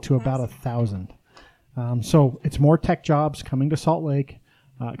increase that to about 1,000. So it's more tech jobs coming to Salt Lake,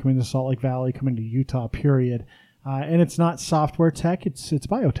 coming to Salt Lake Valley, coming to Utah, period. And it's not software tech, it's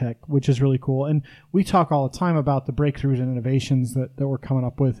biotech, which is really cool. And we talk all the time about the breakthroughs and innovations that we're coming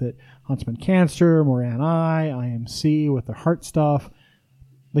up with at Huntsman Cancer, Moran Eye, IMC with the heart stuff.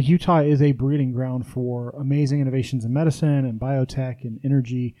 Like Utah is a breeding ground for amazing innovations in medicine and biotech and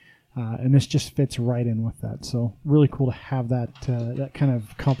energy. And this just fits right in with that. So really cool to have that kind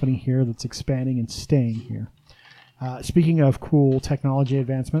of company here that's expanding and staying here. Speaking of cool technology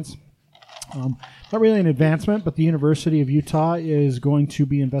advancements, not really an advancement, but the University of Utah is going to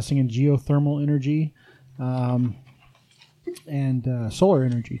be investing in geothermal energy and solar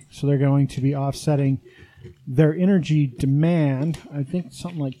energy. So they're going to be offsetting their energy demand. I think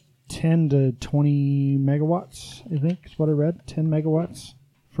something like 10 to 20 megawatts, I think is what I read. 10 megawatts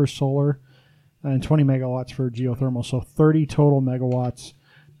for solar and 20 megawatts for geothermal. So 30 total megawatts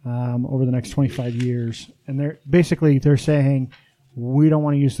over the next 25 years. And they're saying, we don't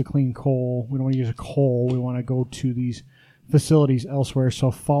want to use the clean coal. We don't want to use coal. We want to go to these facilities elsewhere.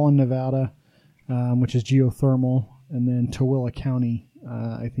 So Fallen, Nevada, which is geothermal, and then Tooele County,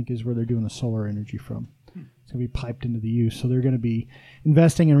 I think, is where they're doing the solar energy from. It's going to be piped into the use. So they're going to be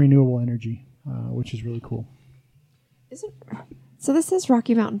investing in renewable energy, which is really cool. So this is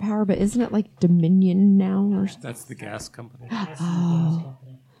Rocky Mountain Power, but isn't it like Dominion now? Or That's the gas company. I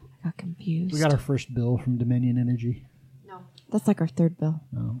got confused. We got our first bill from Dominion Energy. That's like our third bill.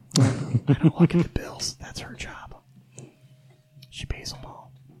 No. I don't look at the bills. That's her job. She pays them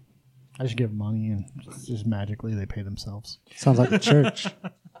all. I just give them money, and just magically they pay themselves. Sounds like the church.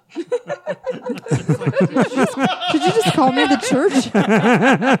 Did you just call me the church?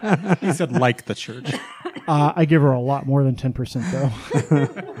 He said like the church. I give her a lot more than 10%, though.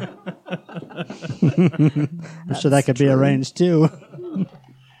 I'm sure that could be arranged too.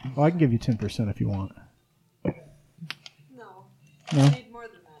 Well, I can give you 10% if you want. No? I need more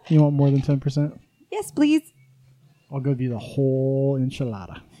than that. You want more than 10%? Yes, please. I'll give you the whole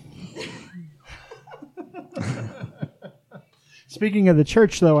enchilada. Speaking of the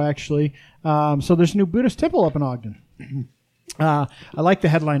church, though, actually, so there's a new Buddhist temple up in Ogden. I like the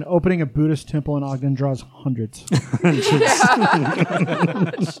headline, "Opening a Buddhist temple in Ogden draws hundreds."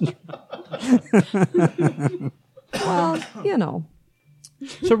 Well, you know.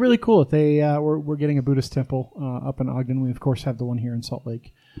 So really cool that we're getting a Buddhist temple up in Ogden. We of course have the one here in Salt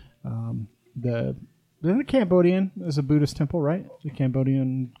Lake. The Cambodian is a Buddhist temple, right? The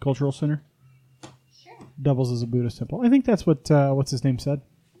Cambodian Cultural Center. Sure. Doubles as a Buddhist temple. I think that's what what's his name said.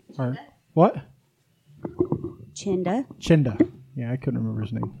 Or what? Chinda. Yeah, I couldn't remember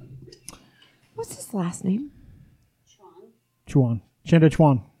his name. What's his last name? Chuan. Chinda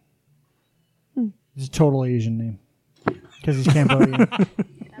Chuan. It's a total Asian name. Because he's Cambodian. That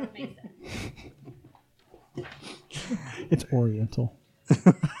would make sense. It's Oriental.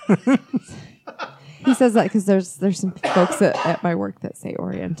 He says that because there's some folks at my work that say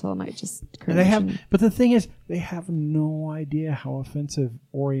Oriental, and I just And they have, but the thing is, they have no idea how offensive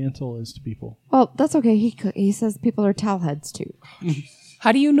Oriental is to people. Well, that's okay. He says people are towelheads too.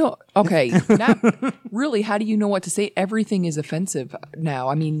 How do you know? Okay, not really. How do you know what to say? Everything is offensive now.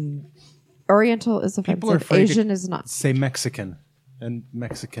 I mean, Oriental is People are offensive. afraid Asian to is not. say Mexican, and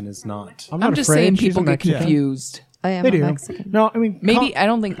Mexican is not. I'm just saying people get confused. I am They a do. Mexican. No, I mean Maybe I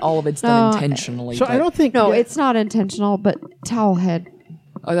don't think all of it's done intentionally. So I but- don't think. No, yeah, it's not intentional, but towelhead.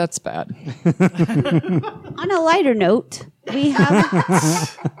 Oh, that's bad. On a lighter note, we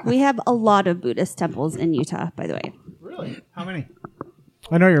have a lot of Buddhist temples in Utah, by the way. Really? How many?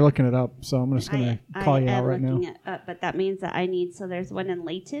 I know you're looking it up, so I'm just going to call you out right now. It up, but that means that I need. So there's one in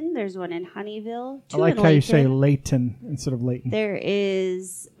Layton. There's one in Honeyville. I Two like in how you say Layton. Layton instead of Layton. There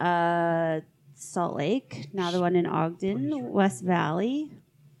is Salt Lake. Now the one in Ogden, West Valley.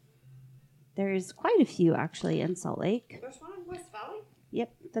 There's quite a few actually in Salt Lake. There's one in West Valley.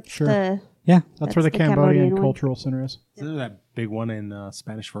 Yep, that's Sure. Yeah. That's where the the Cambodian Cambodian one. Cultural Center is. Isn't there that big one in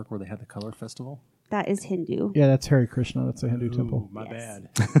Spanish Fork where they had the color festival? that is Hindu. Yeah, that's Hare Krishna. That's a Hindu temple. My Yes.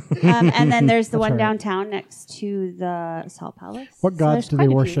 bad. And then there's the one all right. downtown next to the Salt Palace. What So gods there's do they quite a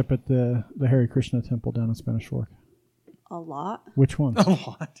few. worship at the Hare Krishna temple down in Spanish Fork? A lot. Which ones?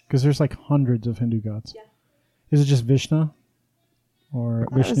 What? Because there's like hundreds of Hindu gods. Yeah. Is it just Vishnu? Or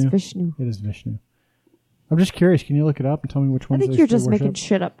That was Vishnu? Vishnu. It is Vishnu. I'm just curious. Can you look it up and tell me which I ones think they you're they just worship? making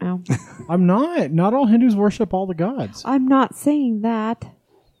shit up now. I'm not. Not all Hindus worship all the gods. I'm not saying that.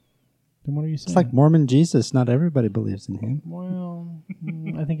 Then what are you saying? It's like Mormon Jesus. Not everybody believes in him. Well,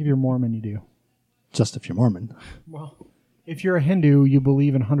 I think if you're Mormon, you do. Just if you're Mormon. Well, if you're a Hindu, you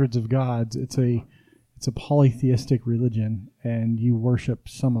believe in hundreds of gods. It's a polytheistic religion, and you worship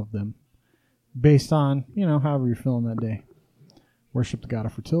some of them based on however you're feeling that day. Worship the god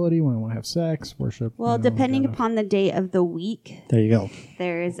of fertility when I want to have sex. Worship. Well, the depending god of- upon the day of the week, There you go.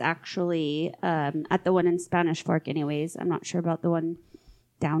 there is actually at the one in Spanish Fork. Anyways, I'm not sure about the one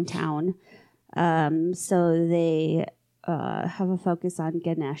downtown. So they have a focus on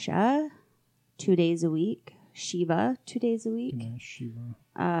Ganesha 2 days a week, Shiva 2 days a week,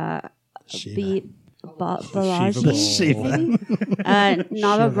 Shiva. Shiva. Balaji, Shiva. maybe?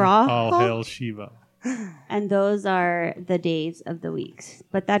 Navagraha. All hail Shiva. And those are the days of the weeks.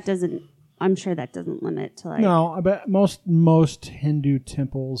 But that doesn't, I'm sure that doesn't limit to like. No, but most Hindu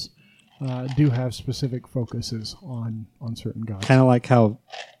temples do have specific focuses on certain gods. Kind of like how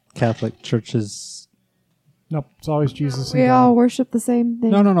Catholic churches. Nope, it's always Jesus and We God. all worship the same thing.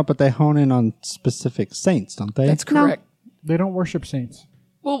 No, but they hone in on specific saints, don't they? That's No. correct. They don't worship saints.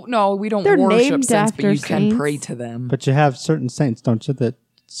 Well, no, we don't They're worship named saints, but after you can saints. pray to them. But you have certain saints, don't you? That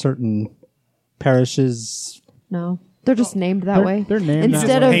certain parishes. No, they're just named that They're- way. they're named instead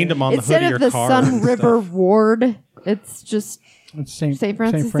that of way. Paint 'em on the instead hood of of the your car Sun and River Ward. It's just It's Saint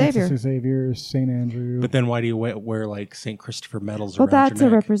Francis Xavier, Saint Andrew. But then why do you wear like St. Christopher medals well, around that's your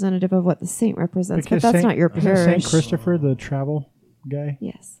a neck? representative of what the saint represents, Because but that's Saint- not your isn't Saint parish. Christopher, the travel guy.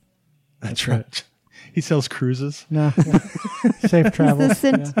 Yes, That's right. He sells cruises. No, safe he's travel. the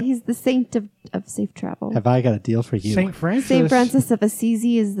saint. He's the saint of safe travel. Have I got a deal for you? Saint Francis. Saint Francis of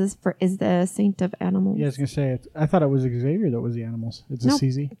Assisi is the saint of animals. Yeah, I was gonna say it. I thought it was Xavier that was the animals. It's Nope.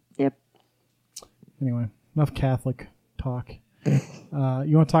 Assisi. Yep. Anyway, enough Catholic talk. You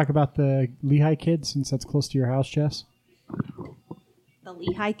want to talk about the Lehigh kid since that's close to your house, Jess? The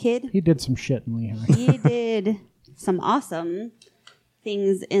Lehigh kid. He did some shit in Lehigh. He did some awesome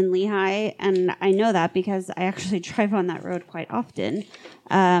things in Lehigh, and I know that because I actually drive on that road quite often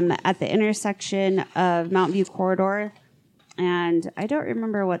at the intersection of Mountain View Corridor, and I don't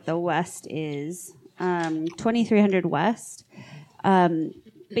remember what the west is, 2300 West.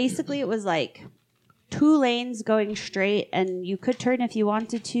 Basically, it was like 2 lanes going straight, and you could turn if you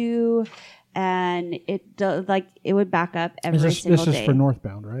wanted to, and it would back up every single This day. is for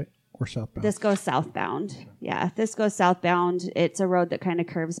northbound, right? Or southbound? This goes southbound. Yeah, this goes southbound. It's a road that kind of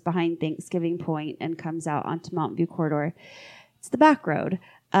curves behind Thanksgiving Point and comes out onto Mountain View Corridor. It's the back road.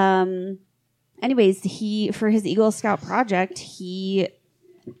 Anyways, for his Eagle Scout project, he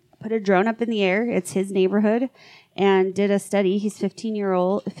put a drone up in the air. It's his neighborhood, and did a study. He's 15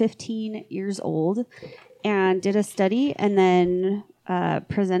 years old, and did a study, and then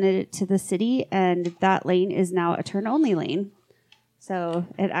presented it to the city. And that lane is now a turn-only lane. So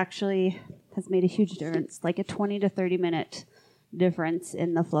it actually has made a huge difference, like a 20 to 30 minute difference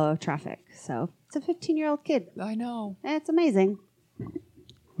in the flow of traffic. So it's a 15-year-old kid. I know. It's amazing.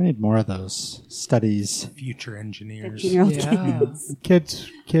 We need more of those studies. Future engineers. 15-year-old Yeah. kids.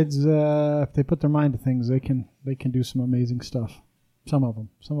 Kids, if they put their mind to things, they can do some amazing stuff. Some of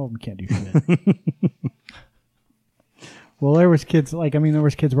them can't do shit. Well, there was kids there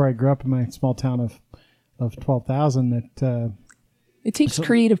was kids where I grew up in my small town of 12,000 that. It takes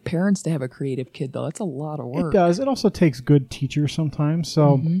creative parents to have a creative kid, though. That's a lot of work. It does. It also takes good teachers sometimes.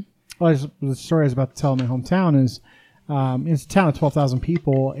 So, the story I was about to tell in my hometown is it's a town of 12,000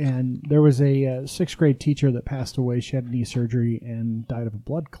 people, and there was a 6th grade teacher that passed away. She had knee surgery and died of a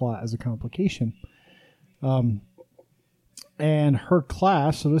blood clot as a complication. And her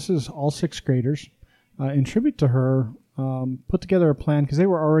class, so this is all 6th graders, in tribute to her, put together a plan because they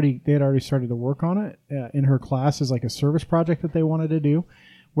had already started to work on it in her class as like a service project that they wanted to do,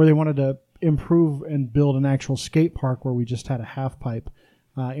 where they wanted to improve and build an actual skate park where we just had a half pipe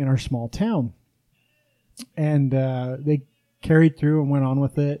in our small town. And they carried through and went on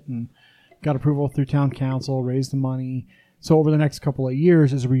with it and got approval through town council, raised the money. So over the next couple of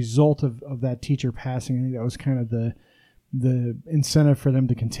years, as a result of that teacher passing, I think that was kind of the the incentive for them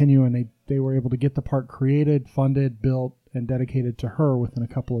to continue, and they were able to get the park created, funded, built, and dedicated to her within a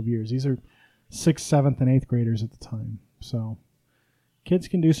couple of years. These are 6th, 7th, and 8th graders at the time. So kids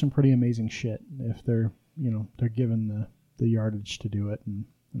can do some pretty amazing shit if they're given the yardage to do it and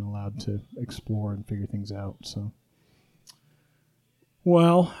allowed to explore and figure things out. So,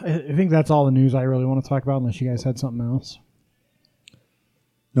 well, I think that's all the news I really want to talk about, unless you guys had something else.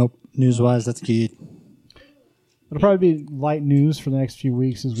 Nope. News-wise, that's good. It'll probably be light news for the next few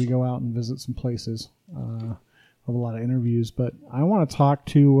weeks as we go out and visit some places. Have a lot of interviews, but I want to talk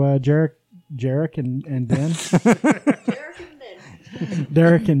to Jarek and Ben.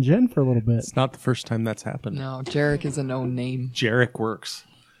 Derek and Jen for a little bit. It's not the first time that's happened. No, Jarek is a known name. Jarek works.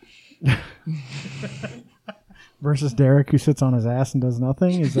 Versus Derek, who sits on his ass and does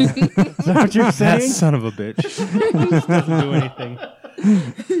nothing. Is that what you're That saying? son of a bitch. Just doesn't do anything.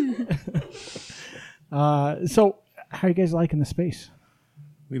 So, how are you guys liking the space?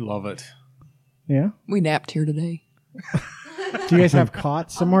 We love it. Yeah. We napped here today. Do you guys have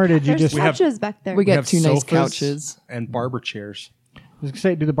cots somewhere? Or did you There's just? couches back there. We got have 2 nice sofas couches. and barber chairs. I was gonna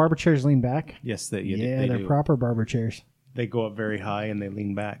say, do the barber chairs lean back? Yes, they They're do. proper barber chairs. They go up very high and they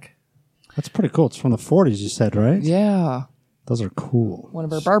lean back. That's pretty cool. It's from the 40s, you said, right? Yeah. Those are cool. One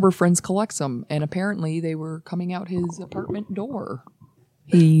of our barber friends collects them, and apparently they were coming out his apartment door.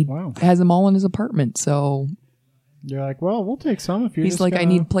 He Wow. has them all in his apartment, so You're like, well, we'll take some if you're. he's just like, I gonna-"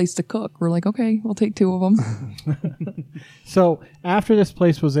 need a place to cook. We're like, okay, we'll take 2 of them. So after this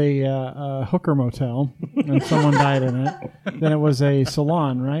place was a hooker motel and someone died in it, then it was a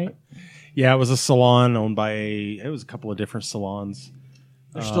salon, right? Yeah, it was a salon owned by it was a couple of different salons.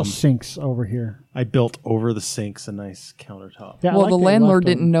 There's still sinks over here. I built over the sinks a nice countertop. Yeah, I Well, like the they landlord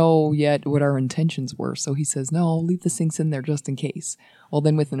left them. didn't know yet what our intentions were, so he says, no, leave the sinks in there just in case. Well,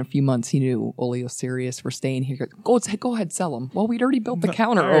 then within a few months, he knew Ole was serious. We're staying here. Go ahead, sell them. Well, we'd already built the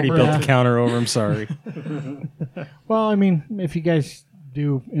counter I already over. built the counter over. I'm sorry. Well, I mean, if you guys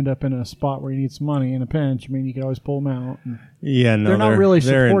do end up in a spot where you need some money in a pinch, I mean, you could always pull them out. And Yeah, no, they're not really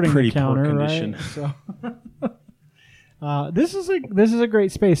they're in supporting pretty the counter, poor condition. right? So, this is a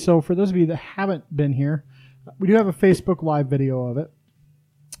great space. So for those of you that haven't been here, we do have a Facebook Live video of it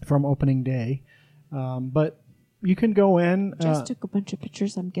from opening day, but you can go in. Jess took a bunch of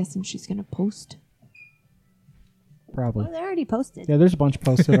pictures. I'm guessing she's going to post. Probably. Oh, they're already posted. Yeah, there's a bunch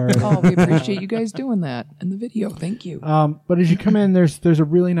posted already. Oh, we appreciate you guys doing that in the video. Thank you. But as you come in, there's a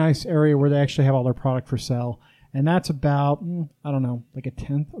really nice area where they actually have all their product for sale, and that's about I don't know, like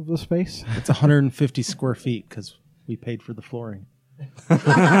 1/10 of the space. It's 150 square feet because we paid for the flooring.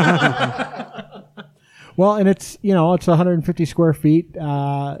 Well, and it's 150 square feet.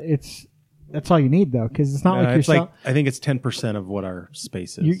 That's all you need though, because it's not like you're It's like I think it's 10% of what our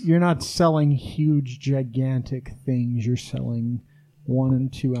space is. you're not selling huge, gigantic things. You're selling 1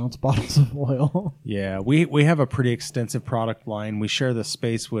 and 2 ounce bottles of oil. Yeah, we have a pretty extensive product line. We share the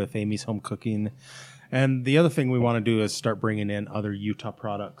space with Amy's Home Cooking. And the other thing we want to do is start bringing in other Utah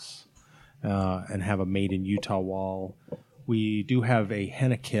products and have a made in Utah wall. We do have a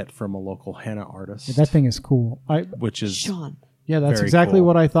henna kit from a local henna artist, That thing is cool. which is Sean. Yeah, that's Very exactly cool.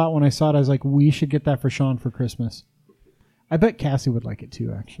 what I thought when I saw it. I was like, we should get that for Sean for Christmas. I bet Cassie would like it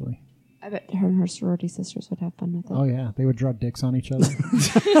too, actually. I bet her and her sorority sisters would have fun with it. Oh, yeah. They would draw dicks on each other.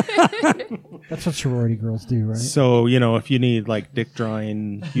 That's what sorority girls do, right? so, if you need like dick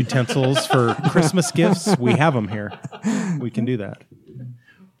drawing utensils for Christmas gifts, we have them here. We can do that.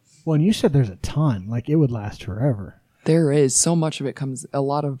 Well, and you said there's a ton. Like, it would last forever. There is so much of it a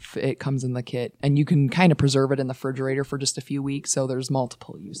lot of it comes in the kit, and you can kind of preserve it in the refrigerator for just a few weeks. So there's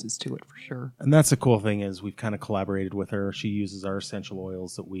multiple uses to it for sure. And that's the cool thing is we've kind of collaborated with her. She uses our essential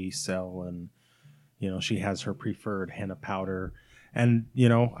oils that we sell, and she has her preferred henna powder. And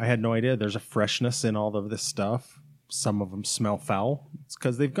I had no idea there's a freshness in all of this stuff. Some of them smell foul. It's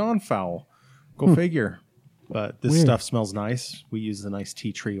because they've gone foul. Go figure. But this Weird. stuff smells nice. We use the nice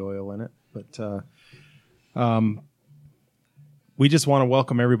tea tree oil in it. But we just want to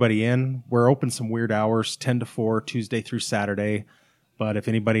welcome everybody in. We're open some weird hours, 10 to 4, Tuesday through Saturday. But if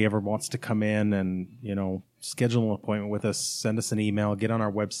anybody ever wants to come in and, schedule an appointment with us, send us an email, get on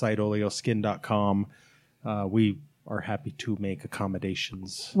our website, oleoskin.com. We are happy to make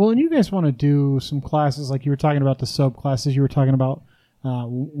accommodations. Well, and you guys want to do some classes, like you were talking about the sub classes. You were talking about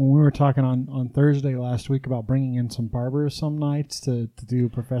when we were talking on Thursday last week about bringing in some barbers some nights to do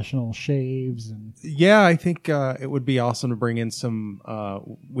professional shaves. And Yeah, I think it would be awesome to bring in some.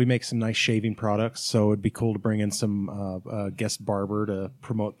 We make some nice shaving products, so it'd be cool to bring in some guest barber to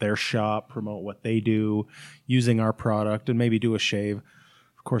promote their shop, promote what they do using our product, and maybe do a shave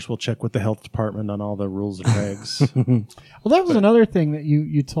Of course, we'll check with the health department on all the rules and regs. Well, that was another thing that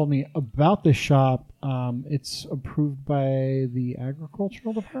you told me about the shop. It's approved by the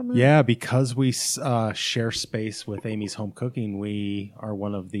agricultural department. Yeah, because we share space with Amy's Home Cooking,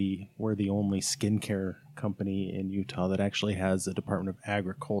 we're the only skincare company in Utah that actually has a Department of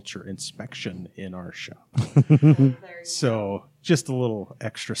Agriculture inspection in our shop. So just a little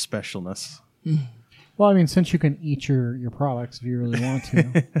extra specialness. Well, I mean, since you can eat your products if you really want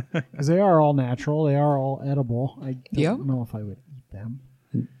to, because they are all natural, they are all edible. I don't know if I would eat them.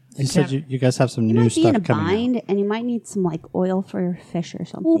 You said you guys have some You new might be in a stuff coming bind, out. and you might need some like oil for your fish or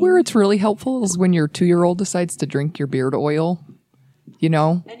something. Well, where it's really helpful is when your 2-year-old decides to drink your beard oil. You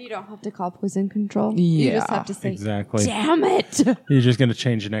know? And you don't have to call poison control. You just Yeah, have to say, Exactly. damn it. You're just going to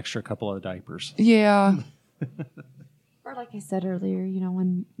change an extra couple of diapers. Yeah. Or like I said earlier,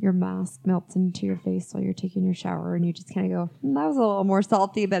 when your mask melts into your face while you're taking your shower and you just kind of go, that was a little more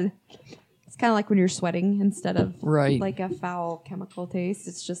salty, but it's kind of like when you're sweating instead of Right. like a foul chemical taste.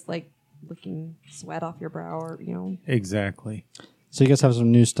 It's just like licking sweat off your brow or, Exactly. So you guys have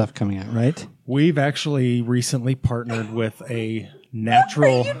some new stuff coming out, right? We've actually recently partnered with a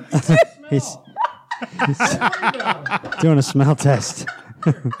natural... He's doing a smell test.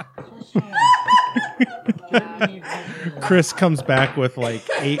 Chris comes back with like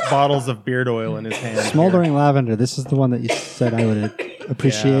 8 bottles of beard oil in his hand. Smoldering lavender. This is the one that you said I would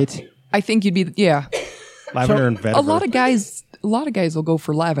appreciate. I think you'd be, Lavender and vetiver. A lot of guys will go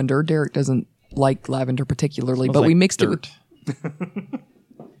for lavender. Derek doesn't like lavender particularly, Smells but like we mixed dirt.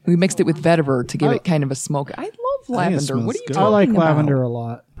 we mixed it with vetiver to give it kind of a smoke. I love lavender. smells What are you good. talking I like about? lavender a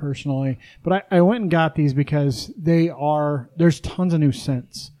lot personally, but I went and got these because there's tons of new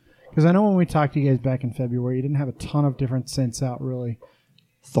scents. Because I know when we talked to you guys back in February, you didn't have a ton of different scents out really.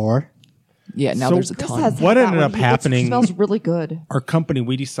 Thor. Yeah, now So there's a Chris ton. has What that ended one. up It happening- smells really good. Our company,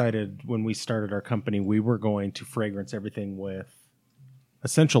 we decided when we started our company, we were going to fragrance everything with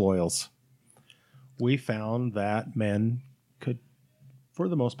essential oils. We found that men could, for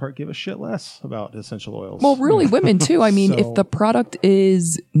the most part, give a shit less about essential oils. Well, really, women too. I mean, So- if the product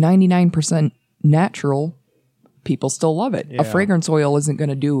is 99% natural, people still love it. Yeah. A fragrance oil isn't going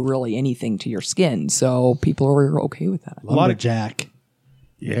to do really anything to your skin, so people are okay with that. Lumberjack.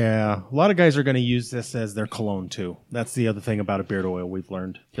 Yeah, a lot of guys are going to use this as their cologne too. That's the other thing about a beard oil we've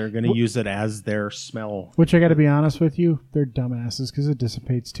learned. They're going to use it as their smell. Which I got to be honest with you, they're dumbasses because it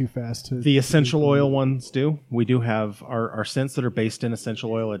dissipates too fast. The essential oil ones do. We do have our scents that are based in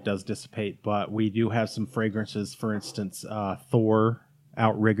essential oil. It does dissipate, but we do have some fragrances. For instance, Thor,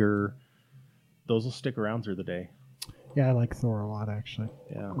 Outrigger. Those will stick around through the day. Yeah, I like Thor a lot actually.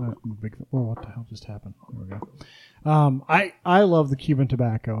 Yeah. I'm a big. Well, what the hell just happened? There we go. I love the Cuban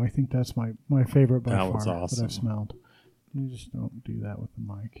tobacco. I think that's my favorite by That far one's that awesome. I've smelled. You just don't do that with the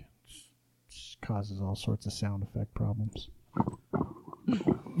mic. It just causes all sorts of sound effect problems.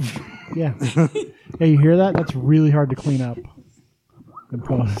 Yeah. Yeah, you hear that? That's really hard to clean up in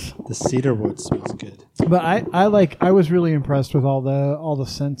post. The cedarwood smells good. But I was really impressed with all the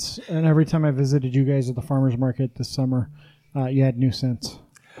scents, and every time I visited you guys at the farmers market this summer, you had new scents.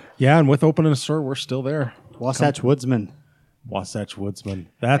 Yeah, and with opening a store, we're still there. Wasatch Woodsman. Wasatch Woodsman.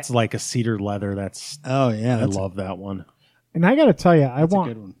 That's like a cedar leather. Oh, yeah. I That's love that one. And I got to tell you, I a want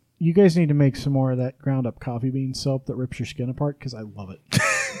good one. you guys need to make some more of that ground up coffee bean soap that rips your skin apart because I love it.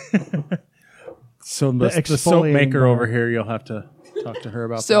 So the soap exfoliating maker bar. over here, you'll have to talk to her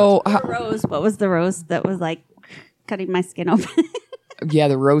about So, Rose, what was the rose that was like cutting my skin open? yeah,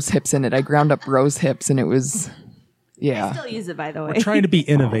 the rose hips in it. I ground up rose hips, and it was, yeah. Still use it, by the way. that. We're trying to be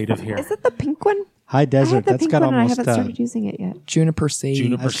innovative here. Is it the pink one? High I Desert. had the That's pink got one and I almost. haven't started using it yet. Juniper sage. I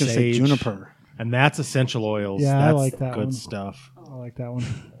Juniper was going to say sage. juniper. And that's essential oils. Yeah, I that's like that good one. stuff. I like that one.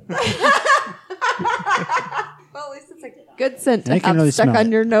 Well, at least it's a good scent And I to can have really stuck smell on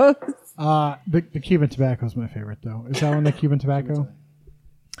it. your nose. The Cuban tobacco is my favorite though. Is that one the Cuban tobacco?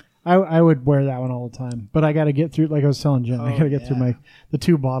 I would wear that one all the time, but I got to get through. Like I was telling Jen, I got to get through the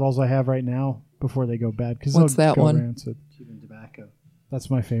 2 bottles I have right now before they go bad. Because What's that one? Rancid. Cuban tobacco. That's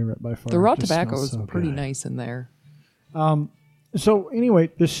my favorite by far. The raw It just tobacco smells is so pretty good. nice in there. So anyway,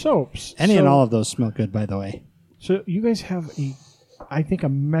 the soaps. Any so, and all of those smell good, by the way. So you guys have I think a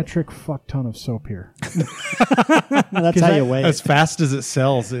metric fuck ton of soap here. That's how you weigh As it. fast as it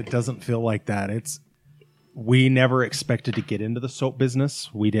sells, it doesn't feel like that. We never expected to get into the soap business.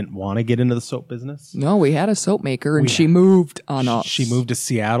 We didn't want to get into the soap business. No, we had a soap maker, and she moved on us. She moved to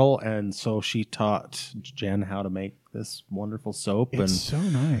Seattle, and so she taught Jen how to make this wonderful soap. It's so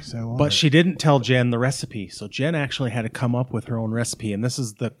nice. I love But it. she didn't tell Jen the recipe. So Jen actually had to come up with her own recipe. And this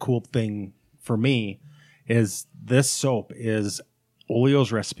is the cool thing for me is this soap is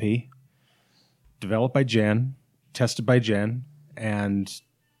Oleo's recipe, developed by Jen, tested by Jen, and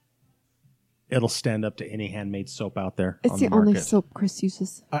it'll stand up to any handmade soap out there. It's on the the only market. soap Chris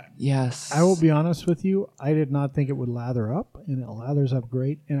uses. Yes. I will be honest with you. I did not think it would lather up, and it lathers up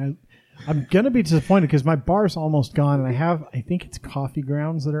great. And I'm gonna be disappointed because my bar's almost gone, and I think it's coffee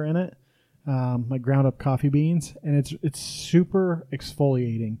grounds that are in it, like ground up coffee beans, and it's super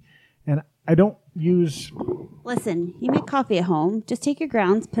exfoliating. And I don't use. Listen, you make coffee at home. Just take your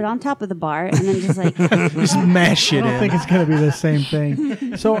grounds, put it on top of the bar, and then just like Just mash I it don't in. think it's going to be the same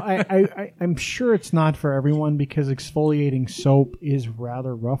thing. So I'm sure it's not for everyone because exfoliating soap is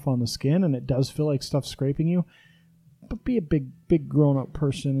rather rough on the skin, and it does feel like stuff scraping you. But be a big grown up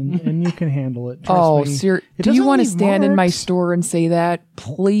person, and you can handle it. Trust me. It do you doesn't want to leave stand in my marks. store and say that,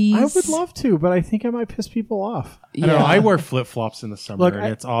 please? I would love to, but I think I might piss people off. I don't know. I wear flip flops in the summer, Look, and I-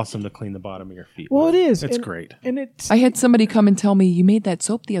 it's awesome to clean the bottom of your feet. Well, with. it is. It's and- great. and it's I had somebody come and tell me, you made that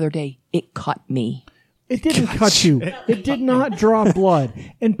soap the other day. It cut me. it didn't cut you. It did not draw blood.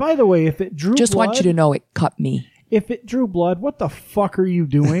 And by the way, if it drew Just blood, want you to know it cut me. if it drew blood, what the fuck are you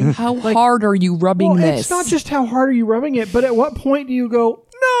doing? How hard are you rubbing Well, this? it's not just how hard are you rubbing it, but at what point do you go,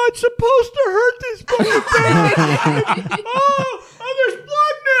 no, it's supposed to hurt this fucking thing. oh, there's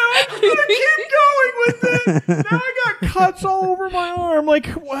blood now. I'm going to keep going with it. Now I got cuts all over my arm. Like,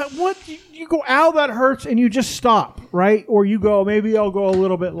 what? You go, ow, that hurts, and you just stop, right? Or you go, maybe I'll go a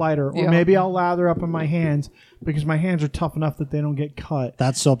little bit lighter, or Yeah. maybe I'll lather up in my hands because my hands are tough enough that they don't get cut.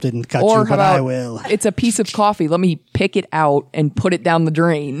 That soap didn't cut Or you, how but I about will. it's a piece of coffee. Let me pick it out and put it down the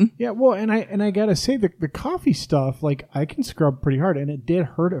drain. Yeah, well, and I gotta say the coffee stuff, like I can scrub pretty hard, and it did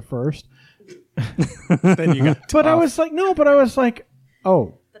hurt at first. Then you got But I was like,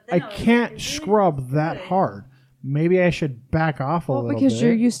 oh, I can't scrub that hard. Maybe I should back off a Well, little because bit.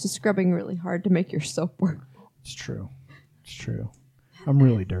 you're used to scrubbing really hard to make your soap work. It's true. It's true. I'm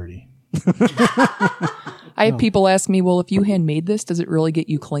really dirty. I have people ask me, well, if you handmade this, does it really get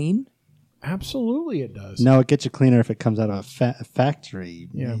you clean? Absolutely, it does. No, it gets you cleaner if it comes out of a factory.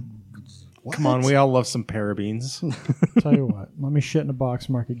 Yeah. Come on, we all love some parabens. Tell you what, let me shit in a box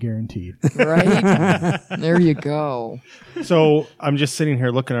market guaranteed. Right? There you go. So I'm just sitting here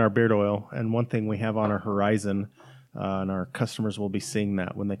looking at our beard oil, and one thing we have on our horizon, and our customers will be seeing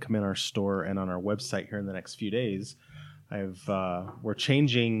that when they come in our store and on our website here in the next few days. We're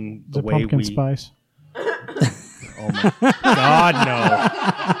changing the The way pumpkin we. spice. Oh my God,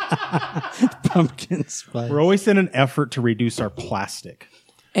 no! Pumpkin spice. We're always in an effort to reduce our plastic.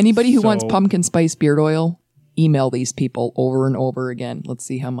 Anybody who wants So- pumpkin spice beard oil, email these people over and over again. Let's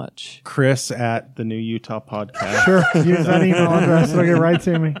see how much. Chris at the New Utah Podcast. Sure, use that email address. It'll get right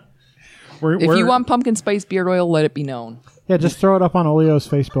to me. If you want pumpkin spice beard oil, let it be known. Yeah, just throw it up on Oleo's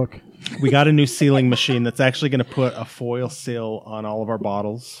Facebook. we got a new sealing machine that's actually going to put a foil seal on all of our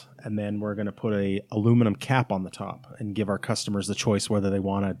bottles, and then we're going to put a aluminum cap on the top and give our customers the choice whether they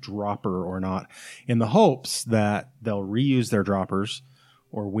want a dropper or not, in the hopes that they'll reuse their droppers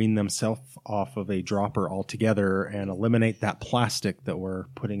or wean themselves off of a dropper altogether and eliminate that plastic that we're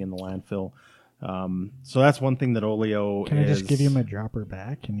putting in the landfill. So that's one thing that Oleo Can is. I just give you my dropper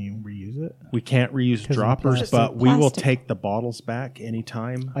back? Can you reuse it? We can't reuse 'Cause of droppers, plastic. but we will Plastic. take the bottles back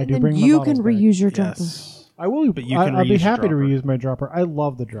anytime. I do Then bring my you bottles can back. reuse your dropper. Yes. I will. But you can I'll be reuse your happy to dropper. reuse my dropper. I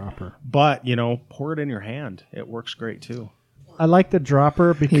love the dropper. But, pour it in your hand. It works great too. I like the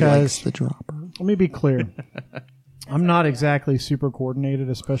dropper He likes because the dropper. let me be clear. I'm not exactly super coordinated,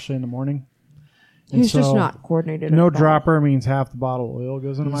 especially in the morning. And He's just so not coordinated. No at all. dropper means half the bottle of oil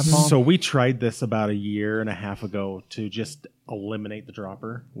goes into my palm. So we tried this about a year and a half ago to just eliminate the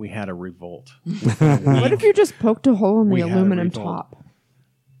dropper. We had a revolt. What if you just poked a hole in the We had a aluminum revolt. top?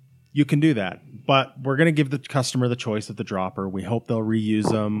 You can do that, but we're going to give the customer the choice of the dropper. We hope they'll reuse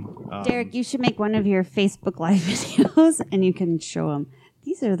them. Derek, you should make one of your Facebook Live videos and you can show them.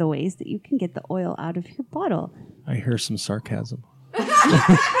 These are the ways that you can get the oil out of your bottle. I hear some sarcasm.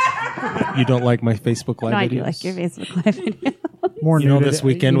 You don't like my Facebook Live No, I videos? do like your Facebook Live video. More nudity. This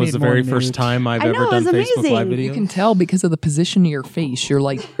weekend You was need the more very first nudes. time I've I ever know, it done was Facebook Live amazing. videos. You can tell because of the position of your face. You're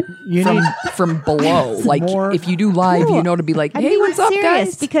like You from, need from below. Like more- if you do live, No, you know to be like, I'm hey, being what's up, serious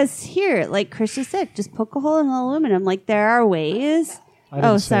guys? because here, like Chris just said, just poke a hole in the aluminum. Like there are ways. I didn't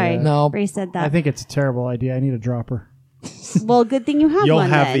Oh, say sorry. that. No. Ray said I that. think it's a terrible idea. I need a dropper. Well, good thing you have You'll one.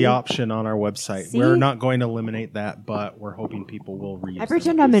 have then. the option on our website. See? We're not going to eliminate that, but we're hoping people will reuse I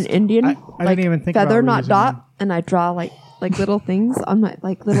pretend them. I'm an Indian, I didn't even think feather, about not reusing dot, them. and I draw like little things on my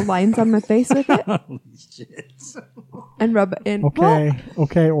little lines on my face with it, and rub it in.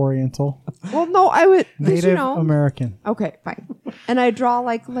 Okay, Oriental. Well, no, I would. 'cause Native you know, American. Okay, fine. And I draw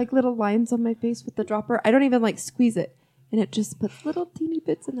like little lines on my face with the dropper. I don't even like squeeze it. and it just puts little teeny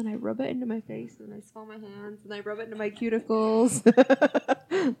bits, and then I rub it into my face, and I smell my hands, and I rub it into my cuticles.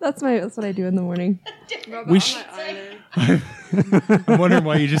 That's what I do in the morning. Rub We it sh- on my eyelid. I'm wondering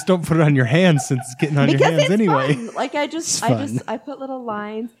why you just don't put it on your hands since it's getting on your Because hands it's anyway. fun. Like It's fun. I put little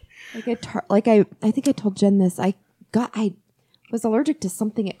lines. I think I told Jen this. I was allergic to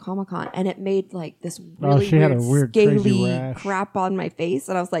something at Comic-Con, and it made like this really she had a weird, crazy scaly rash. crap on my face,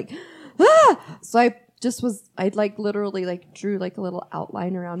 and I was like, ah! So I like literally like drew like a little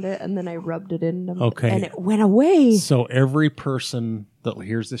outline around it, and then I rubbed it in, Okay. and it went away. So every person that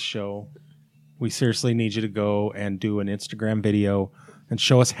hears this show, we seriously need you to go and do an Instagram video and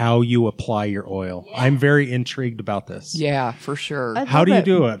show us how you apply your oil. I'm very intrigued about this. Yeah, for sure. I How love do you it.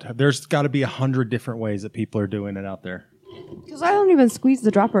 do it? There's got to be 100 different ways that people are doing it out there. Because I don't even squeeze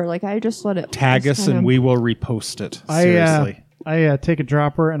the dropper. Like I just let it Tag just us kinda- and we will repost it. Seriously. I take a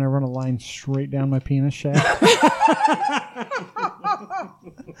dropper and I run a line straight down my penis shaft.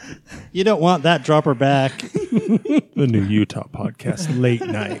 You don't want that dropper back. The new Utah podcast, Late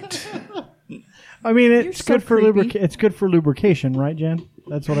Night. I mean, it's so good for creepy. It's good for lubrication, right, Jen?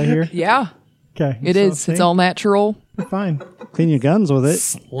 That's what I hear. Yeah, Okay, it is. It's all natural. fine. Clean your guns with it.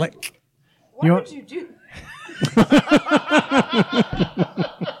 Slick. You want, you do?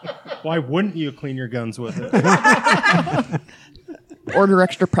 Why wouldn't you clean your guns with it? Order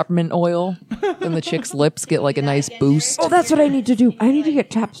extra peppermint oil, then the chick's lips get like a nice boost. Oh, that's what I need to do. I need to get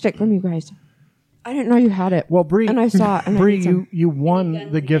chapstick from you guys. I didn't know you had it. well, Bree, and I saw it. And Bree, I need some. you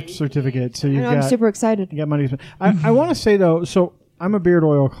won the gift certificate, so I you've know, I'm got super excited. you got money. I want to say though, so I'm a beard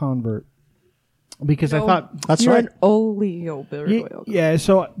oil convert because I thought That's You're right. an oleo beard oil. Yeah,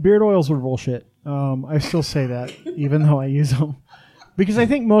 so beard oils are bullshit. I still say that, even though I use them, because I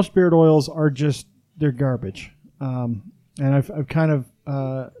think most beard oils are just they're garbage. And I've kind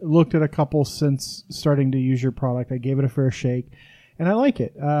of looked at a couple since starting to use your product. I gave it a fair shake, and I like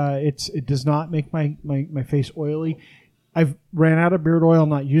it. It does not make my face oily. I've ran out of beard oil,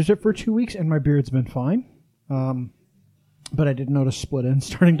 not used it for 2 weeks, and my beard's been fine. But I did notice split ends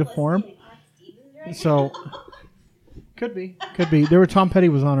starting to form. So. Could be. There were Tom Petty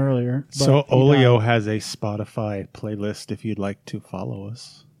was on earlier. but So he Oleo died. has a Spotify playlist if you'd like to follow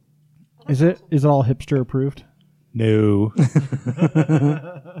us. Is it all hipster approved? No.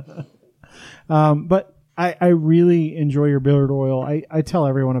 But I really enjoy your beard oil. I tell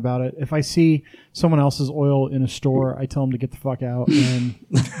everyone about it. If I see someone else's oil in a store, I tell them to get the fuck out and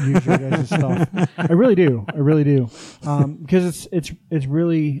use your guys' stuff. I really do. Because it's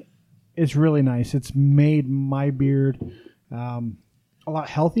really nice. It's made my beard a lot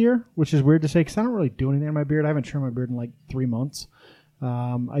healthier, which is weird to say because I don't really do anything in my beard. I haven't trimmed my beard in like 3 months.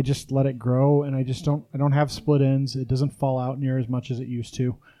 I just let it grow, and I don't have split ends. It doesn't fall out near as much as it used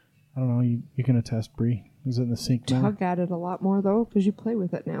to. I don't know. You can attest, Bree. Is it in the sink now? Tug at it a lot more though, because you play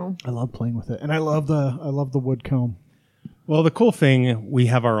with it now. I love playing with it, and I love the wood comb. Well, the cool thing, we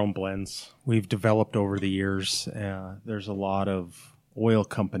have our own blends. We've developed over the years. There's a lot of oil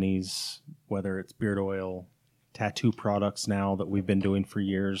companies, whether it's beard oil, tattoo products now that we've been doing for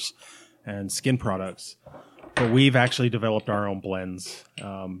years, and skin products. But we've actually developed our own blends.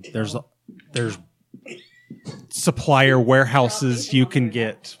 There's supplier warehouses you can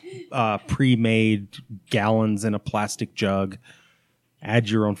get pre-made gallons in a plastic jug. Add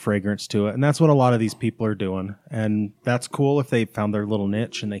your own fragrance to it, and that's what a lot of these people are doing. And that's cool if they found their little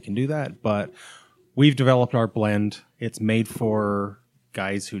niche and they can do that. But we've developed our blend. It's made for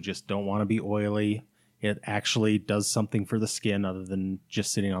guys who just don't want to be oily. It actually does something for the skin other than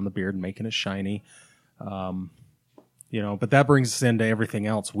just sitting on the beard and making it shiny. But that brings us into everything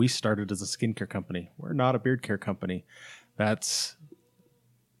else. We started as a skincare company. We're not a beard care company.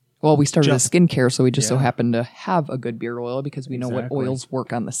 Well, we started Just- as skincare, so we just so Yeah. happen to have a good beard oil because we know what Exactly. oils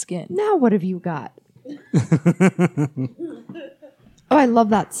work on the skin. Now what have you got? Oh, I love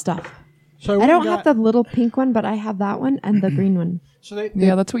that stuff. So I don't have the little pink one, but I have that one and the green one. So they,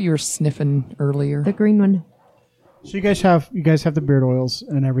 Yeah, that's what you were sniffing earlier. The green one. So you guys have the beard oils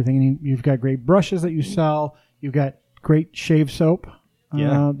and everything, and you've got great brushes that you sell. You've got great shave soap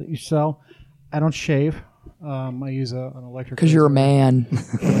Yeah. that you sell. I don't shave. I use an electric. Because you're a razor.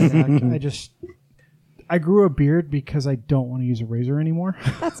 man. I grew a beard because I don't want to use a razor anymore.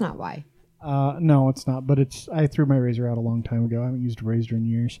 That's not why. No, it's not. But I threw my razor out a long time ago. I haven't used a razor in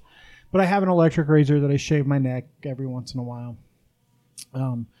years. But I have an electric razor that I shave my neck every once in a while.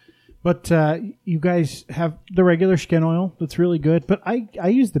 But you guys have the regular skin oil that's really good. But I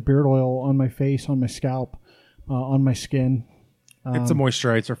use the beard oil on my face, on my scalp, on my skin. It's a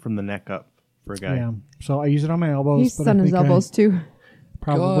moisturizer from the neck up for a guy. Yeah. So I use it on my elbows. He's but I on his think elbows too.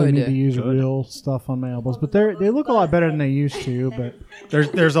 Probably Good. need to use real stuff on my elbows, but they look a lot better than they used to. But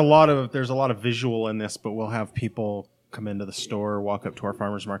There's a lot of visual in this, but we'll have people come into the store, walk up to our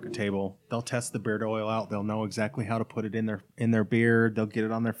farmers market table. They'll test the beard oil out. They'll know exactly how to put it in their beard. They'll get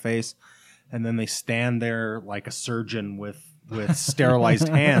it on their face, and then they stand there like a surgeon with sterilized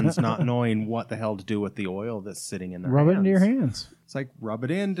hands, not knowing what the hell to do with the oil that's sitting in their rub hands. it into your hands. It's like rub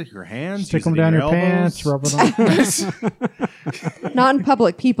it into your hands, Stick use them it in down your elbows. pants. Rub it on. Not in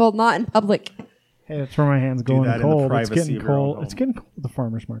public, people. Not in public. Hey, that's where my hands go in that in the cold. It's privacy getting of your own cold. home. It's getting cold at the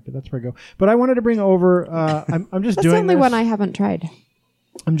farmers market. That's where I go. But I wanted to bring over. I'm just That's doing the only this. one I haven't tried.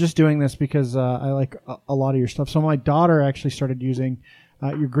 I'm just doing this because I like a lot of your stuff. So my daughter actually started using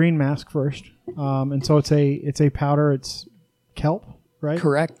your green mask first, and so it's a powder. It's kelp, right?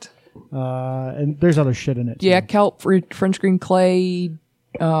 Correct. And there's other shit in it. Yeah, too. kelp, French green clay,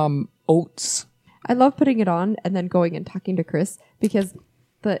 oats. I love putting it on and then going and talking to Chris because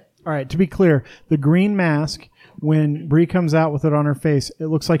All right. To be clear, the green mask. When Bree comes out with it on her face, it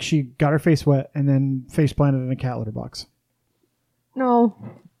looks like she got her face wet and then face planted in a cat litter box. no.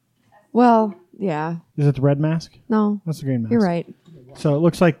 Well, yeah. Is it the red mask? No. That's the green mask. You're right. So it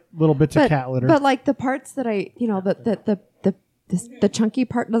looks like little bits of cat litter. But like the parts that the chunky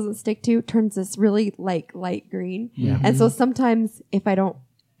part doesn't stick to turns this really like light green. Yeah. And so sometimes if I don't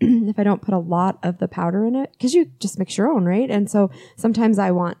if I don't put a lot of the powder in it, because you just mix your own, right? And so sometimes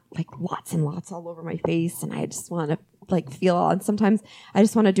I want like lots and lots all over my face, and I just want to like feel all. And sometimes I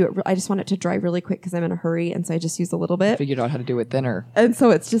just want to do it. I just want it to dry really quick because I'm in a hurry, and so I just use a little bit. Figured out how to do it thinner. And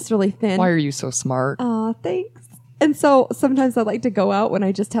so it's just really thin. Why are you so smart? Aw, thanks. And so sometimes I like to go out when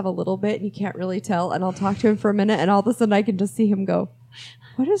I just have a little bit and you can't really tell, and I'll talk to him for a minute, and all of a sudden I can just see him go,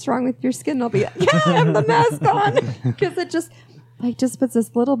 "What is wrong with your skin?" And I'll be like, "Yeah, I have the mask on," because it just puts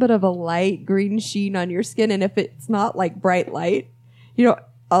this little bit of a light green sheen on your skin, and if it's not like bright light, he'll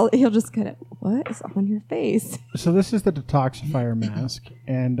just kind of, "What is on your face?" So this is the detoxifier mask,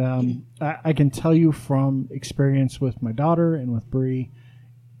 and I can tell you from experience with my daughter and with Bree,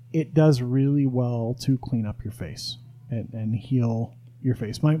 it does really well to clean up your face and heal your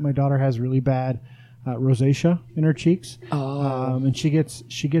face. My daughter has really bad rosacea in her cheeks, and she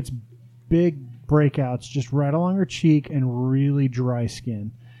gets big breakouts just right along her cheek and really dry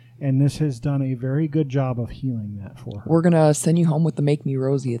skin. And this has done a very good job of healing that for her. We're going to send you home with the Make Me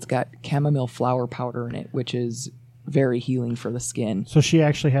Rosy. It's got chamomile flower powder in it, which is very healing for the skin. So she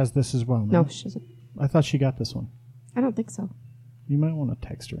actually has this as well. No, she doesn't. I thought she got this one. I don't think so. You might want to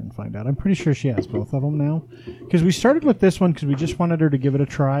text her and find out. I'm pretty sure she has both of them now. Because we started with this one because we just wanted her to give it a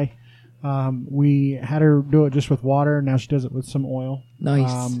try. We had her do it just with water. Now she does it with some oil.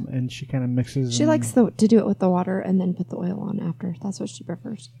 Nice. And she kind of mixes. She likes to do it with the water and then put the oil on after. That's what she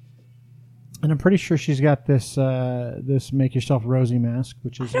prefers. And I'm pretty sure she's got this this Make Yourself Rosy mask,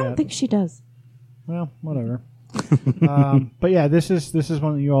 which is I don't think she does. well, whatever. But yeah, this is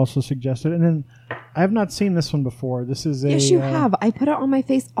one that you also suggested, and then I have not seen this one before. This is Yes, you have. I put it on my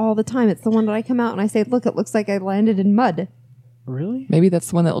face all the time. It's the one that I come out and I say, "Look, it looks like I landed in mud." Really? Maybe that's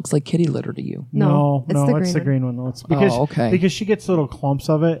the one that looks like kitty litter to you. No, it's the it's the green green one. It's because okay. because she gets little clumps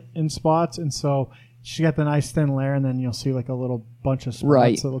of it in spots, and so she got the nice thin layer, and then you'll see like a little bunch of spots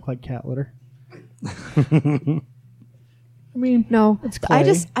Right. that look like cat litter. I mean, No, It's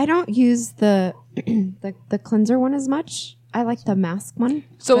clay. I don't use the the cleanser one as much. I like the mask one.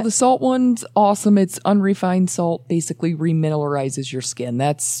 So the salt one's awesome. It's unrefined salt, basically remineralizes your skin.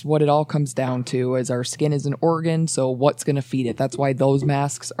 That's what it all comes down to, is our skin is an organ, so what's going to feed it? That's why those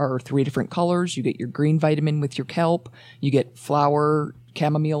masks are 3 different colors. You get your green vitamin with your kelp. You get flower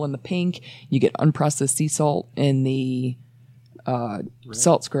chamomile in the pink. You get unprocessed sea salt in the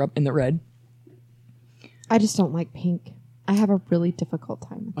salt scrub in the red. I just don't like pink. I have a really difficult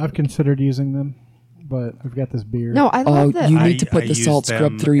time. I've considered using them, but I've got this beard. No, I love the. you need to put the use salt scrub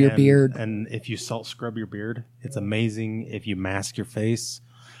them, through your and- beard. And if you salt scrub your beard, it's amazing. If you mask your face,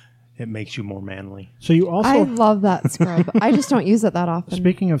 it makes you more manly. So you also, I love that scrub. I just don't use it that often.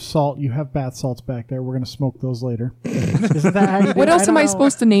 speaking of salt, you have bath salts back there. We're going to smoke those later. Isn't that how you do What it? else am I don't know.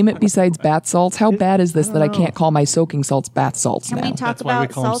 supposed to name it besides bath salts? How bad is this that I can't call my soaking salts bath salts Can now? we talk That's why we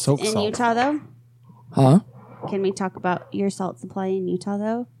about call 'em salt soak in salt. Utah, though? Huh? Can we talk about your salt supply in Utah,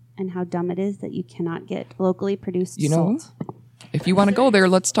 though? And how dumb it is that you cannot get locally produced You know, salt? if you want to go there,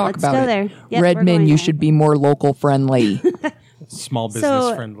 let's talk Let's about go it. there. Yep, we're Redmond, going you there. should be more local friendly. Small business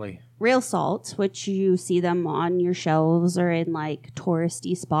So- friendly. Real salt, which you see them on your shelves or in like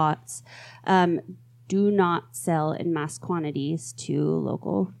touristy spots, do not sell in mass quantities to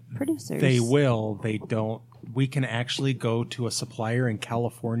local producers. They will. They don't we can actually go to a supplier in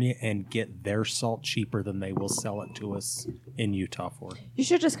California and get their salt cheaper than they will sell it to us in Utah for. You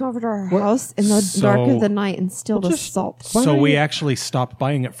should just come over to our house in the dark of the night and steal the salt. So we actually stopped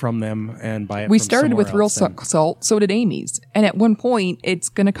buying it from them and buy it We from started with somewhere real else and- salt, so did Amy's. And at one point, it's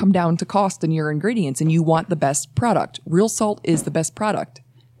going to come down to cost and your ingredients, and you want the best product. Real salt is the best product.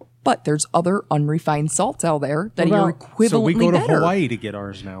 But there's other unrefined salts out there that are equivalently So we go to better. Hawaii to get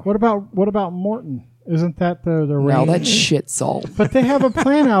ours now. What about Morton? Isn't that the No, range? that's shit salt. But they have a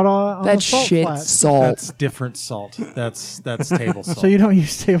plant out on That's the salt shit flats. salt. That's different salt. That's table salt. So you don't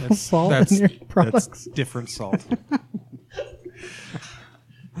use table salt in your products? That's different salt.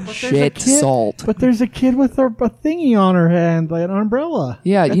 Shit salt. But there's a kid with a thingy on her hand, like an umbrella.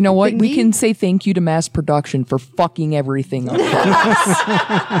 Yeah, you know what? We thingy? can say thank you to mass production for fucking everything up.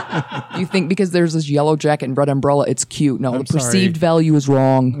 You think because there's this yellow jacket and red umbrella, it's cute. No, I'm the perceived sorry. value is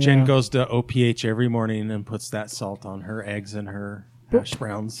wrong. Jen goes to OPH every morning and puts that salt on her eggs and her hash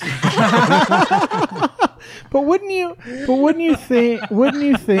browns. But wouldn't you think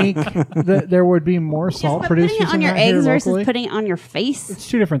that there would be more salt But producers putting it on in your that here eggs versus locally? putting it on your face. It's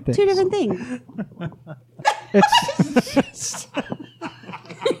two different things. Two different things. It's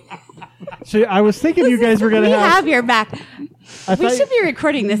so I was thinking you guys were going We to have your back. I We thought should be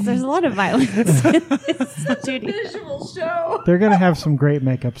recording this. There's a lot of violence in this studio. they're going to have some great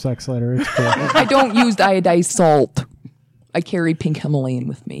makeup sex later. It's cool. I don't use iodized salt. I carry pink Himalayan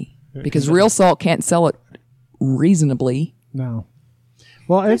with me because real salt can't sell it reasonably. No.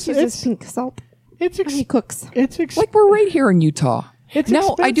 Well, it's Uses pink salt. it's He ex- cooks. it's ex- Like we're right here in Utah. It's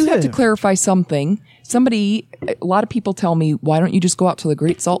now, I do have to expensive. clarify something. A lot of people tell me, why don't you just go out to the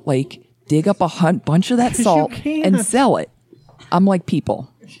Great Salt Lake, dig up a bunch of that salt, can't. and sell it? I'm like,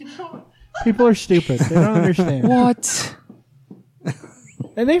 people. people are stupid. They don't understand. What?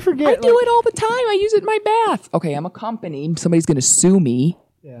 And they forget. I do it all the time. I use it in my bath. Okay, I'm a company. Somebody's going to sue me.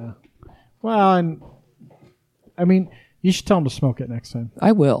 Yeah. Well, and I mean, you should tell them to smoke it next time.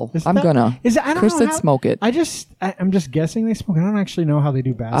 I will. Is I'm that- gonna. Is it, I don't Chris know said how- smoke it. I'm just guessing they smoke it. I don't actually know how they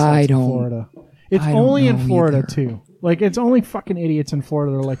do bath salts I in don't- Florida. It's I don't only in know Florida either. too. Like it's only fucking idiots in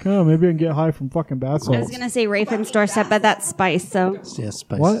Florida. They're like, oh, maybe I can get high from fucking bath I was salts. gonna say Raffin's doorstep, but that's spice. So Yes,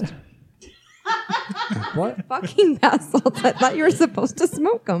 spice. What? What? Fucking bath salts. I thought you were supposed to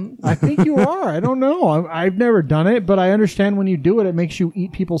smoke them. I think you are. I don't know. I've never done it, but I understand when you do it, it makes you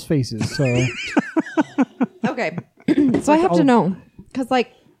eat people's faces. So Okay. So I have to know because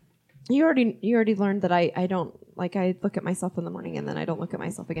like you already learned that I don't like I look at myself in the morning and then I don't look at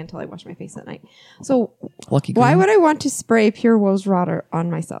myself again until I wash my face at night. So Lucky why girl. would I want to spray pure Rose Water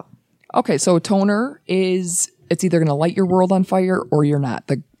on myself? Okay, so toner it's either going to light your world on fire or you're not.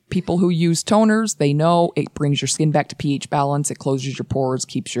 The people who use toners, they know it brings your skin back to pH balance. It closes your pores,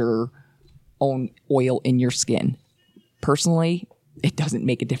 keeps your own oil in your skin. Personally, it doesn't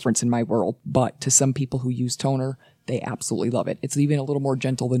make a difference in my world, but to some people who use toner, they absolutely love it. It's even a little more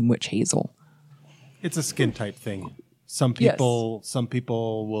gentle than witch hazel. It's a skin type thing. Some Yes.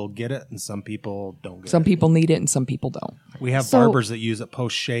 people will get it, and some people don't get Some it. people need it and some people don't. We have So- barbers that use it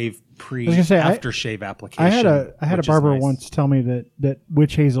post shave, was gonna say, after shave application. I had a which is barber nice. once tell me that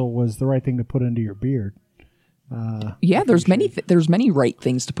witch hazel was the right thing to put into your beard. Yeah, there's many right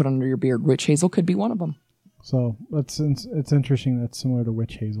things to put under your beard. Witch hazel could be one of them. So it's interesting. That's similar to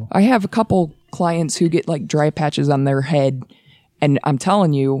witch hazel. I have a couple clients who get like dry patches on their head. And I'm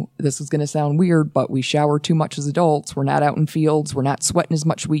telling you, this is going to sound weird, but we shower too much as adults. We're not out in fields. We're not sweating as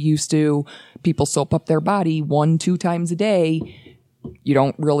much as we used to. People soap up their body 1-2 times a day. You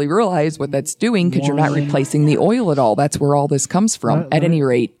don't really realize what that's doing because you're not replacing the oil at all. That's where all this comes from. At any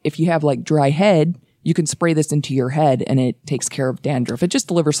rate, if you have like dry head, you can spray this into your head and it takes care of dandruff. It just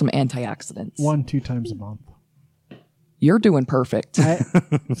delivers some antioxidants. 1-2 times a month. You're doing perfect.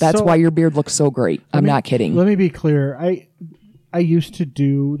 That's So- why your beard looks so great. I'm not kidding. Let me be clear. I used to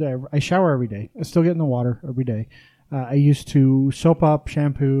do that. I shower every day. I still get in the water every day. I used to soap up,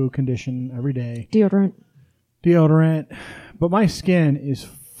 shampoo, condition every day, deodorant, but my skin is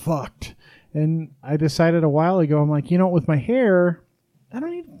fucked. And I decided a while ago, I'm like, with my hair, I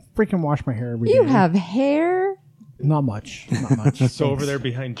don't need to freaking wash my hair every day. You have hair. Not much. Not much. So over there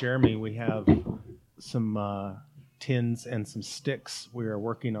behind Jeremy, we have some tins and some sticks. We are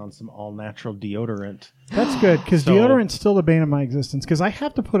working on some all natural deodorant. That's good because So- deodorant's still the bane of my existence. Because I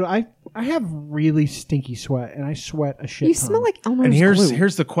have to put I have really stinky sweat and I sweat a shit. You ton. smell like Elmer's And glue.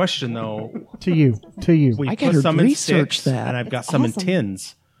 here's the question though. to you. We I put gotta some in research sticks, that. and I've got It's some awesome. in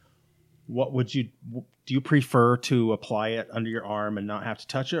tins. what would you do? You prefer to apply it under your arm and not have to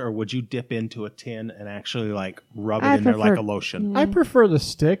touch it, or would you dip into a tin and actually like rub it in there like a lotion? I prefer the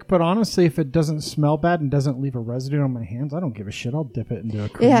stick, but honestly, if it doesn't smell bad and doesn't leave a residue on my hands, I don't give a shit. I'll dip it into a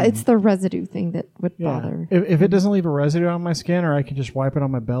cream. Yeah, it's the residue thing that would bother. If it doesn't leave a residue on my skin, or I can just wipe it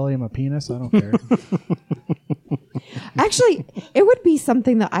on my belly and my penis, I don't care. Actually, it would be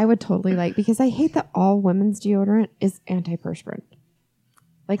something that I would totally like because I hate that all women's deodorant is antiperspirant.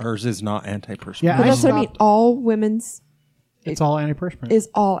 Like Ours is not antiperspirant. Yeah, but that's what I mean. All women's It's all antiperspirant. is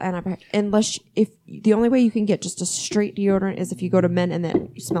all antiperspirant. Unless if the only way you can get just a straight deodorant is if you go to men and then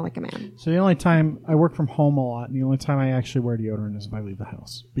you smell like a man. So the only time I work from home a lot, and the only time I actually wear deodorant is if I leave the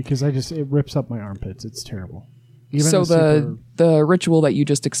house because it rips up my armpits. It's terrible. So the ritual that you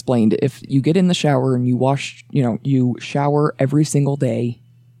just explained, if you get in the shower and you wash, you shower every single day,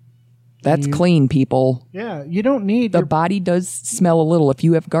 that's clean, people. Yeah, you don't need The body does smell a little. If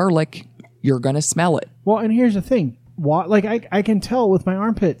you have garlic, you're going to smell it. Well, and here's the thing. I can tell with my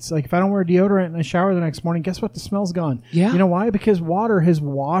armpits. Like if I don't wear deodorant and I shower the next morning, guess what? The smell's gone. Yeah. You know why? Because water has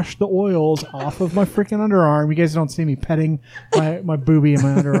washed the oils off of my freaking underarm. You guys don't see me petting my boobie and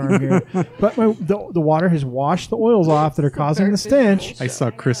my underarm here, but the water has washed the oils off that are causing the stench. I saw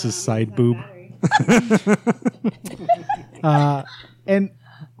Chris's side boob.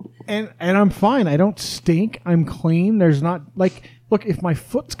 And I'm fine. I don't stink. I'm clean. There's not look, if my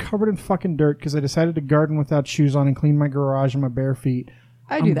foot's covered in fucking dirt because I decided to garden without shoes on and clean my garage on my bare feet,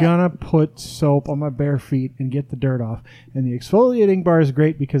 I'm gonna put soap on my bare feet and get the dirt off. And the exfoliating bar is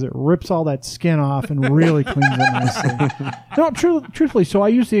great because it rips all that skin off and really cleans it nicely. No, truthfully. So I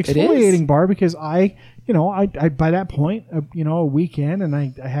use the exfoliating bar because I by that point, a weekend, and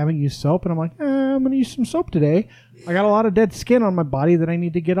I haven't used soap, and I'm like, I'm going to use some soap today. I got a lot of dead skin on my body that I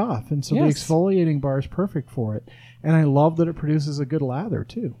need to get off, and so the exfoliating bar is perfect for it. And I love that it produces a good lather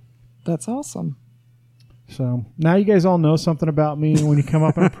too. That's awesome. So now you guys all know something about me. When you come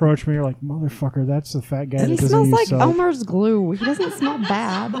up and approach me, you're like, motherfucker, that's the fat guy He that doesn't smells use like soap. Elmer's glue. He doesn't smell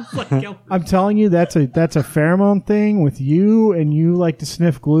bad. I'm telling you, that's a pheromone thing with you, and you like to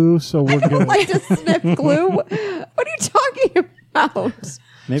sniff glue, so we're good. Like to sniff glue? What are you talking about?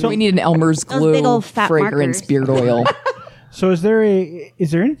 Maybe We need an Elmer's Those glue big old fat fragrance markers. beard oil. So is there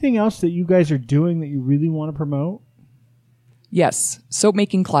anything else that you guys are doing that you really want to promote? Yes, soap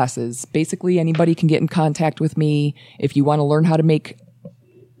making classes. Basically, anybody can get in contact with me if you want to learn how to make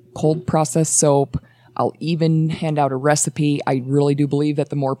cold processed soap. I'll even hand out a recipe. I really do believe that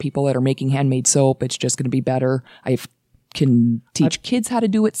the more people that are making handmade soap, it's just going to be better. I can teach kids how to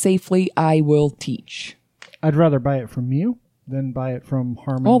do it safely. I will teach. I'd rather buy it from you than buy it from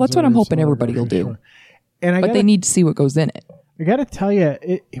Harmon. Well, that's what I'm hoping everybody will do. And But they need to see what goes in it. I got to tell you,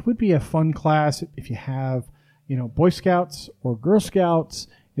 it would be a fun class if you have, Boy Scouts or Girl Scouts.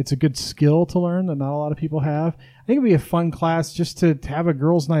 It's a good skill to learn that not a lot of people have. I think it'd be a fun class just to have a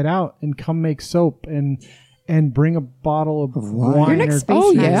girls' night out and come make soap and bring a bottle of wine. Your next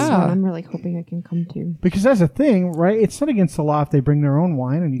Oh, Space Nights yeah. one I'm really hoping I can come to. Because that's the thing, right? It's not against the law if they bring their own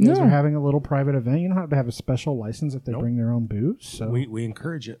wine and you guys are having a little private event. You don't have to have a special license if they bring their own booze. So We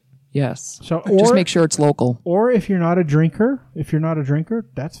encourage it. Yes. So Just make sure it's local. Or if you're not a drinker,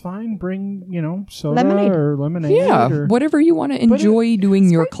 that's fine. Bring, soda Lemonade. or lemonade. Yeah, or, whatever you want to enjoy doing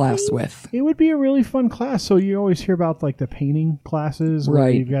your class with. it would be a really fun class. So you always hear about like the painting classes where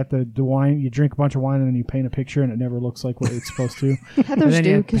Right. you've got the wine, you drink a bunch of wine and then you paint a picture and it never looks like what it's supposed to. Heather's then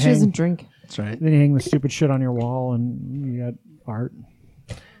you do because she hang- doesn't drink. that's right. Then you hang the stupid shit on your wall and you got art.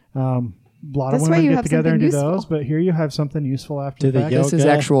 A lot This of way women you get have together and do something those, useful. but here you have something useful after Do the the fact. yoga- This is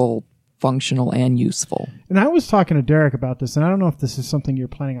actual functional and useful. And I was talking to Derek about this, and I don't know if this is something you're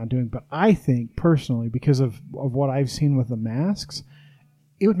planning on doing, but I think personally, because of what I've seen with the masks,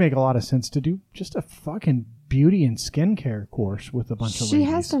 it would make a lot of sense to do just a fucking beauty and skincare course with a bunch of She ladies.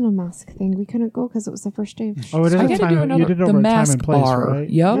 has done a mask thing. We couldn't go because it was the first day. Oh, it is I a got to time. do You another. did it The over at time mask and place, bar. right?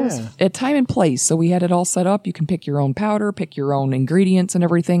 Yep. Yeah. At time and place. So we had it all set up. You can pick your own powder, pick your own ingredients and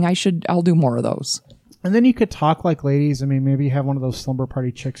everything. I'll do more of those. And then you could talk like ladies. I mean, maybe you have one of those slumber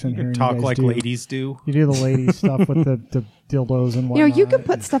party chicks in here. and Talk you guys like do, ladies do. You do the lady stuff with the dildos and whatnot. You can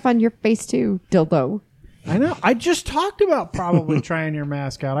put stuff on your face too, dildo. I know. I just talked about probably trying your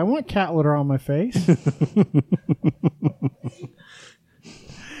mask out. I want cat litter on my face.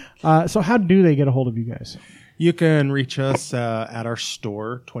 So how do they get a hold of you guys? You can reach us at our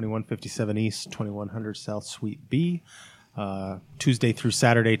store, 2157 East, 2100 South, Suite B. Tuesday through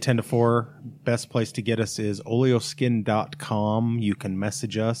Saturday, 10 to 4. Best place to get us is oleoskin.com. You can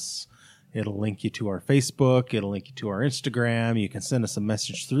message us. It'll link you to our Facebook. It'll link you to our Instagram. You can send us a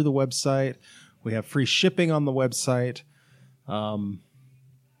message through the website. We have free shipping on the website.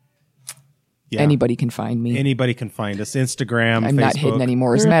 Anybody can find me. Anybody can find us. Instagram, I'm Facebook. not hidden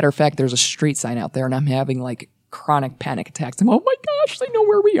anymore. As a matter of fact, there's a street sign out there, and I'm having like chronic panic attacks. I'm, oh my gosh, they know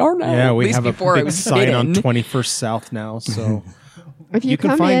where we are now. Yeah, we At least have a before I big was sign on hidden. 21st South now. So If you, You can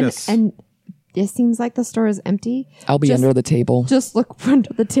come find in us. and it seems like the store is empty, I'll be just- under the table. just look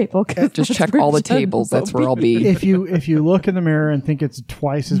under the table. 'Cause Just that's check where all the Jen tables. will That's where I'll be. If you look in the mirror and think it's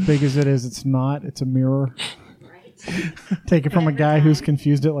twice as big as it is, it's not. It's a mirror. Take it from a guy who's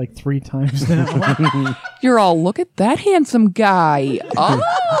confused it like 3 times now. You're all, look at that handsome guy.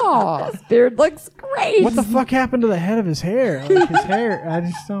 Oh, Beard looks great. What the fuck happened to the head of his hair? Like his hair, I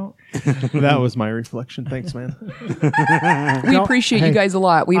just don't. that was my reflection. Thanks, man. we No, appreciate hey, you guys a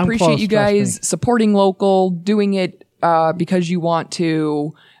lot. We I'm appreciate close, you trust guys me. supporting local, doing it because you want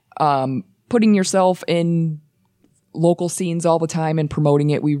to, putting yourself in local scenes all the time and promoting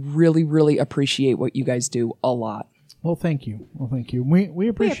it. We really, really appreciate what you guys do a lot. Well, thank you. We We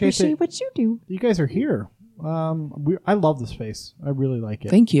appreciate, appreciate that what you do. you guys are here. I love the space. I really like it.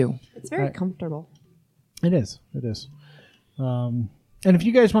 Thank you. It's very comfortable. It is. It is. And if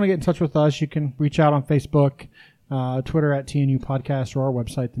you guys want to get in touch with us, you can reach out on Facebook, Twitter at TNU Podcast, or our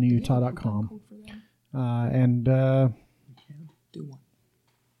website, thenewutah.com.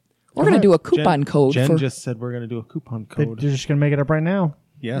 We're going to do a coupon code Jen for. just said we're going to do a coupon They're code. just going to make it up right now.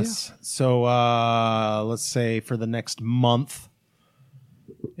 Yes. So let's say for the next month,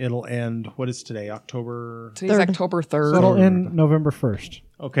 it'll end. What is today? October. Today's October 3rd. So it'll end November 1st.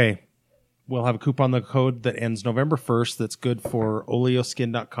 Okay. We'll have a coupon code that ends November 1st that's good for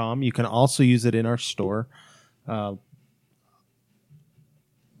oleoskin.com. You can also use it in our store.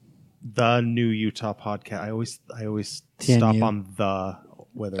 The New Utah Podcast. I always TNU. stop on the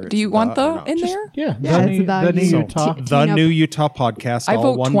whether it's Do you want or the not. in Just there? Yeah. Yeah, the it's the New new- Utah. The Tina- New Utah Podcast. I all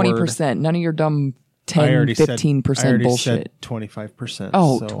vote one 20%. None of your dumb 10, 15% bullshit. 25%.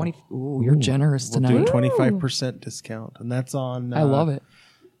 Oh, so 20. Ooh, you're generous We'll tonight. do a 25% discount, and that's on. I love it.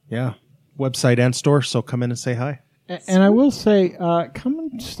 Yeah, website and store. So come in and say hi. And I will say, come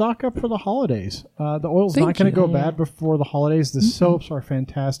and stock up for the holidays. The oil's not Thank going to you. go bad before the holidays. The soaps are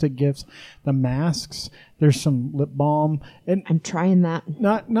fantastic gifts. The masks. There's some lip balm, and I'm trying that.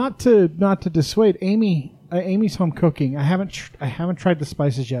 not to dissuade Amy. Amy's home cooking. I haven't tried the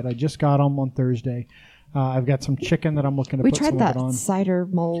spices yet. I just got them on Thursday. I've got some chicken that I'm looking to We put tried some that of it on. cider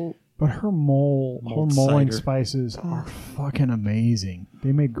mole. But her Mulled mulling cider. spices are fucking amazing.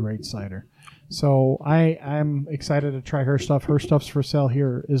 They made great cider. So I'm excited to try her stuff. Her stuff's for sale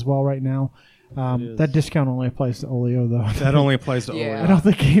here as well right now. That discount only applies to Oleo, though. That only applies to Yeah. I don't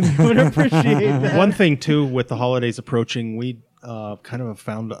think Amy would appreciate Oleo. that. One thing too, with the holidays approaching, we kind of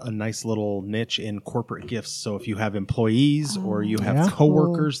found a nice little niche in corporate gifts. So if you have employees or you have Yeah.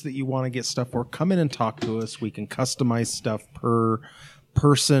 coworkers that you want to get stuff for, come in and talk to us. We can customize stuff per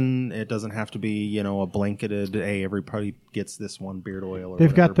person. It doesn't have to be, a blanketed, hey, everybody gets this one beard oil. Or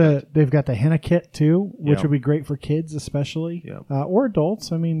They've got whatever, the henna kit too, which Yeah. would be great for kids especially, Yeah. or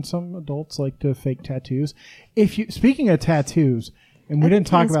adults. I mean, some adults like to fake tattoos. Speaking of tattoos, and we didn't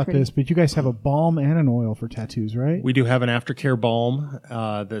talk henna's about pretty. this, but you guys have a balm and an oil for tattoos, right? We do have an aftercare balm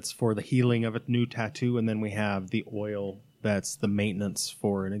that's for the healing of a new tattoo, and then we have the oil that's the maintenance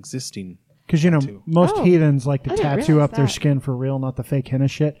for an existing. Because tattoo. most Oh, heathens like to I didn't tattoo realize up their that. skin for real, not the fake henna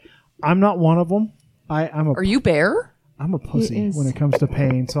shit. I'm not one of them. Are you Bear? I'm a pussy is. when it comes to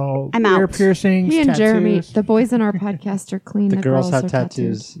pain. So I'm ear out. piercings, He and Jeremy, tattoos. the boys in our podcast, are clean. The girls have are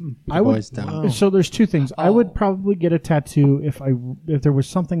tattoos. I The would. boys don't. So there's two things. I Oh. would probably get a tattoo if there was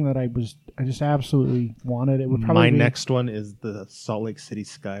something that I just absolutely wanted. It would probably My be, next one is the Salt Lake City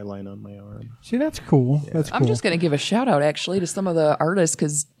skyline on my arm. See, that's cool. That's cool. I'm just going to give a shout out actually to some of the artists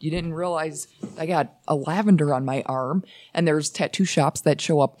because you didn't realize I got a lavender on my arm, and there's tattoo shops that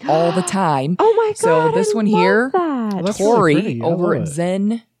show up all the time. Oh my god! So this I one love here, that. That's really Tori pretty. I over love at it.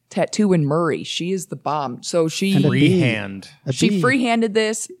 Zen Tattoo in Murray, she is the bomb. So And a she bee. Freehand. A she bee. freehanded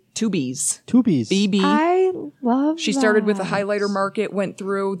this 2 bees. Two bees. BB. I love. She started with a that. highlighter market, went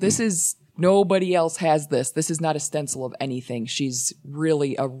through. This is nobody else has this. This is not a stencil of anything. She's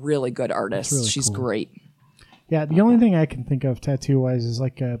really a really good artist. really She's cool. great. Yeah, the only thing I can think of tattoo wise is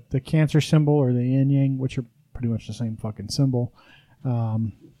like the cancer symbol or the yin yang, which are pretty much the same fucking symbol.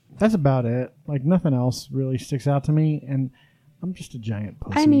 That's about it. Like nothing else really sticks out to me, and I'm just a giant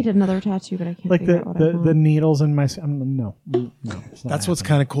pussy. I need another tattoo, but I can't like figure the out what I the, want. the needles in my. No, it's not That's what's happening.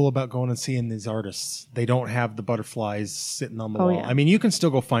 kind of cool about going and seeing these artists. They don't have the butterflies sitting on the Oh, wall. yeah. I mean, you can still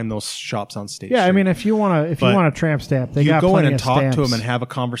go find those shops on State Yeah, I Street. mean, if you want But a tramp stamp, they you got go in plenty and of talk to stamps. them and have a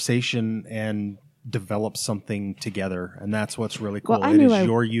conversation, and develop something together, and that's what's really cool. Well, I It knew is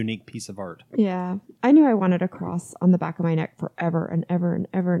your unique piece of art. Yeah, I knew I wanted a cross on the back of my neck forever and ever and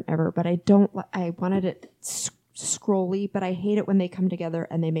ever and ever, but I wanted it scrolly, but I hate it when they come together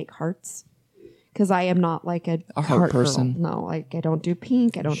and they make hearts. Because I am not like a heart girl. person. No, like I don't do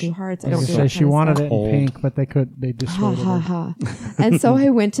pink. I don't do hearts. I I don't was do gonna that say she kind of wanted stuff. it in pink, but they destroyed Ha it. ha ha. And so I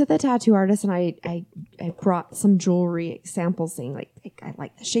went to the tattoo artist and I brought some jewelry samples saying like I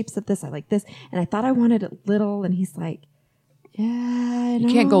like the shapes of this, I like this, and I thought I wanted it little, and he's like, yeah, I know.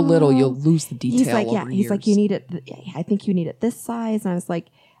 You can't go little; you'll lose the detail. He's like, yeah, over he's like, years. you need it. I think you need it this size, and I was like,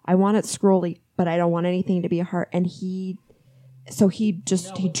 I want it scrolly, but I don't want anything to be a heart. And he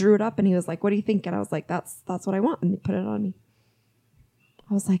drew it up, and he was like, what do you think? And I was like, that's what I want, and he put it on me.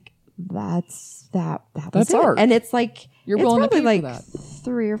 I was like, that's That's it. art. And it's like You're it's willing to probably pay for like that.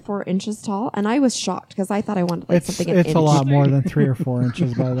 3 or 4 inches tall, and I was shocked because I thought I wanted like It's something an inch. a lot more than 3 or 4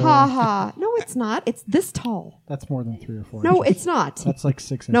 inches, by the Ha way. ha! No, it's not. It's this tall. That's more than 3 or 4. No, inches. it's not. That's like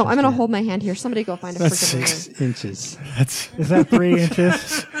 6 inches. No, I'm gonna too. hold my hand here. Somebody go find a That's freaking 6 inches. Is that 3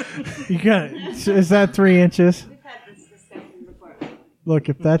 inches? You got? Is that 3 inches? Look,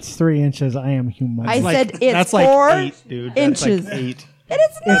 if that's 3 inches, I am humongous. I said it's that's 4 like 8, dude. That's inches. like 8. It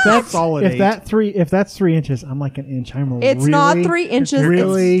is not. if that's solid if 8. if that's 3 inches, I'm like an inch. I'm It's really, not 3 inches.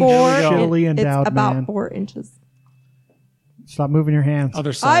 Really it's 4. shittily It's endowed, about man. 4 inches. Stop moving your hands.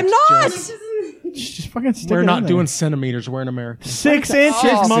 Other side. I'm not. Jess. Just fucking stick We're it not in there. doing centimeters. We're in America. 6 inches,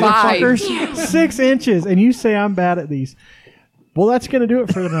 Oh, motherfuckers. 6 inches, and you say I'm bad at these. Well, that's gonna do it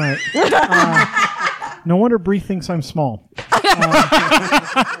for tonight. No wonder Bree thinks I'm small.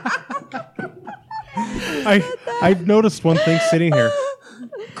 I've noticed one thing sitting here.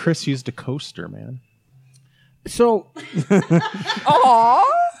 Chris used a coaster, man. So,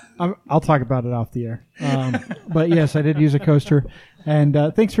 I'll talk about it off the air. But yes, I did use a coaster. And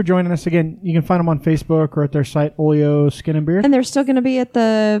thanks for joining us again. You can find them on Facebook or at their site, Oleo Skin and Beard. And they're still going to be at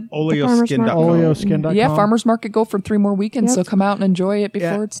the farmer's Oleoskin.com. market. Oleoskin.com. Yeah, farmers market go for 3 more weekends, Yep. so come out and enjoy it before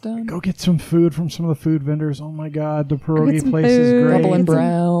Yeah. it's done. Go get some food from some of the food vendors. Oh my God, the get pierogi some place is food. great. Double and Get some-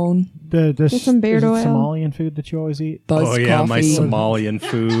 brown, The some beard is it oil. Somalian food that you always eat. Buzz Oh yeah, my coffee. Somalian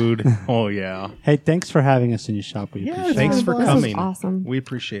food. Oh yeah. Hey, thanks for having us in your shop. We Yeah, appreciate Thanks it. for This was coming. awesome. We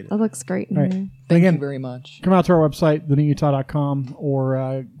appreciate it. That looks great. in All right. here. And Thank again, you very much. come out to our website, thenewutah.com,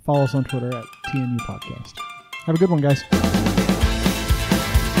 or follow us on Twitter at TNU Podcast. Have a good one, guys.